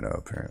 2.0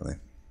 apparently.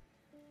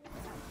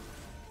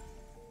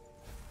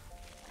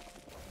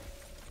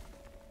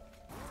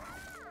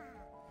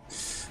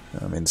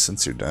 I mean,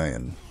 since you're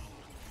dying,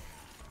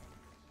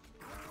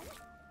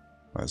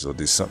 might as well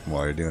do something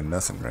while you're doing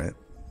nothing, right?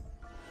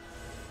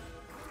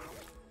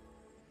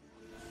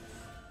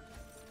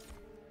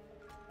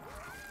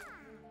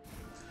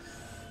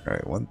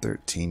 Alright,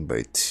 113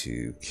 by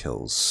 2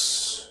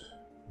 kills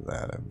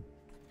that, I'm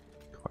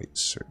quite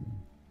certain.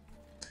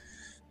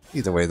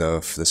 Either way though,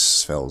 if this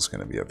spell's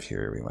gonna be up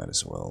here, we might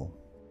as well,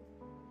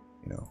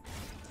 you know,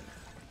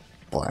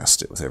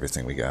 blast it with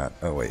everything we got.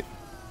 Oh wait,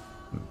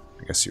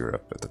 I guess you were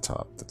up at the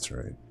top, that's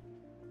right.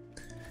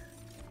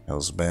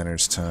 Hell's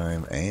Banner's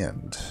time,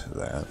 and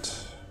that.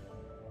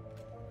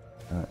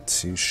 Not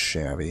too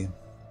shabby.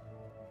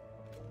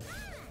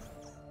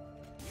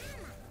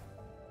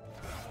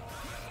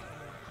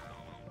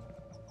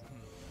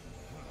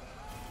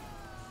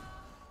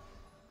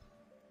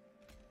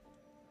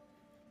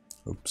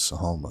 Oops,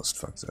 almost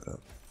fucked that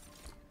up.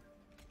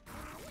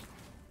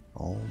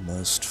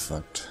 Almost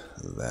fucked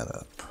that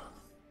up.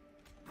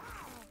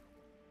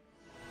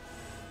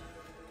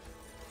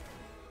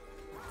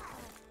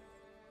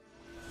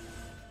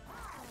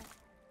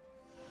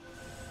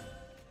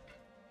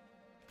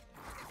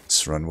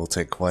 This run will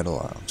take quite a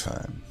long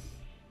time.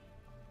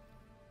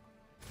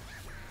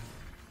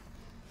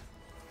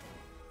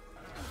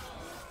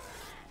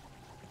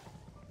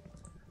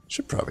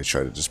 Should probably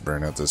try to just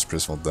burn out those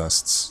prismal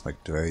dusts.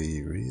 Like, do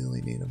I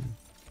really need them?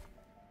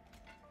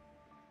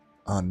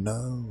 Oh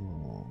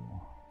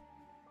no.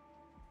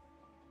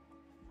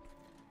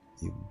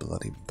 You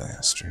bloody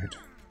bastard.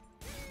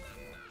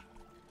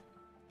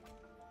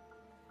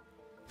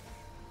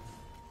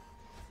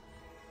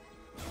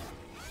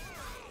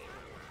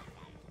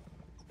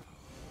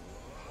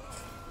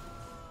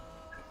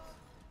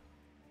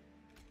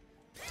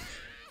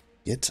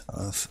 Get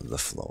off the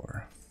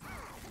floor.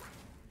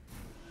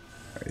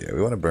 Yeah,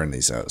 we want to burn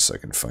these out so I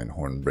can find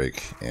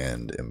Hornbreak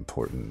and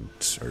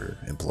Important, or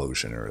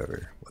Implosion, or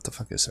whatever. What the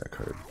fuck is that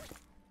card?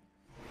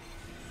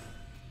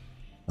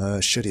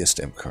 Shittiest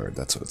imp card,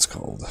 that's what it's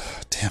called.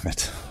 Damn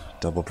it.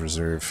 Double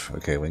preserve.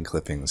 Okay, wing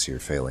clippings, you're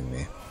failing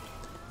me.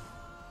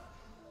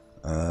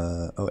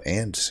 Oh,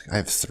 and I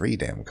have 3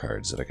 damn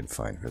cards that I can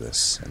find for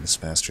this, and this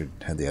bastard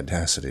had the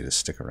audacity to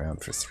stick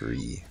around for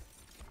 3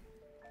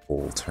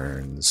 whole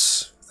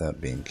turns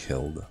without being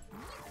killed.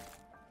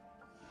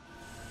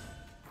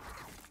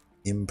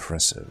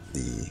 Impressive,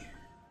 the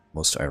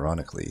most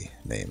ironically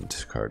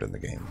named card in the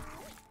game.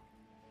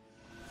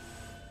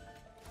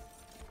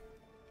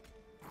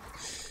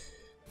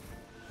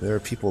 There are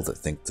people that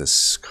think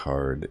this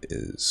card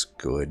is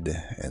good,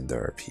 and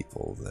there are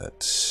people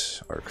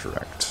that are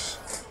correct.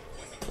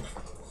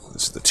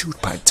 Those are the 2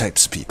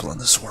 types of people in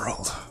this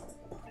world.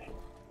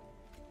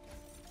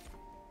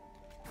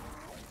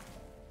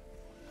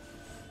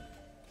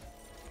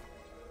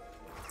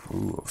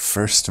 Ooh,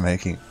 first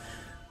making...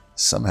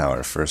 Somehow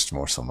our first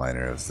morsel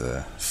miner of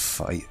the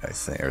fight, I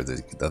think, or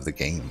of the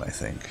game, I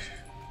think.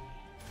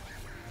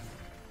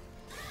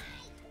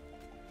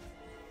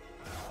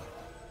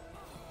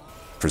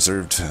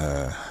 Preserved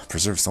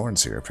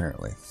thorns here,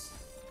 apparently.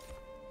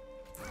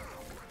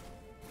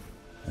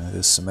 That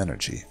is some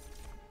energy.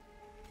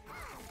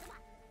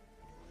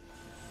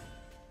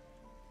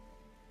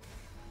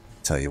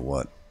 Tell you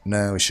what,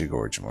 no, we should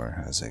gorge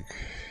more. I was like,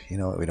 you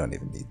know what, we don't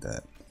even need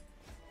that.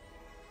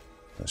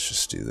 Let's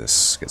just do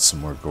this. Get some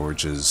more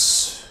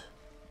gorges.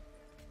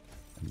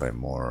 And by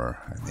more,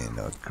 I mean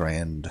a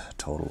grand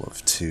total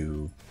of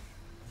 2.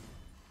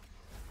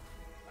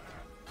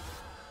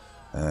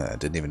 I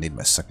didn't even need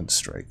my second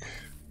strike.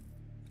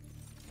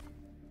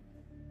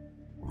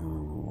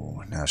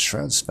 Ooh, now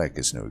Shroud Spec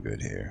is no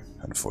good here,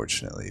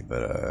 unfortunately,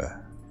 but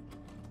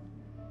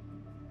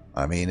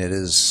I mean, it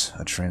is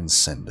a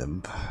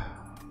Transcendent.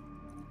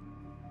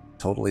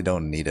 Totally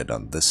don't need it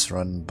on this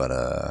run, but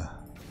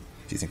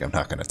if you think I'm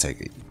not gonna take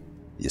it,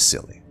 you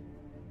silly.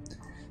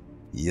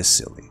 You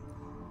silly.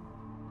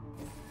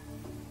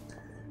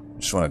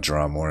 Just want to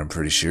draw more, I'm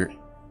pretty sure.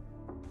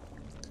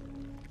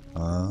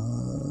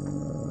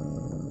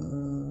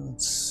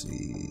 Let's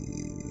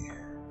see.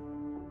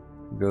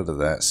 Go to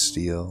that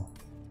steel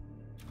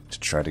to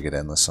try to get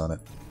endless on it.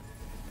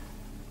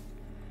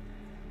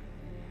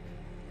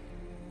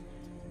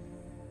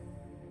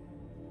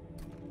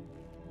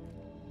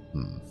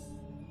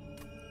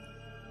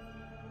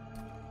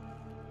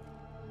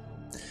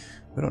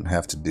 We don't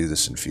have to do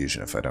this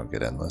infusion if I don't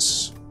get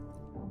endless.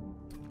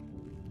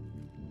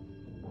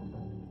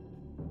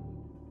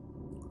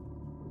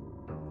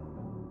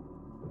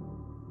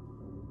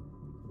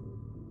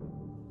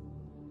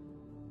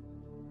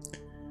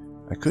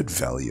 I could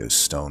value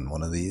stone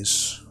one of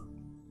these.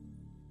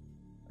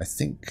 I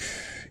think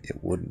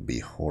it wouldn't be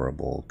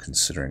horrible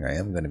considering I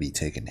am going to be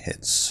taking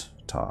hits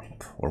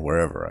top or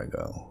wherever I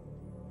go.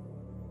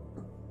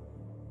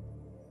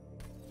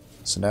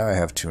 So now I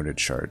have 200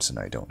 shards and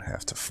I don't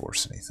have to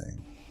force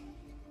anything.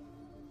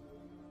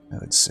 I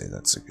would say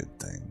that's a good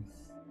thing.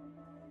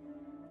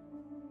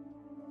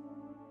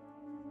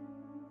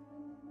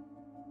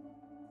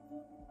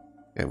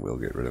 I will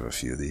get rid of a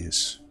few of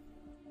these.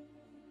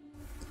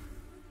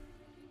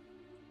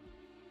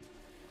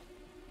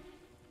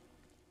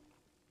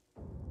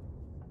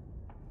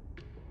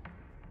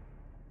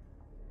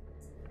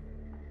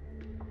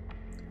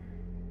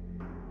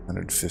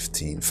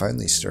 $115,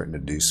 finally starting to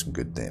do some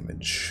good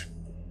damage.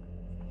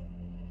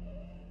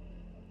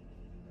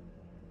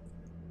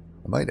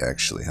 I might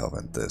actually help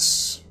at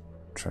this.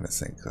 I'm trying to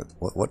think that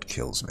what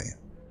kills me.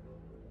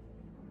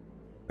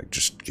 Like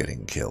just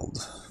getting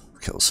killed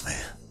kills me.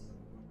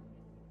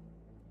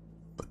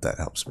 But that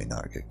helps me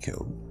not get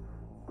killed.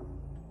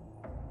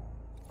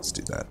 Let's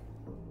do that.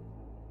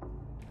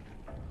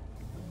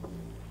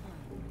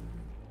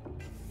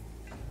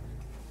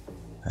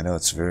 I know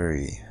it's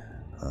very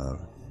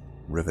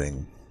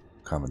riveting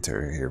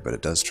commentary here, but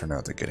it does turn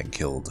out that getting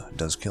killed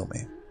does kill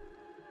me.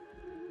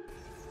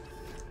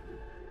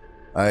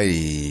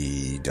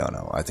 I don't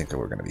know. I think that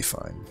we're going to be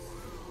fine.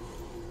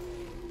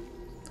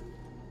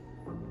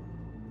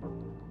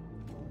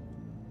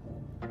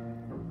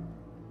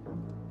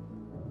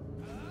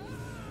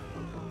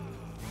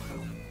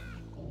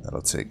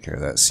 That'll take care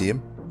of that. See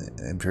him?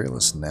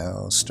 Imperialist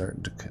now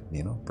starting to,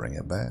 you know, bring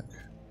it back.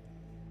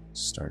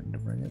 Starting to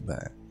bring it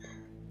back.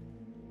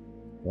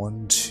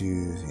 1,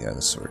 2, yeah,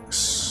 this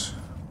works.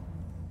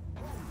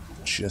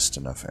 Just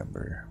enough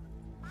ember.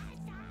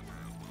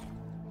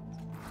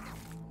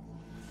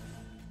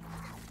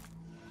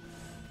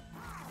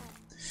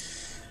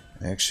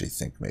 I actually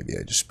think maybe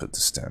I just put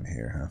this down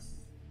here, huh?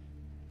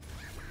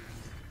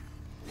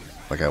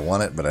 Like I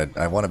want it, but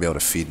I want to be able to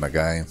feed my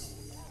guy,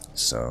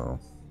 so...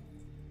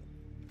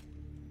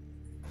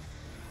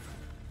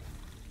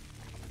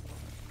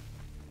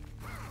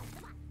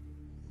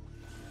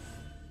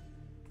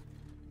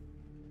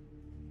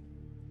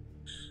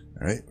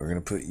 Alright, we're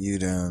going to put you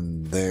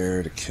down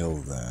there to kill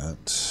that.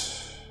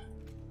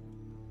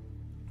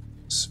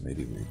 So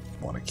maybe we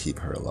want to keep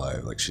her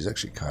alive. Like, she's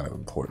actually kind of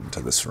important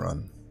to this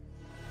run.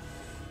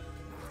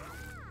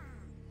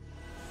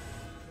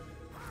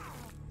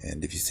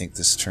 And if you think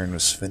this turn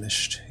was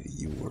finished,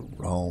 you were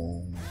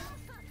wrong.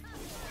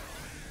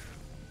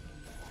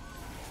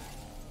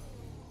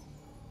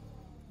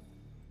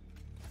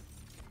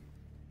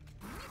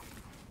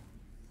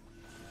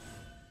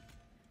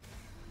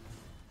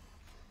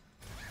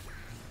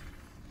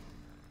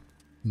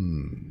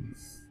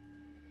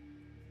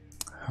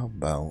 How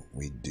about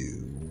we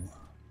do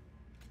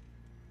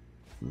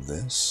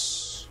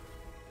this?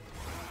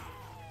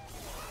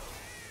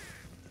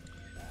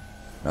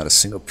 Not a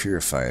single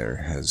purifier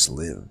has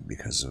lived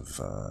because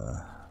of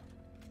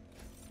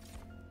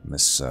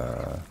Miss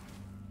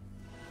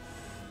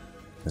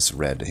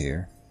Red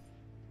here.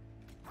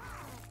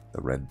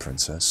 The Red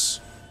Princess.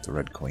 The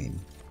Red Queen,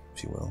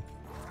 if you will.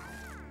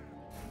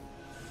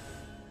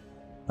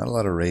 Not a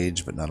lot of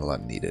rage, but not a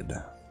lot needed.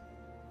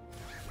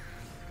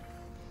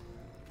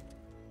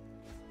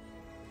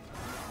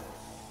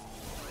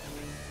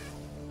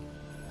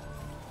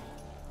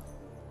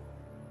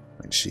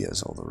 I mean, she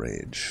has all the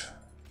rage.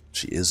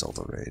 She is all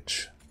the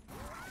rage.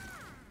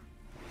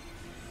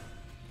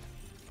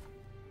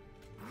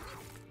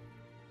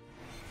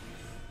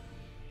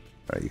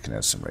 Alright, you can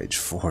have some rage.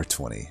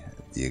 420.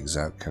 The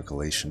exact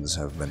calculations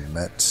have been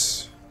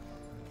met.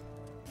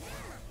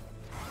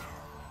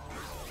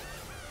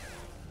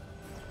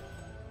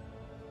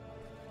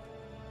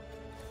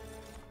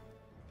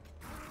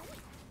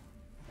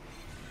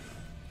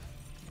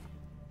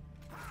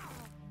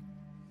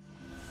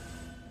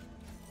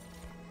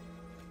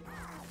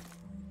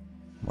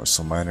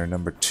 Morsel Miner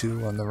number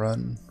 2 on the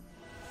run.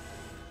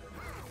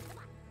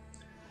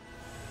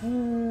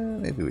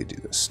 Maybe we do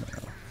this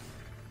now.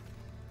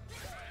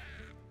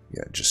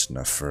 Yeah, just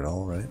enough for it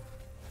all, right?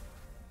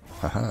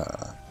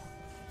 Haha.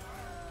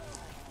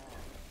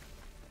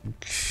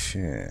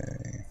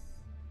 Okay.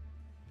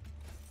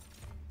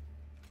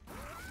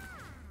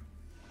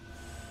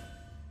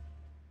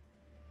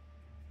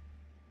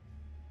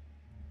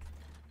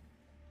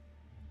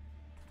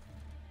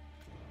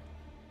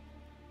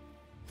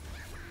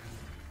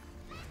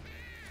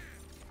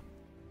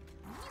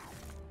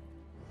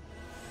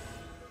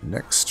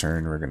 Next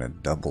turn, we're gonna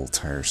double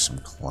tiresome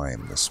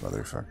climb this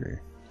motherfucker.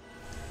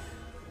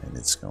 And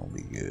it's gonna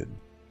be good.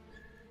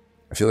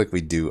 I feel like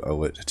we do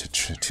owe it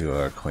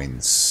to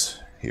Queens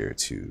here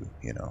to,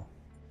 you know,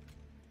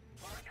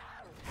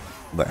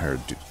 let her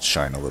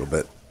shine a little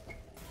bit.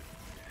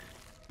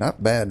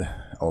 Not bad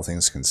all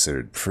things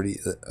considered, pretty...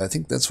 I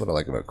think that's what I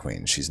like about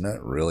Queen. She's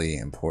not really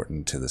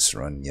important to this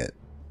run, yet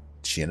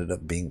she ended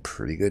up being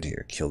pretty good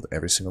here. Killed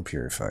every single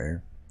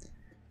Purifier.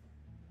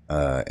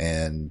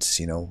 And,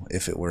 you know,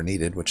 if it were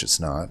needed, which it's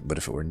not, but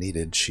if it were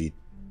needed, she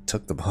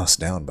took the boss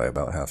down by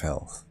about half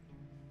health.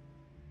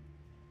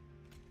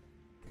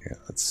 Yeah,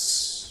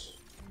 let's...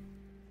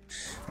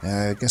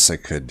 I guess I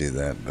could do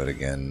that, but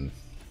again...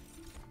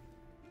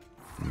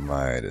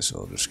 Might as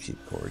well just keep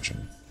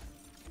gorging.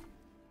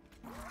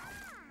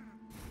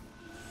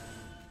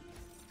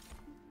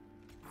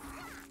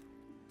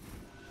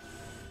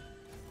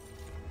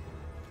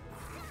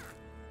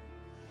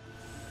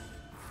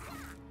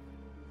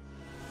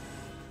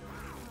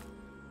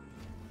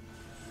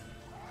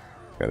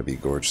 Gotta be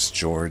Gorgeous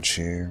George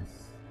here.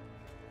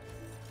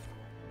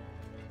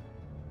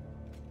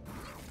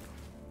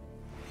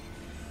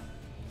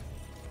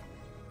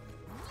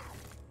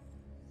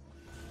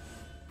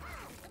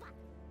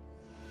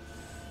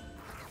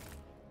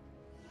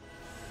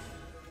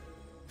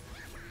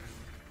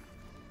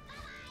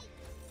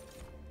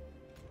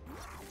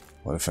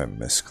 What if I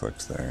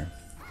misclicked there?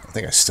 I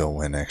think I still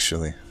win,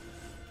 actually.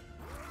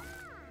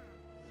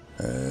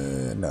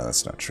 No,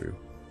 that's not true.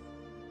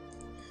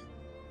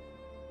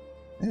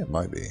 Yeah, it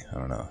might be. I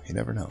don't know. You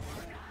never know.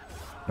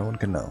 No one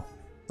can know.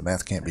 The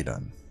math can't be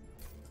done.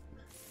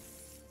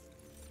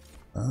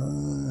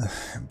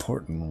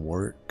 Important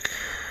work.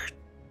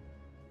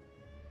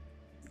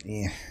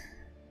 Yeah.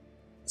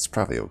 It's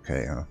probably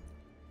okay, huh?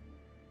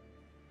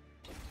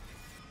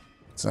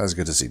 It's not as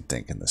good as you'd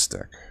think in this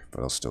deck,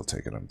 but I'll still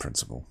take it on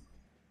principle.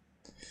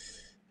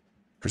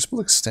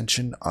 Crucible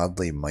Extension,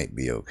 oddly, might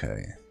be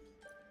okay.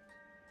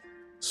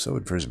 So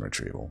would Prism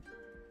Retrieval.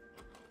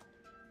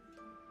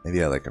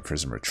 Maybe I like a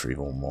Prism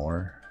Retrieval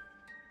more.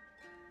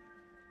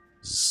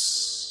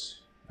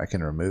 I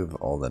can remove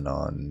all the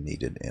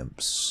non-needed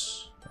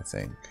imps, I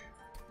think.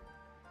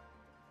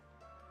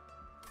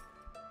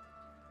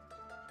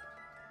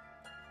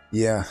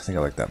 Yeah, I think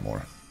I like that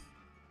more.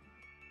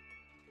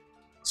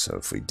 So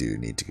if we do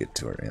need to get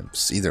to our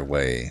imps, either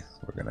way,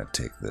 we're going to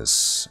take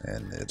this,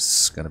 and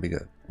it's going to be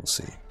good. We'll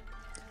see.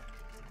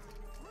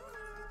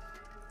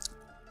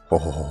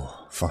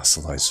 Oh,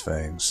 Fossilized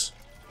Fangs.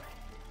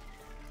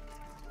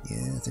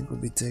 Yeah, I think we'll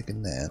be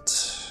taking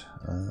that.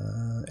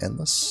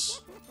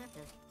 Endless.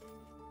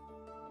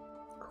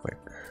 Quick.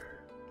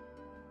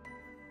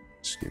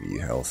 Just give you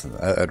health. And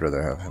I'd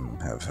rather have him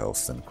have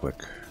health than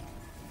quick.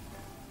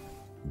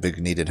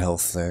 Big needed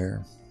health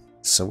there.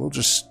 So we'll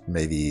just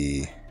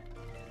maybe...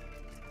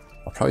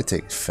 I'll probably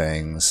take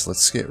Fangs.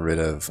 Let's get rid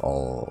of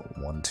all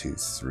 1, 2,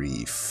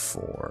 3,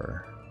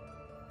 4.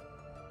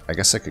 I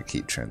guess I could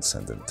keep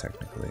Transcendent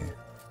technically.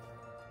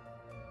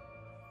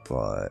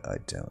 But I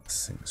don't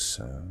think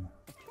so.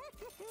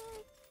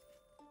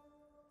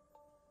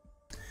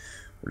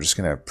 We're just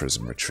gonna have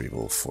Prism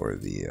Retrieval for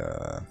the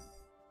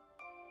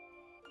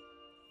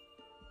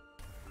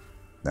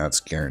now it's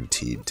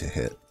guaranteed to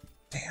hit.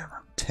 Damn,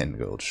 I'm 10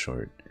 gold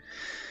short.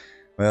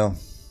 Well,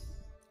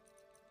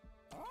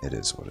 it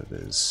is what it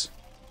is.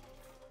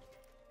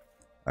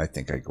 I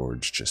think I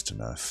gorged just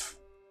enough.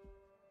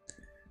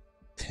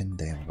 10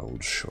 damn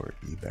gold short,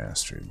 you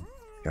bastard.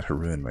 Gotta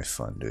ruin my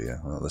fun, do you?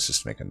 Well, let's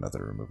just make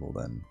another removal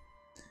then.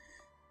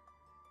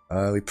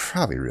 We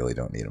probably really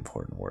don't need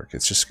important work.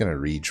 It's just gonna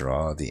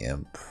redraw the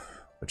imp,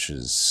 which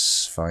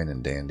is fine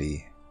and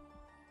dandy.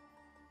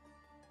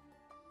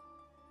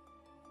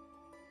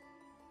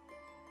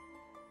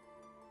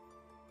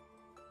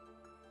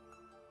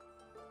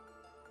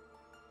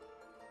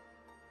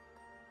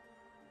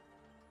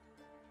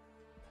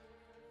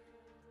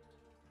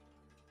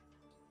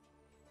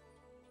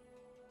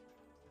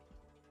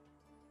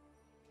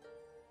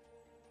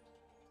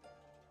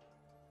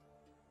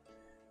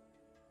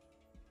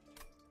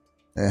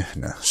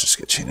 No, let's just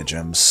get Chain of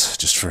Gems,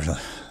 just for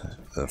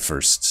the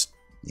first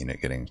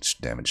unit getting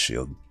damage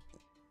shield.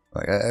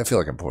 Like, I feel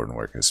like important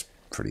work is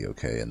pretty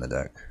okay in the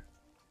deck.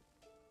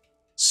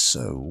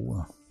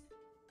 So...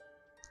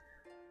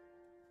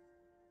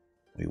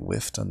 we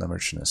whiffed on the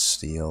Merchant of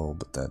Steel,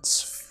 but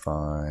that's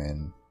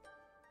fine.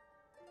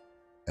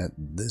 At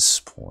this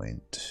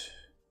point...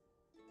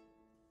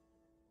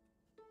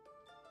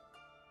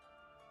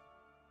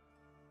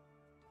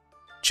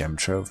 Gem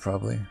Trove,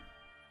 probably?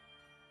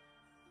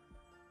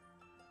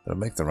 It'll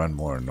make the run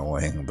more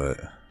annoying, but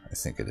I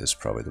think it is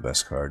probably the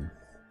best card.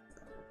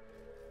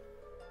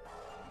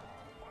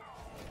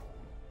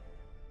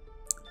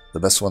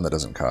 The best one that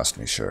doesn't cost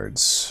me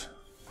shards.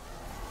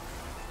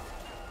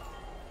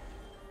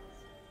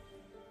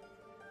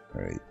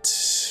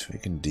 Alright, we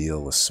can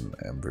deal with some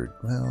Ember.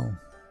 Well...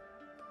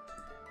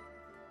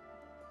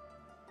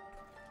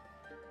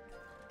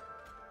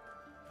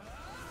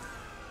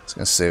 I was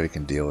gonna say we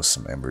can deal with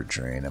some Ember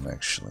Drain. I'm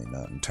actually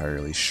not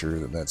entirely sure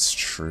that that's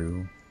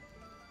true.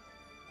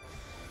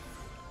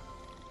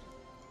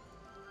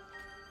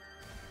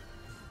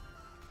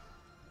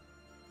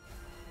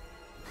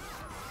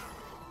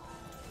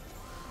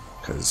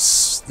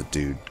 Because the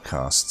dude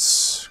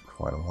costs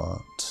quite a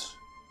lot.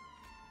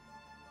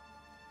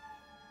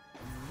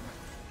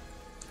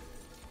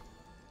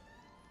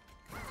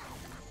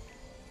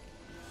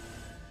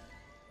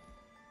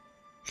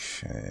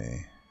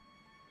 Okay.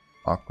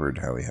 Awkward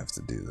how we have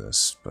to do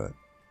this, but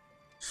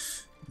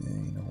yeah,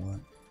 you know what?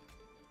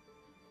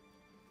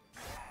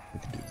 We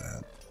can do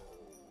that.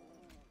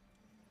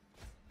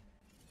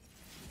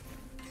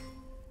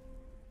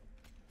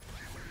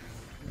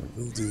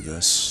 We'll do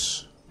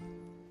this.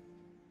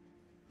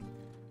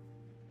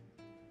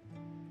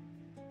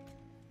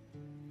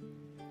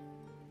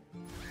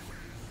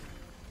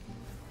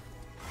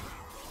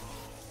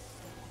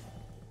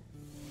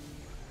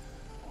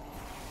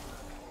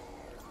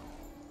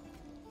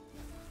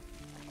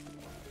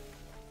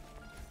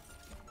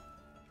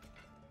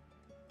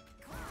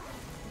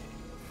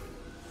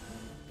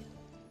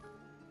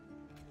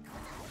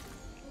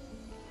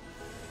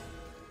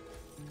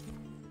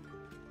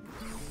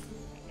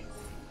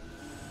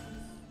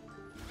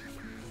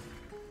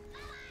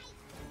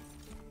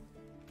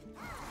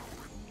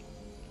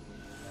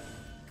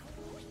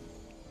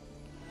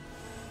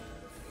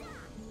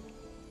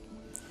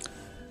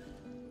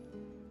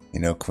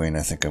 You know, Queen,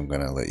 I think I'm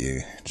gonna let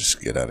you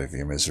just get out of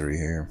your misery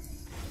here.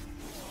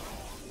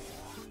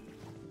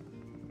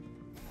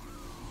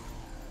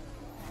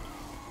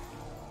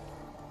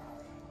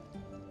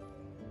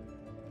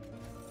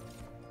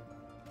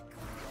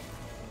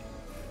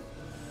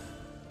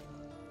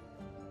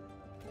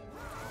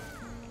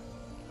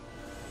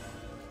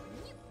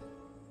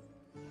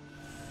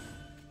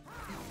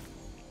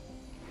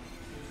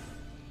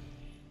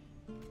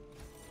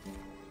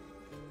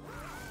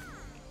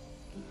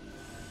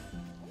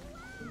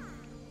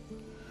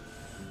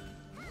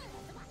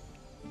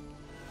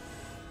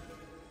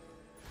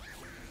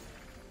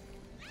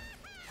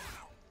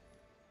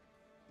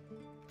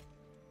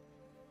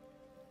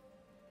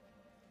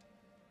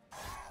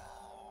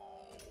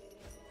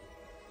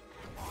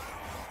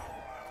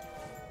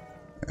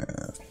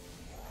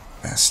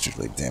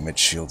 Bastardly damage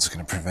shield's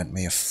gonna prevent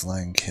me a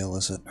flying kill,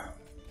 is it?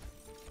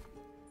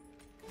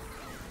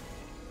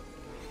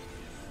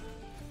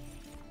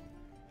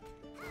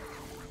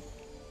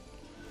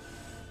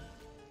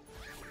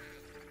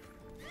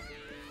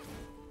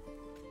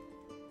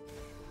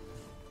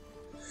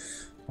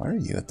 Why are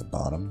you at the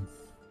bottom?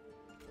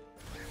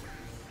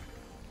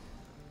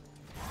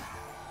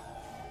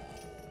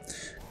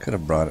 Could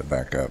have brought it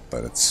back up,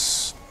 but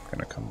it's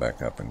gonna come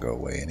back up and go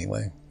away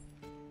anyway.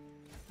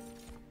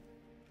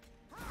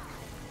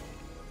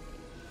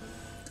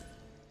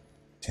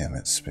 Damn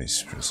it,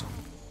 Space Prism.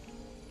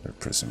 Or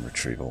Prism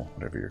Retrieval,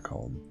 whatever you're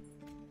called.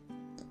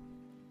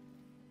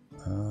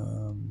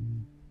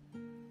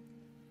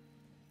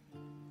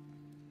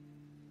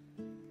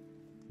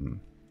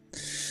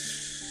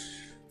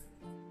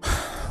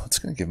 What's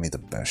gonna give me the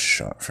best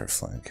shot for a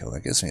flying kill?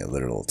 That gives me a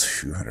literal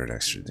 200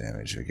 extra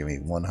damage. It would give me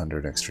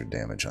 100 extra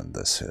damage on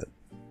this hit.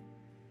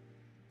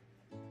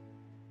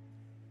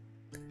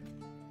 I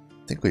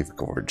think we've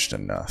gorged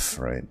enough,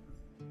 right?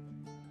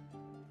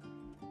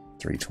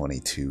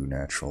 322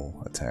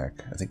 natural attack.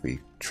 I think we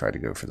try to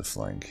go for the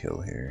flying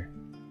kill here.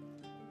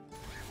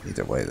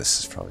 Either way, this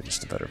is probably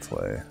just a better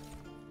play.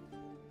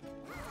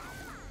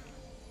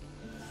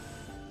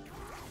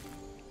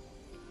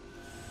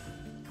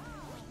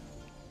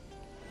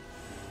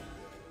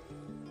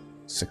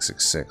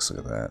 .666, look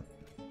at that.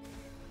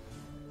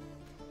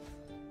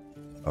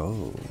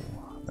 Oh,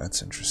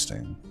 that's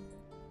interesting.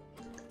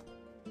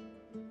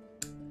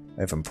 I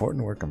have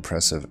Important Work,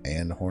 Impressive,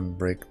 and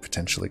Hornbreak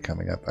potentially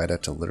coming up. I'd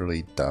have to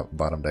literally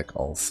bottom deck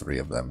all three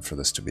of them for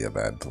this to be a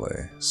bad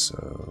play.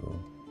 So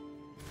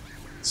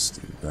let's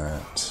do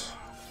that.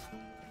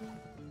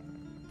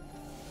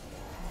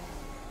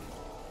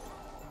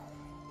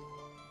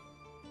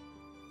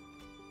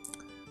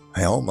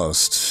 I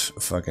almost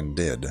fucking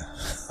did.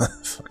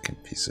 Fucking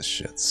piece of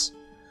shits.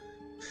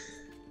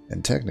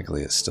 And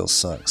technically it still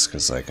sucks,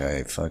 because like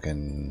I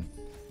fucking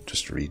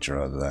just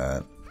redraw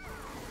that.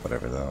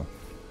 Whatever though.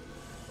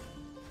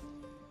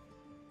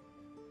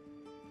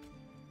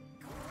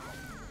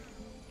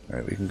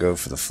 Alright, we can go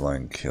for the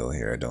flying kill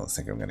here. I don't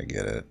think I'm gonna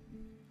get it.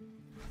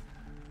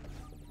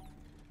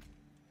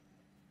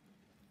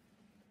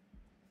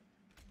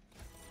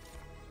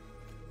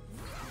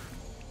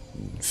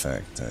 In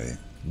fact, I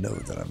know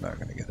that I'm not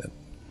gonna get it.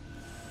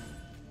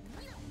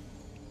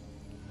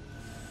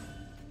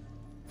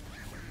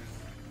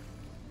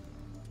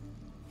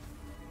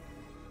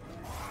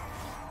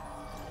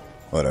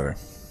 Whatever.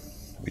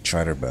 We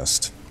tried our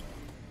best.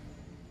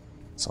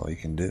 That's all you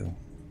can do.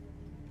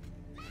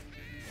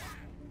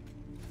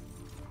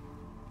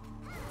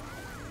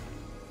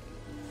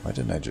 Why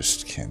didn't I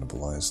just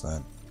cannibalize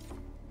that?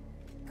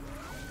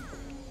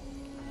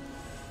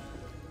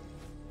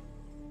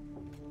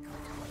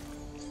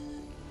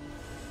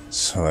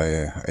 So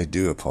I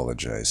do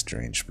apologize,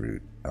 Strange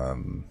Brute.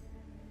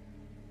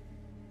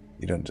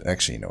 You don't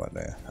actually, you know what?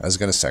 I was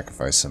gonna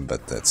sacrifice him,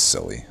 but that's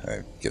silly.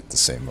 I get the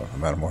same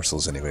amount of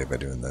morsels anyway by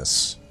doing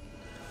this.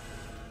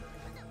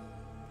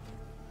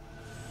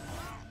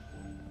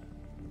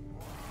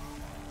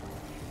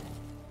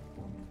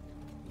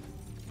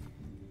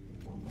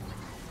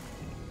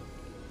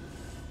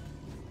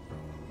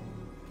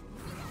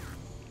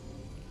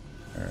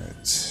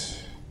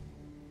 Alright.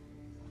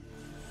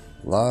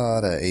 A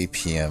lot of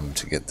APM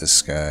to get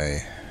this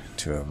guy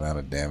to an amount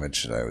of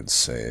damage that I would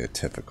say a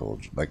typical...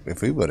 Like,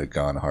 if we would have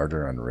gone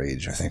harder on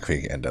Rage, I think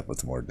we end up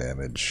with more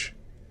damage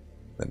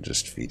than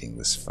just feeding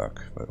this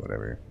fuck, but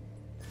whatever.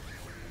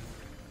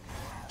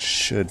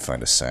 Should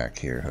find a sack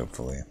here,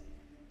 hopefully.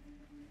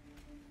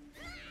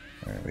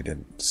 Alright, we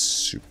didn't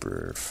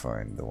super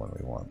find the one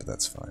we want, but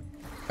that's fine.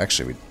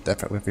 Actually,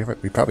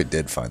 we probably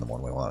did find the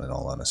one we want, in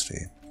all honesty.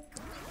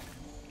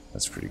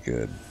 That's pretty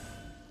good.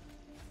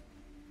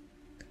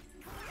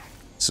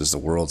 This is the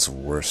world's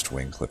worst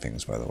wing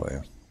clippings, by the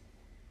way.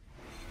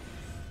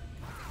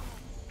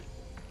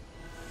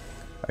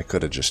 I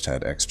could have just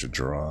had extra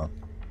draw.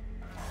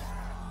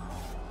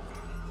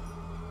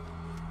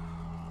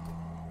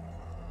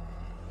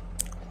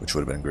 Which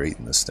would have been great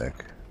in this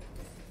deck.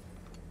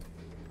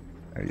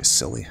 Are you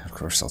silly? Of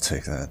course I'll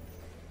take that.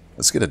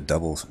 Let's get a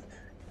double.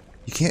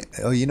 You can't...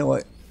 Oh, you know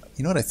what?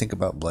 You know what I think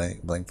about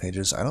blank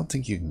pages? I don't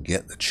think you can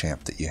get the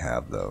champ that you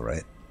have, though,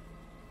 right?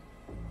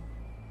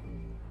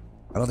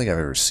 I don't think I've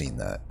ever seen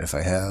that. If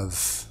I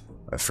have,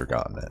 I've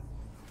forgotten it.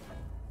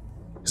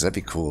 Because that'd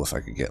be cool if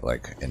I could get,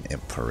 like, an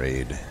Imp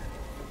Parade.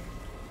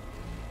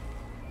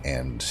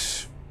 And,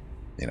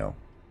 you know,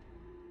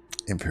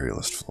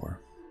 Imperialist Floor.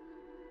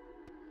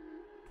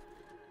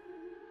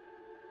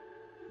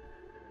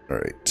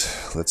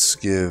 Alright, let's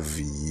give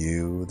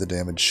you the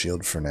damage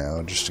shield for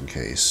now, just in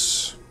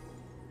case.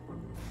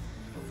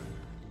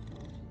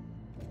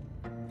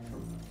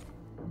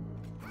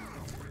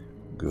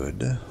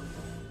 Good.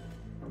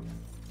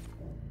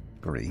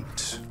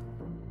 Great.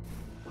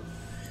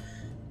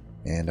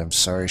 And I'm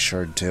sorry,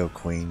 Shardtail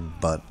Queen,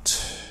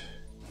 but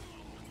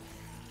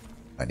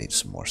I need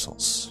some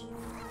morsels.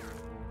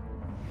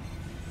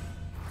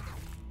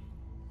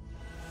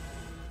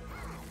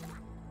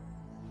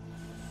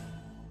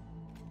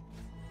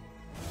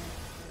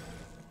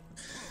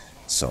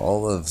 So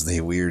all of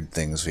the weird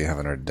things we have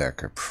in our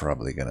deck are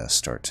probably going to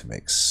start to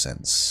make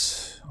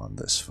sense on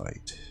this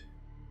fight.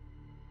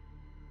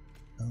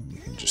 Oh,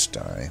 you can just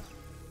die.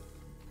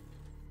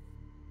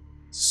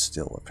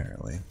 Still,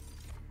 apparently.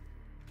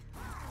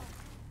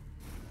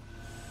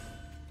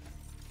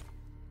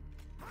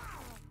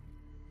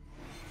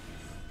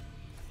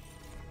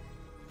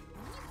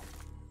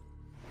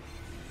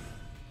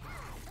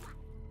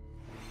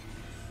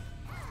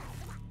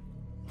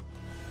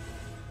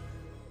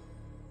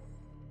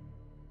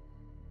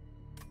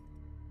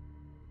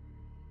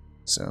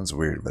 Sounds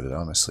weird, but it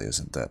honestly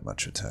isn't that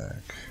much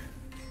attack.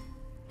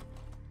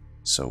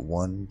 So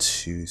 1,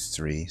 2,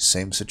 3,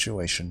 same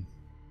situation.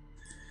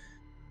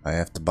 I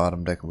have to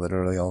bottom deck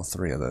literally all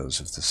 3 of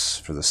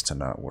those for this to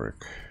not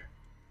work.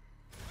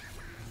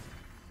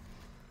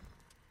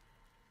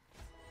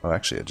 Oh,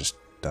 actually it just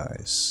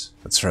dies.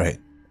 That's right.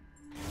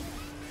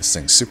 This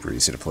thing's super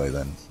easy to play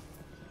then.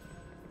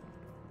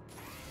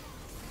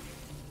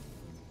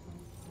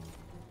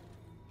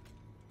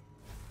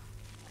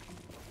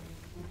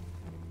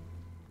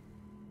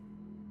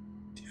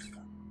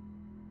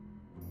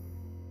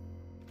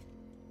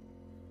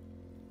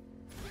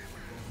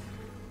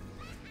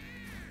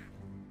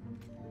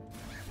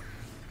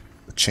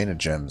 Chain of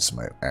Gems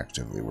might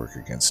actively work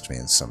against me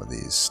in some of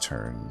these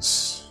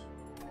turns.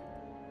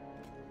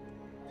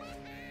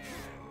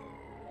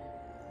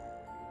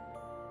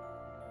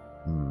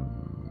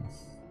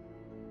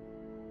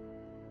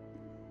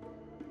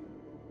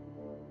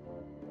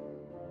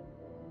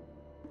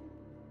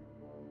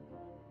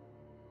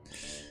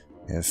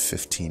 We have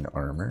 15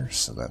 armor,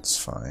 so that's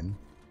fine.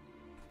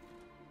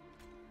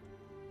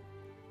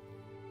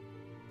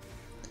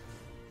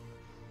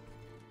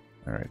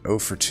 Alright, 0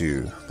 for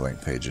 2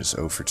 blank pages,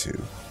 0 for 2.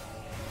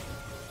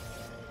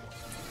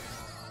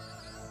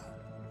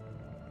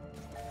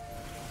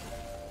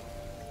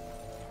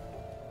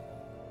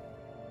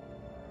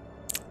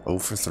 Oh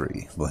for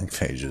 3 blank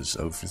pages,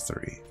 0 for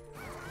 3.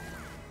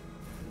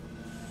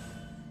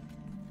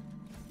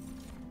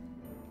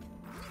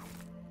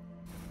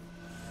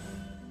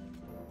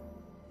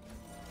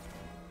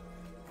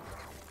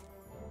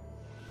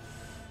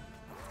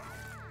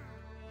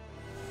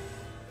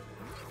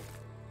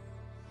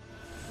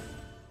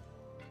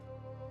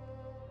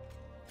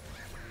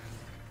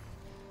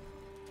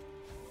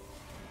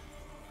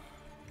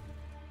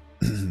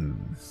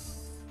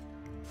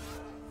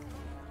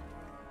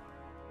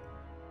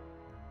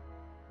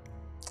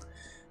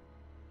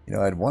 You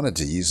know, I'd wanted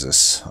to use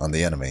this on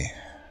the enemy.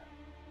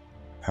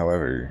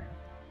 However,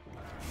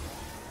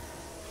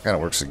 it kind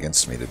of works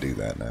against me to do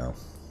that now.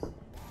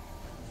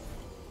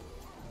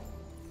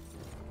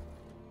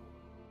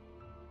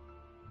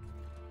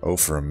 Oh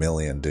for a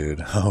million,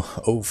 dude.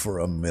 Oh for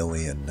a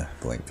million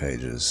blank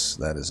pages.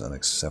 That is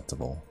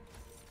unacceptable.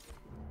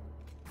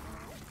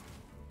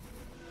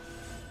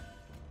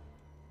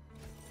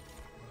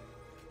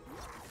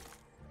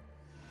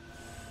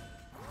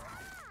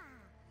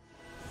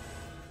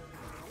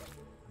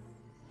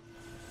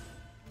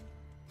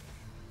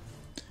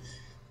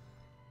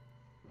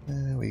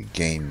 We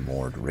gain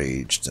more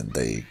rage than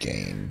they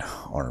gain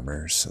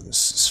armor, so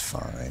this is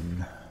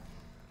fine.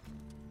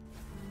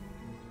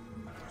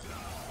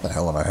 The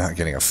hell am I not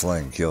getting a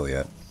flying kill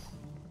yet?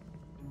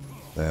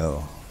 The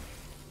hell?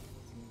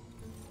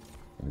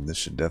 I mean, this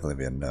should definitely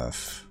be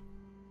enough.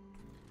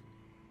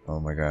 Oh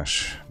my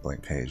gosh,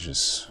 blank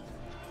pages.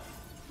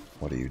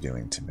 What are you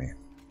doing to me?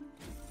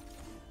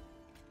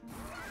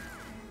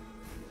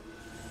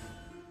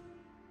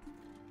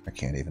 I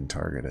can't even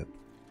target it.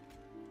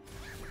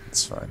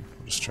 It's fine,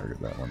 we'll just target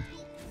that one.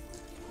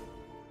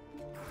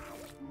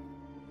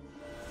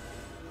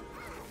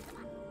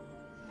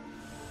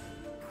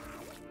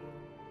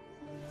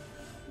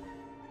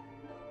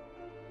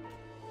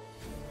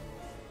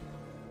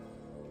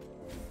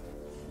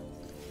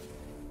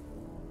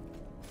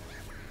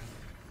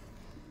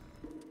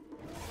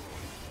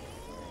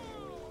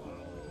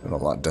 Did a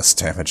lot less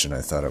damage than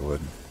I thought it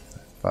would.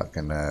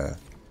 Fucking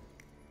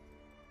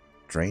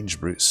Range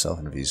Brute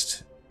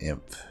Self-Infused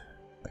Imp.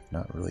 Like,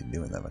 not really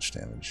doing that much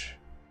damage.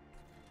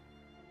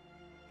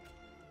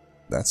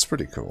 That's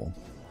pretty cool.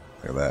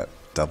 Look at that.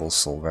 Double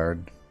Soul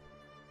Guard.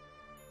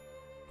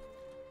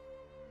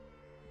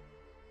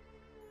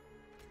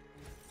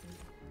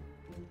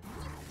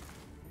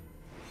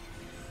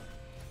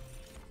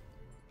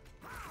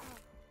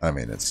 I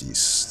mean, it was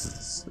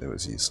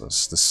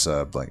useless. This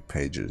blank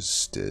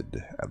pages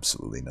did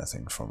absolutely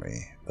nothing for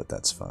me, but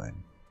that's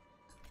fine.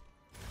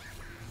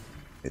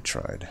 It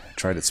tried. It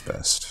tried its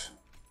best.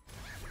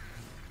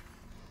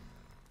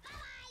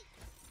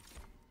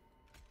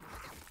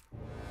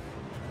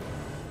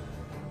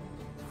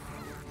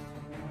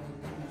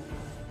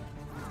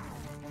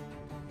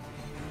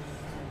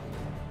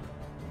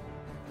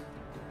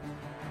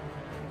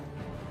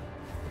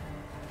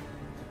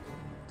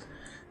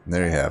 And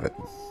there you have it.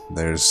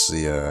 There's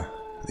the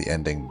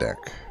ending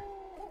deck.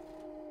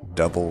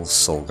 Double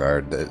Soul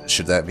Guard.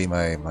 Should that be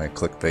my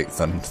clickbait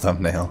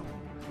thumbnail?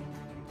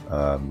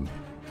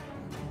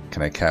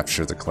 Can I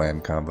capture the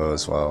clan combo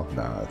as well?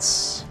 No,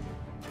 it's...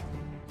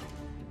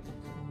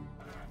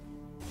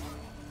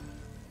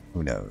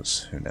 Who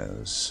knows? Who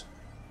knows?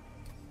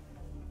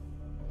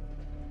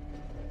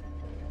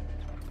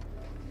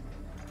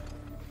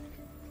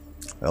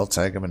 I'll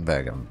tag him and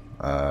bag him.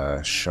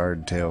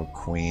 Shardtail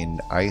Queen.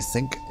 I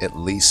think at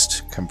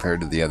least compared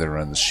to the other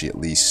runs, she at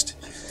least,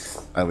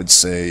 I would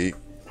say,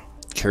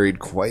 carried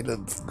quite a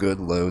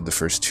good load the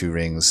first 2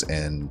 rings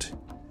and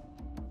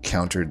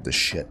countered the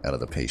shit out of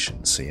the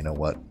patient. So you know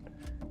what?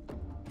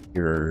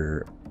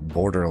 You're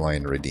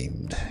borderline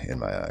redeemed in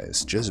my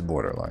eyes. Just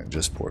borderline.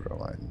 Just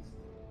borderline.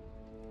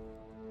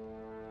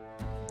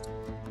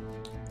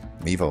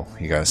 Mevo,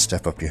 you gotta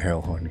step up your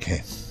Hailhorn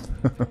game.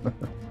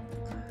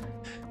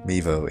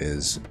 Mevo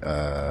is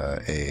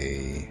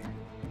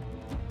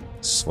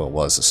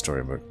was a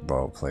Storybook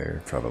Brawl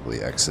player,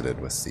 probably exited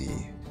with the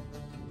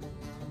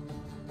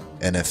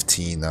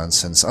NFT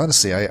nonsense.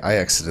 Honestly, I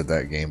exited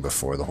that game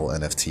before the whole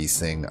NFT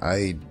thing.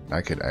 I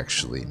could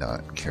actually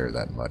not care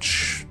that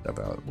much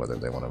about whether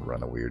they want to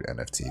run a weird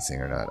NFT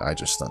thing or not. I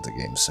just thought the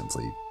game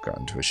simply got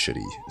into a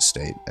shitty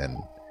state, and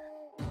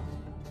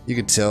you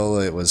could tell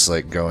it was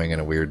like going in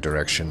a weird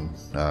direction.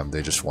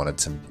 They just wanted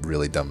to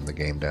really dumb the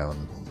game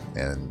down,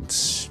 and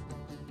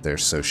they're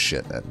so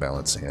shit at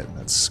balancing it.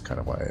 That's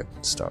kind of why I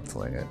stopped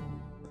playing it.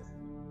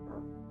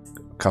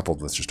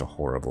 Coupled with just a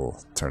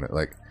horrible tournament,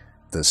 like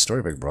the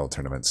Storybook Brawl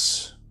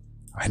tournaments.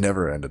 I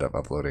never ended up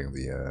uploading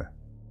the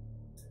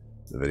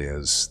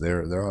videos.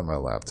 They're on my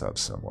laptop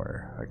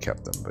somewhere. I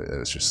kept them, but it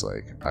was just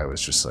like I was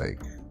just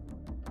like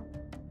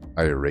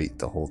irate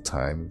the whole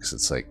time because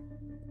it's like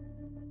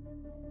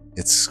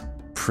it's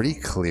pretty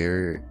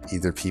clear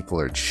either people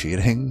are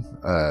cheating,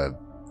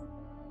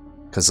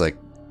 because like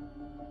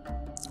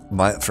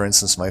for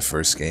instance, my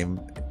first game,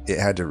 it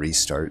had to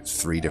restart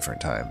 3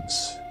 different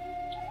times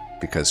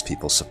because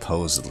people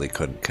supposedly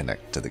couldn't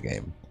connect to the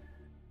game.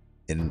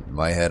 In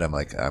my head, I'm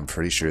like, I'm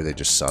pretty sure they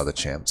just saw the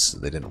champs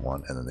they didn't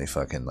want, and then they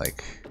fucking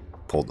like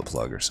pulled the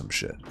plug or some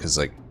shit. Because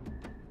like,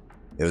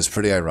 it was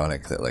pretty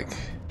ironic that like,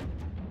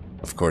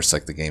 of course,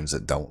 like the games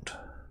that don't,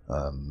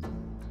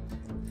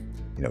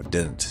 you know,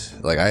 didn't.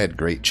 Like I had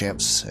great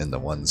champs in the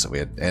ones that we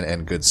had,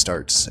 and good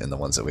starts in the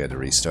ones that we had to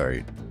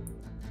restart.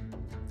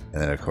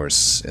 And then of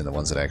course, in the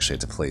ones that I actually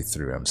had to play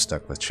through, I'm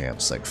stuck with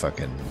champs like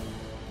fucking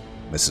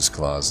Mrs.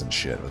 Claus and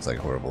shit with like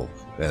horrible,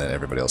 and then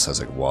everybody else has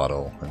like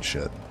Waddle and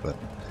shit. But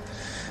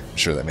I'm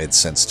sure that made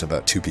sense to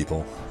about 2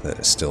 people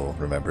that still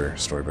remember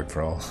Storybook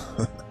Brawl.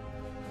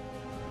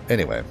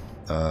 Anyway,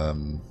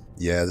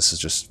 yeah, this is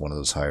just one of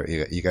those higher.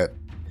 You got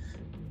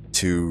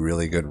 2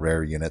 really good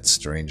rare units: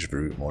 Deranged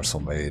Brute, Morsel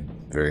Maid,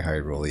 very high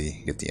rolly.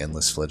 You get the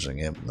Endless Fledgling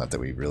Imp. Not that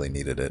we really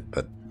needed it,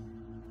 but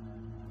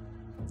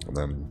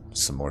then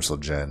some Morsel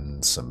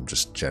Gen, some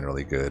just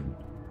generally good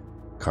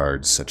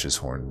cards such as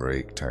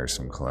Hornbreak,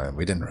 Tiresome Climb.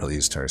 We didn't really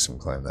use Tiresome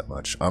Climb that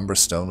much. Umbra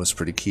Stone was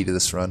pretty key to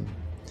this run.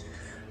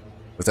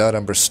 Without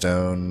Umbra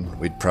Stone,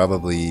 we'd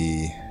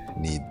probably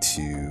need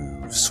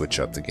to switch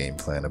up the game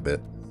plan a bit.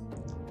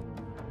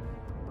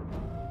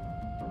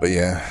 But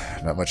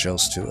yeah, not much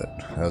else to it.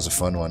 That was a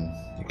fun one.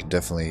 You can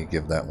definitely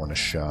give that one a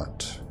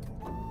shot.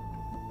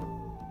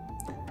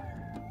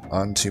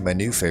 On to my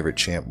new favorite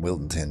champ,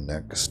 Wildenton,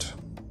 next.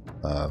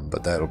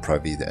 But that'll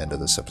probably be the end of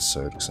this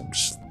episode because I'm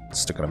just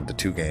sticking them to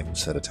 2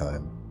 games at a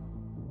time.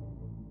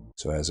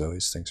 So as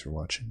always, thanks for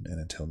watching, and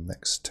until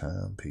next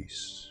time,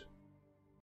 peace.